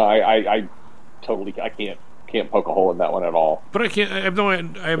 I totally can't poke a hole in that one at all. But I have no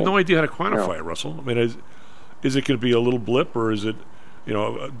idea how to quantify it, Russell. I mean, is it going to be a little blip, or is it I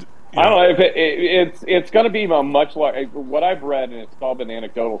don't know if it's going to be a much like what I've read, and it's all been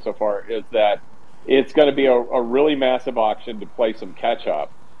anecdotal so far, is that it's going to be a really massive auction to play some catch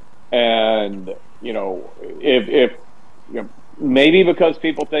up, and if maybe because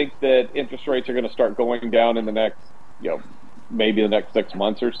people think that interest rates are going to start going down in the next, maybe the next 6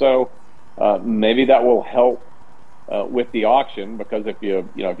 months or so. Maybe that will help with the auction, because if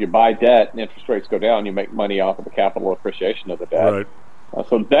you buy debt and interest rates go down, you make money off of the capital appreciation of the debt. Right.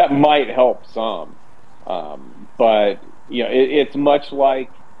 So that might help some. But it's much like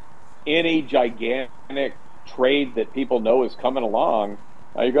any gigantic trade that people know is coming along.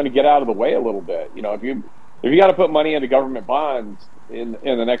 You're going to get out of the way a little bit. If you got to put money into government bonds in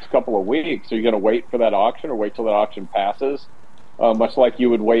the next couple of weeks, are you going to wait for that auction or wait till that auction passes? Much like you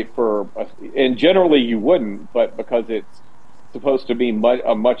would wait for, and generally you wouldn't, but because it's supposed to be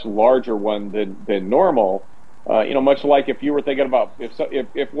a much larger one than normal, much like if you were thinking about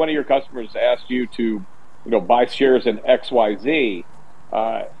if one of your customers asked you to, buy shares in XYZ,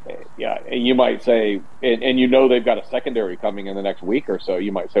 and you might say, and they've got a secondary coming in the next week or so,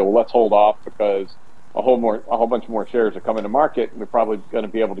 you might say, well, let's hold off because a whole bunch more shares are coming to market, and we're probably going to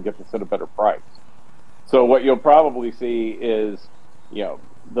be able to get this at a better price. So what you'll probably see is,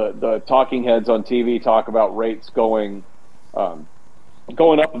 the talking heads on TV talk about rates going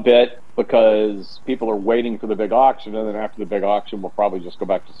up a bit because people are waiting for the big auction, and then after the big auction, we'll probably just go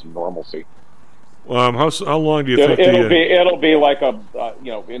back to some normalcy. How long do you think it'll be like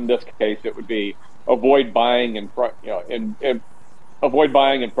in this case, it would be avoid buying in front, avoid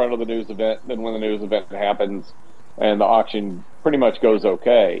buying in front of the news event. Then when the news event happens and the auction pretty much goes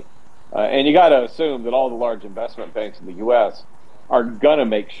okay. And you got to assume that all the large investment banks in the U.S. are going to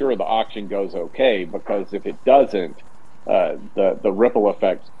make sure the auction goes okay, because if it doesn't, the ripple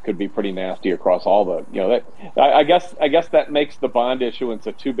effect could be pretty nasty across all the. I guess that makes the bond issuance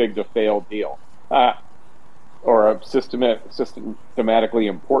a too big to fail deal, or a systematically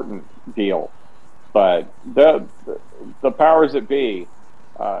important deal. But the powers that be,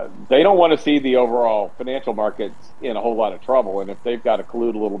 they don't want to see the overall financial markets in a whole lot of trouble, and if they've got to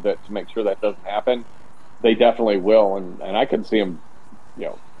collude a little bit to make sure that doesn't happen, they definitely will. And I can see them,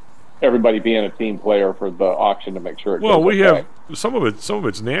 everybody being a team player for the auction to make sure it goes okay. Have some of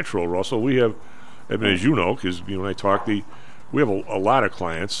it's natural, Russell. We have, as you know, because when I talk, we have a lot of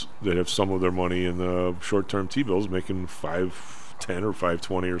clients that have some of their money in the short-term T-bills, making 5.10 or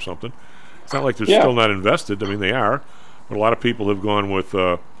 5.20 or something. It's not like they're still not invested. I mean, they are. But a lot of people have gone with,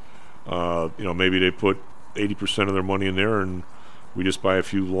 maybe they put 80% of their money in there, and we just buy a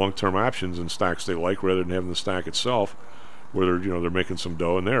few long-term options in stocks they like rather than having the stock itself, where they're making some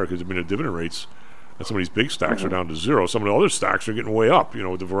dough in there, because the dividend rates on some of these big stocks are down to zero. Some of the other stocks are getting way up,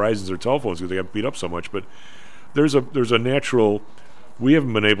 with the Verizons or telephones, because they got beat up so much. But there's a natural. We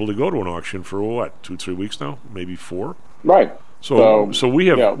haven't been able to go to an auction for 2-3 weeks now, maybe 4. Right. So we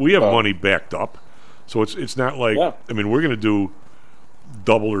have money backed up. So it's not like we're going to do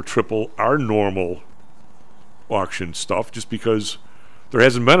double or triple our normal auction stuff just because there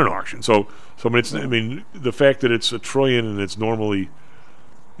hasn't been an auction. So the fact that it's $1 trillion and it's normally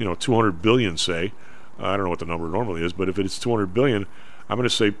 200 billion, say, I don't know what the number normally is, but if it's 200 billion, I'm going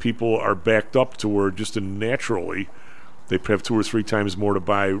to say people are backed up to where just naturally they have 2 or 3 times more to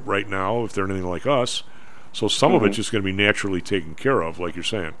buy right now if they're anything like us. So some of it's just going to be naturally taken care of, like you're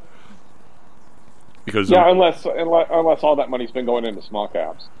saying. Because unless all that money's been going into small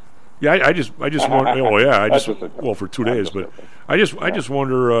caps. Yeah, I just wonder. For 2 days, but I just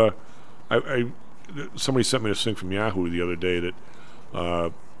wonder. Somebody sent me this thing from Yahoo the other day that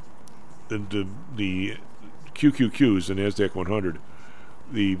the QQQs, the Nasdaq 100,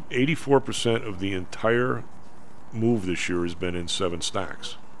 the 84% of the entire move this year has been in 7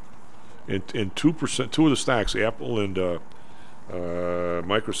 stocks, and 2%, 2 of the stocks, Apple and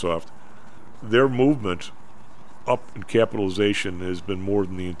Microsoft, their movement up in capitalization has been more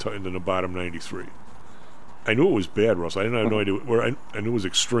than the bottom 93. I knew it was bad, Russ. I didn't have no idea I knew it was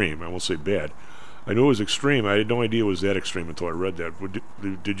extreme. I won't say bad. I knew it was extreme. I had no idea it was that extreme until I read that.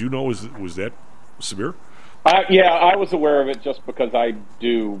 Did you know it was that severe? I was aware of it just because I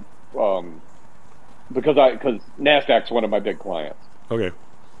do, because NASDAQ's one of my big clients. Okay.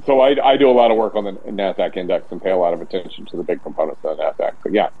 So I do a lot of work on the NASDAQ index and pay a lot of attention to the big components of the NASDAQ.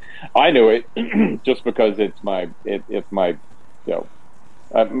 But yeah, I knew it just because it's my I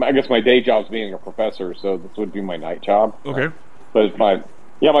guess my day job's being a professor, so this would be my night job. Okay. But it's my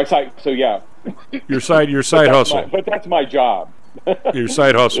side. So yeah. Your side hustle. But that's my job. Your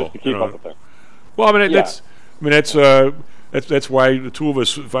side hustle. To keep up with it. Well, that's why the two of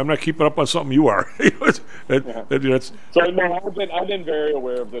us. If I'm not keeping up on something, you are. That's. So no, I've been very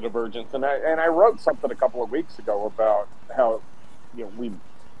aware of the divergence, and I wrote something a couple of weeks ago about how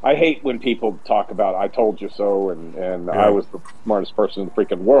I hate when people talk about "I told you so" and I was the smartest person in the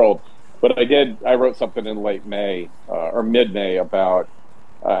freaking world. But I wrote something in late May or mid-May about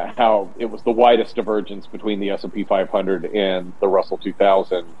how it was the widest divergence between the S&P 500 and the Russell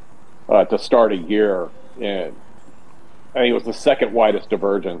 2000 to start a year. And I think it was the second widest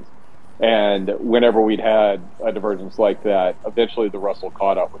divergence. And whenever we'd had a divergence like that, eventually the Russell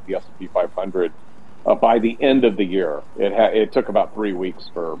caught up with the S&P 500. By the end of the year, it took about 3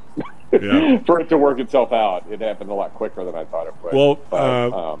 weeks for for it to work itself out. It happened a lot quicker than I thought it would.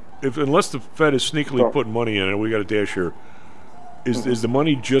 Well, unless the Fed is sneakily putting money in it, we got a dash here. Is the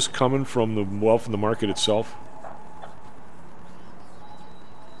money just coming from the wealth in the market itself?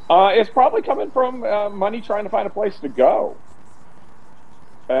 It's probably coming from money trying to find a place to go.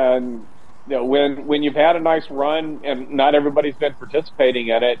 And when you've had a nice run and not everybody's been participating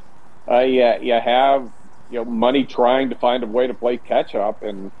in it, you have money trying to find a way to play catch up.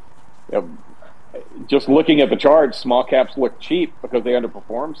 And just looking at the charts, small caps look cheap because they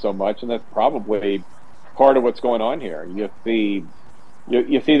underperform so much, and that's probably part of what's going on here. You see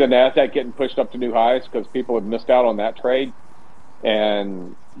the NASDAQ getting pushed up to new highs because people have missed out on that trade,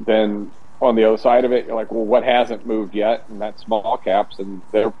 and then on the other side of it, you're like, well, what hasn't moved yet? And that's small caps, and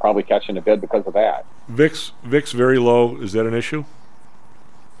they're probably catching a bid because of that. VIX very low. Is that an issue?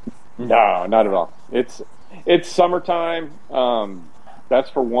 No, not at all. It's summertime. That's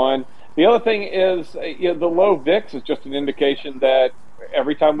for one. The other thing is the low VIX is just an indication that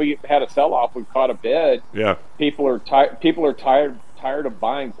every time we had a sell-off, we caught a bid. Yeah. People are tired of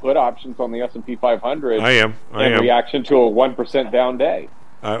buying put options on the S&P 500. I am. In reaction to a 1% down day.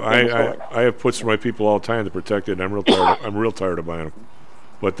 I have puts for my people all the time to protect it, and I'm real tired. I'm real tired of buying them.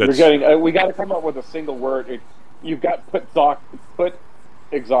 But that's we got to come up with a single word. You've got put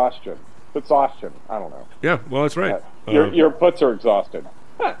exhaustion. Exhaustion. I don't know. Yeah. Well, that's right. Your puts are exhausted.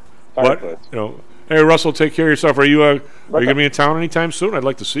 But hey, Russell, take care of yourself. Are you gonna be in town anytime soon? I'd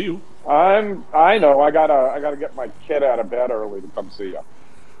like to see you. I know. I gotta get my kid out of bed early to come see you.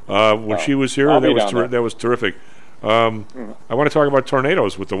 When she was here, that was terrific. I want to talk about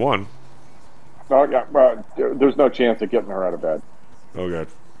tornadoes with the one. Oh yeah, there's no chance of getting her out of bed. Oh God.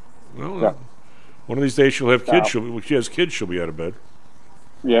 Well, one of these days she'll have kids. When she has kids, she'll be out of bed.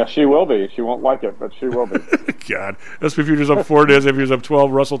 Yeah, she will be. She won't like it, but she will be. God. S&P Futures up 4 days. S&P Futures up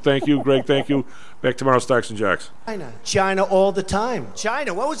 12. Russell, thank you. Greg, thank you. Back tomorrow, Stocks and Jocks. China all the time.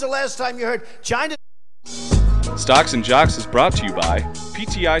 China. When was the last time you heard China? Stocks and Jocks is brought to you by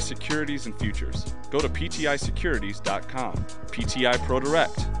PTI Securities and Futures. Go to PTIsecurities.com. PTI Pro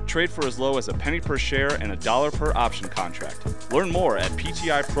Direct. Trade for as low as a penny per share and $1 per option contract. Learn more at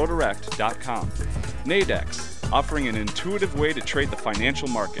PTIProDirect.com. Nadex. Offering an intuitive way to trade the financial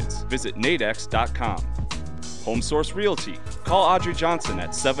markets. Visit nadex.com. HomeSource Realty. Call Audrey Johnson at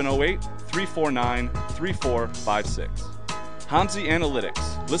 708-349-3456. Hamzy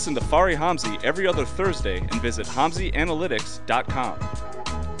Analytics. Listen to Fari Hamzy every other Thursday and visit HamzyAnalytics.com.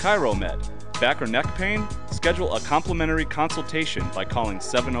 ChiroMed. Back or neck pain? Schedule a complimentary consultation by calling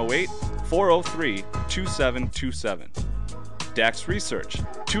 708-403-2727. DAX Research.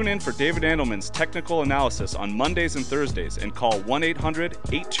 Tune in for David Andelman's technical analysis on Mondays and Thursdays and call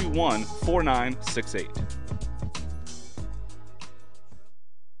 1-800-821-4968.